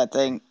don't play that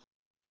thing.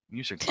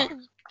 Music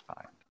box.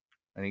 Fine.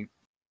 And he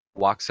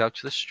walks out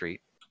to the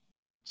street,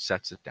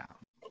 sets it down.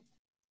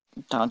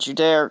 Don't you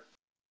dare.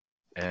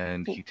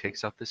 And he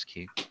takes out this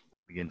key,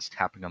 begins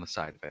tapping on the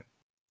side of it.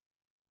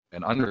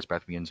 And under his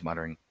breath begins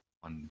muttering,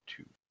 1,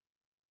 2,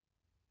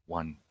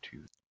 1,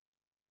 2,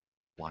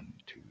 1,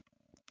 2,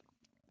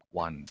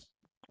 1.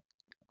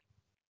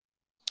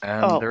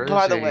 And Oh, there is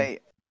by the way,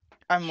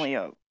 I'm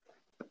Leo.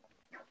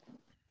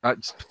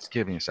 Just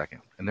give me a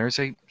second. And there's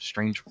a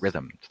strange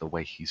rhythm to the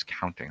way he's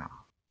counting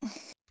off,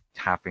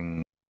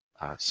 tapping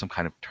some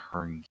kind of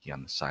turn key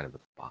on the side of the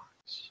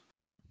box.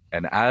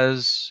 And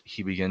as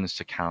he begins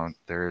to count,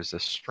 there's a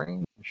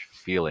strange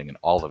feeling in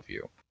all of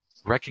you,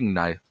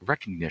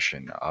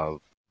 recognition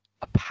of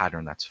a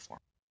pattern that's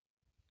formed.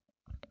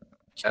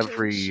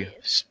 Every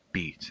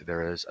beat,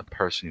 there is a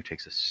person who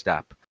takes a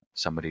step,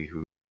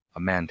 a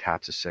man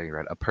taps a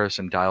cigarette, a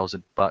person dials a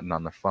button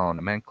on the phone,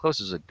 a man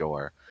closes a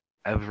door,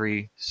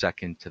 every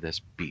second to this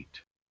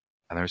beat.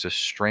 And there's a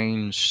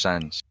strange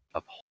sense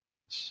of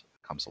wholeness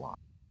that comes along.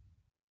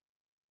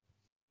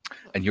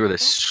 And you hear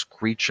this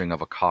screeching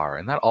of a car,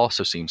 and that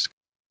also seems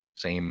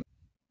same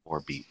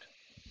or beat.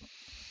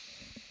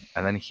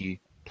 And then he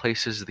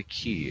places the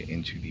key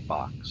into the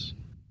box,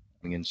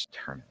 begins to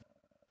turn it.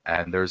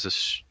 And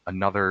there's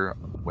another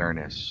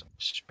awareness of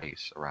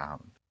space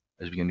around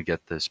as we begin to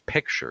get this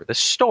picture, this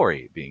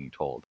story being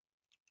told.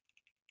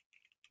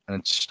 And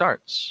it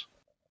starts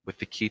with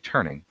the key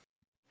turning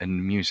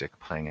and music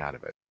playing out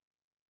of it.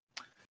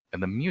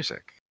 And the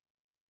music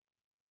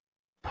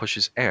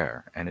pushes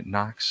air, and it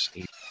knocks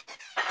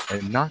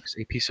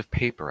a piece of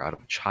paper out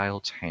of a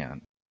child's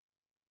hand.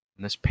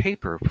 And this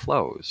paper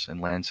flows and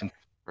lands in the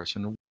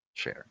person in a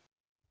wheelchair.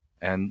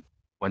 And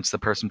once the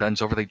person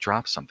bends over, they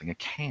drop something, a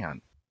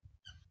can.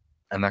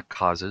 And that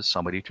causes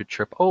somebody to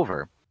trip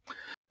over.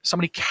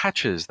 Somebody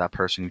catches that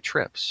person who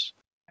trips,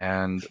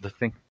 and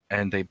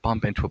they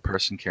bump into a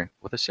person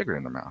with a cigarette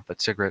in their mouth.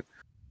 That cigarette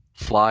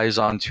flies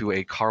onto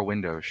a car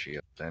window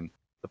shield, and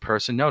the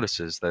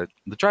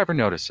driver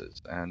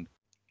notices, and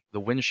the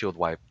windshield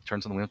wiper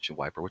turns on the windshield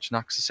wiper, which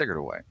knocks the cigarette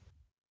away.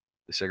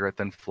 The cigarette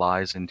then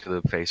flies into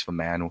the face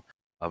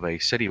of a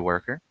city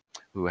worker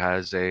who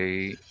has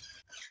a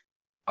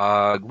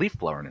leaf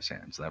blower in his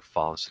hands that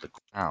falls to the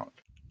ground.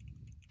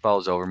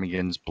 Falls over and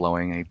begins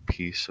blowing a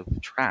piece of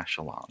trash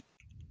along.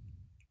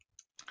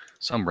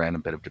 Some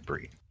random bit of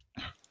debris.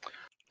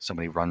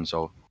 Somebody runs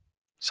over.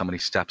 Somebody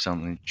steps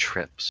on and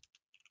trips.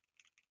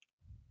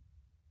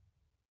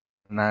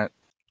 And that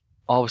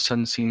all of a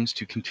sudden seems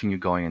to continue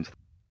going into the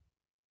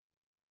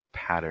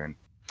pattern.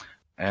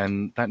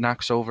 And that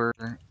knocks over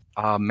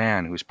a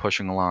man who's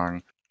pushing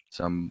along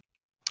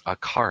a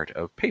cart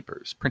of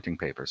papers, printing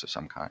papers of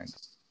some kind.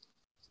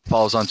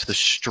 Falls onto the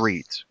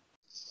street.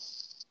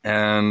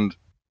 And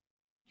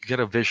you get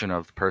a vision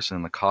of the person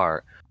in the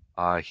car.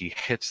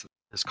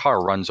 His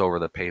car runs over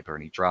the paper,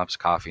 and he drops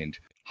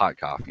hot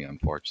coffee,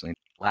 unfortunately, in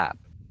his lap.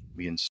 He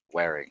begins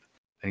swearing.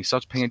 And he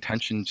starts paying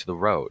attention to the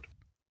road.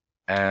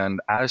 And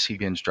as he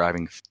begins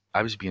driving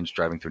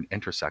through an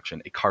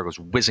intersection, a car goes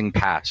whizzing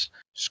past,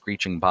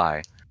 screeching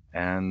by,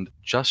 and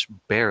just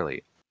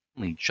barely,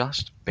 only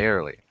just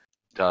barely,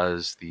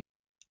 do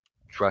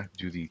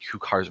the two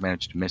cars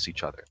manage to miss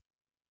each other.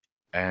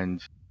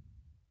 And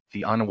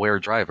the unaware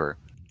driver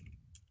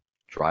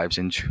drives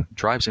in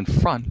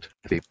front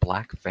of a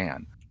black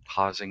van,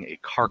 causing a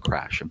car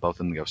crash, and both of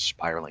them go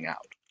spiraling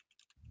out.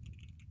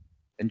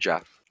 And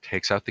Jeff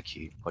takes out the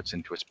key, puts it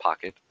into his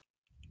pocket,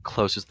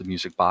 closes the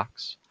music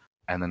box,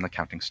 and then the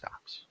counting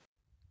stops.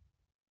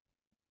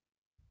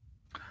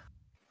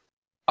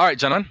 All right,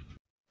 gentlemen,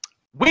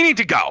 we need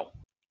to go.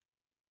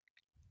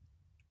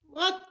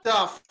 What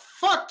the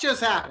fuck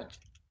just happened?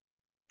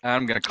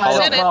 I'm gonna call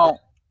I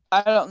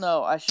it. don't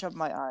know. I shoved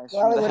my eyes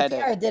Well, from it the would appear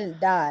I headache. didn't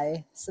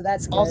die, so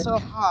that's good. Also,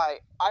 hi.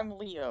 I'm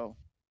Leo.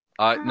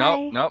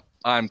 Nope.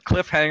 I'm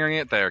cliffhangering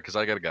it there because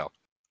I gotta go.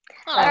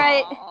 All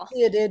right. See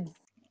you, dude.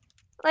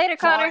 Later,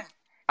 Connor.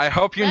 I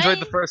hope you enjoyed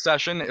the Bye. first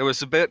session. It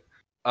was a bit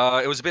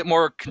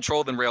more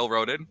controlled and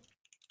railroaded.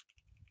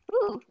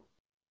 Ooh.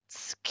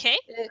 It's okay.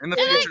 In the It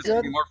future, was it's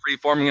gonna good. be more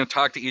freeform. I'm gonna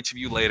talk to each of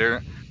you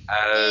later,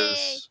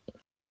 as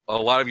a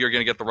lot of you are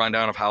gonna get the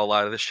rundown of how a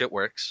lot of this shit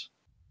works.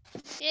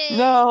 Yay.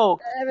 No,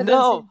 Everything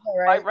no. seems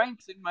alright. My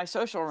ranks in my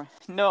social.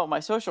 No, my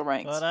social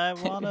ranks. But I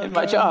want to in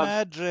my learn job.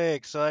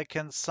 magic so I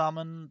can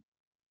summon,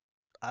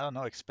 I don't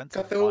know,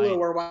 expensive Cthulhu wine.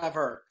 or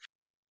whatever.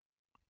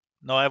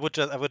 No, I would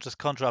just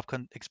conjure up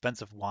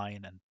expensive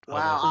wine and.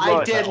 Wow,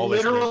 otherwise I did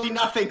always lose. literally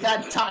nothing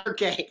that entire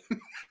game.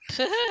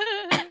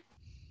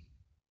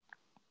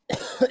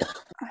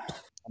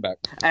 back.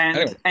 And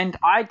Anyway. and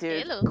I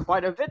did Hello.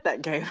 quite a bit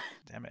that game.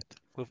 Damn it.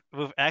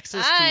 With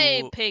access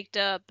I to picked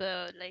up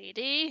a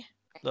lady.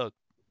 look,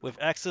 with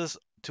access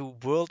to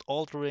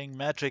world-altering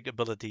magic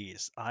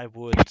abilities, I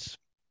would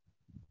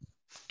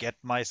get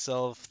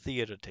myself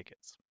theater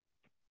tickets.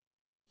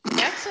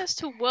 Access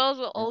to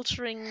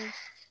world-altering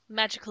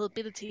magical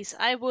abilities.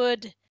 I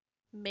would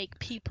make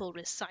people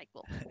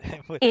recycle.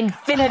 I would-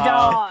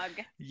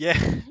 Infinidog. yeah,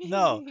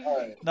 no,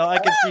 I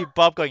can see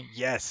Bob going,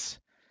 yes,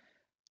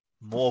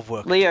 more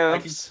work. Leo, I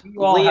can see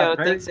you all Leo have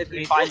very thinks that he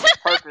big- finds his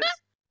purpose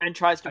and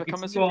tries to I can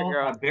become a see you all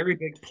superhero. have very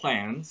big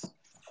plans.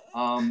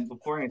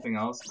 Before anything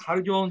else, how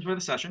did you all enjoy the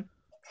session?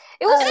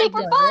 It was I super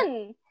enjoyed it.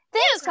 fun.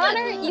 Thanks,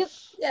 Connor.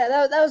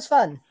 Yeah, that was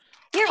fun.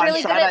 You're I'm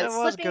really good sad at That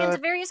was slipping into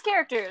good. various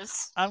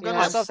characters. I'm gonna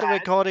Yeah, I'm stop the sad.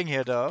 recording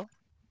here, though.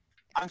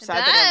 I'm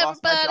sad that I Bye,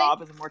 lost my everybody.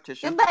 job as a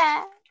mortician.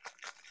 Goodbye.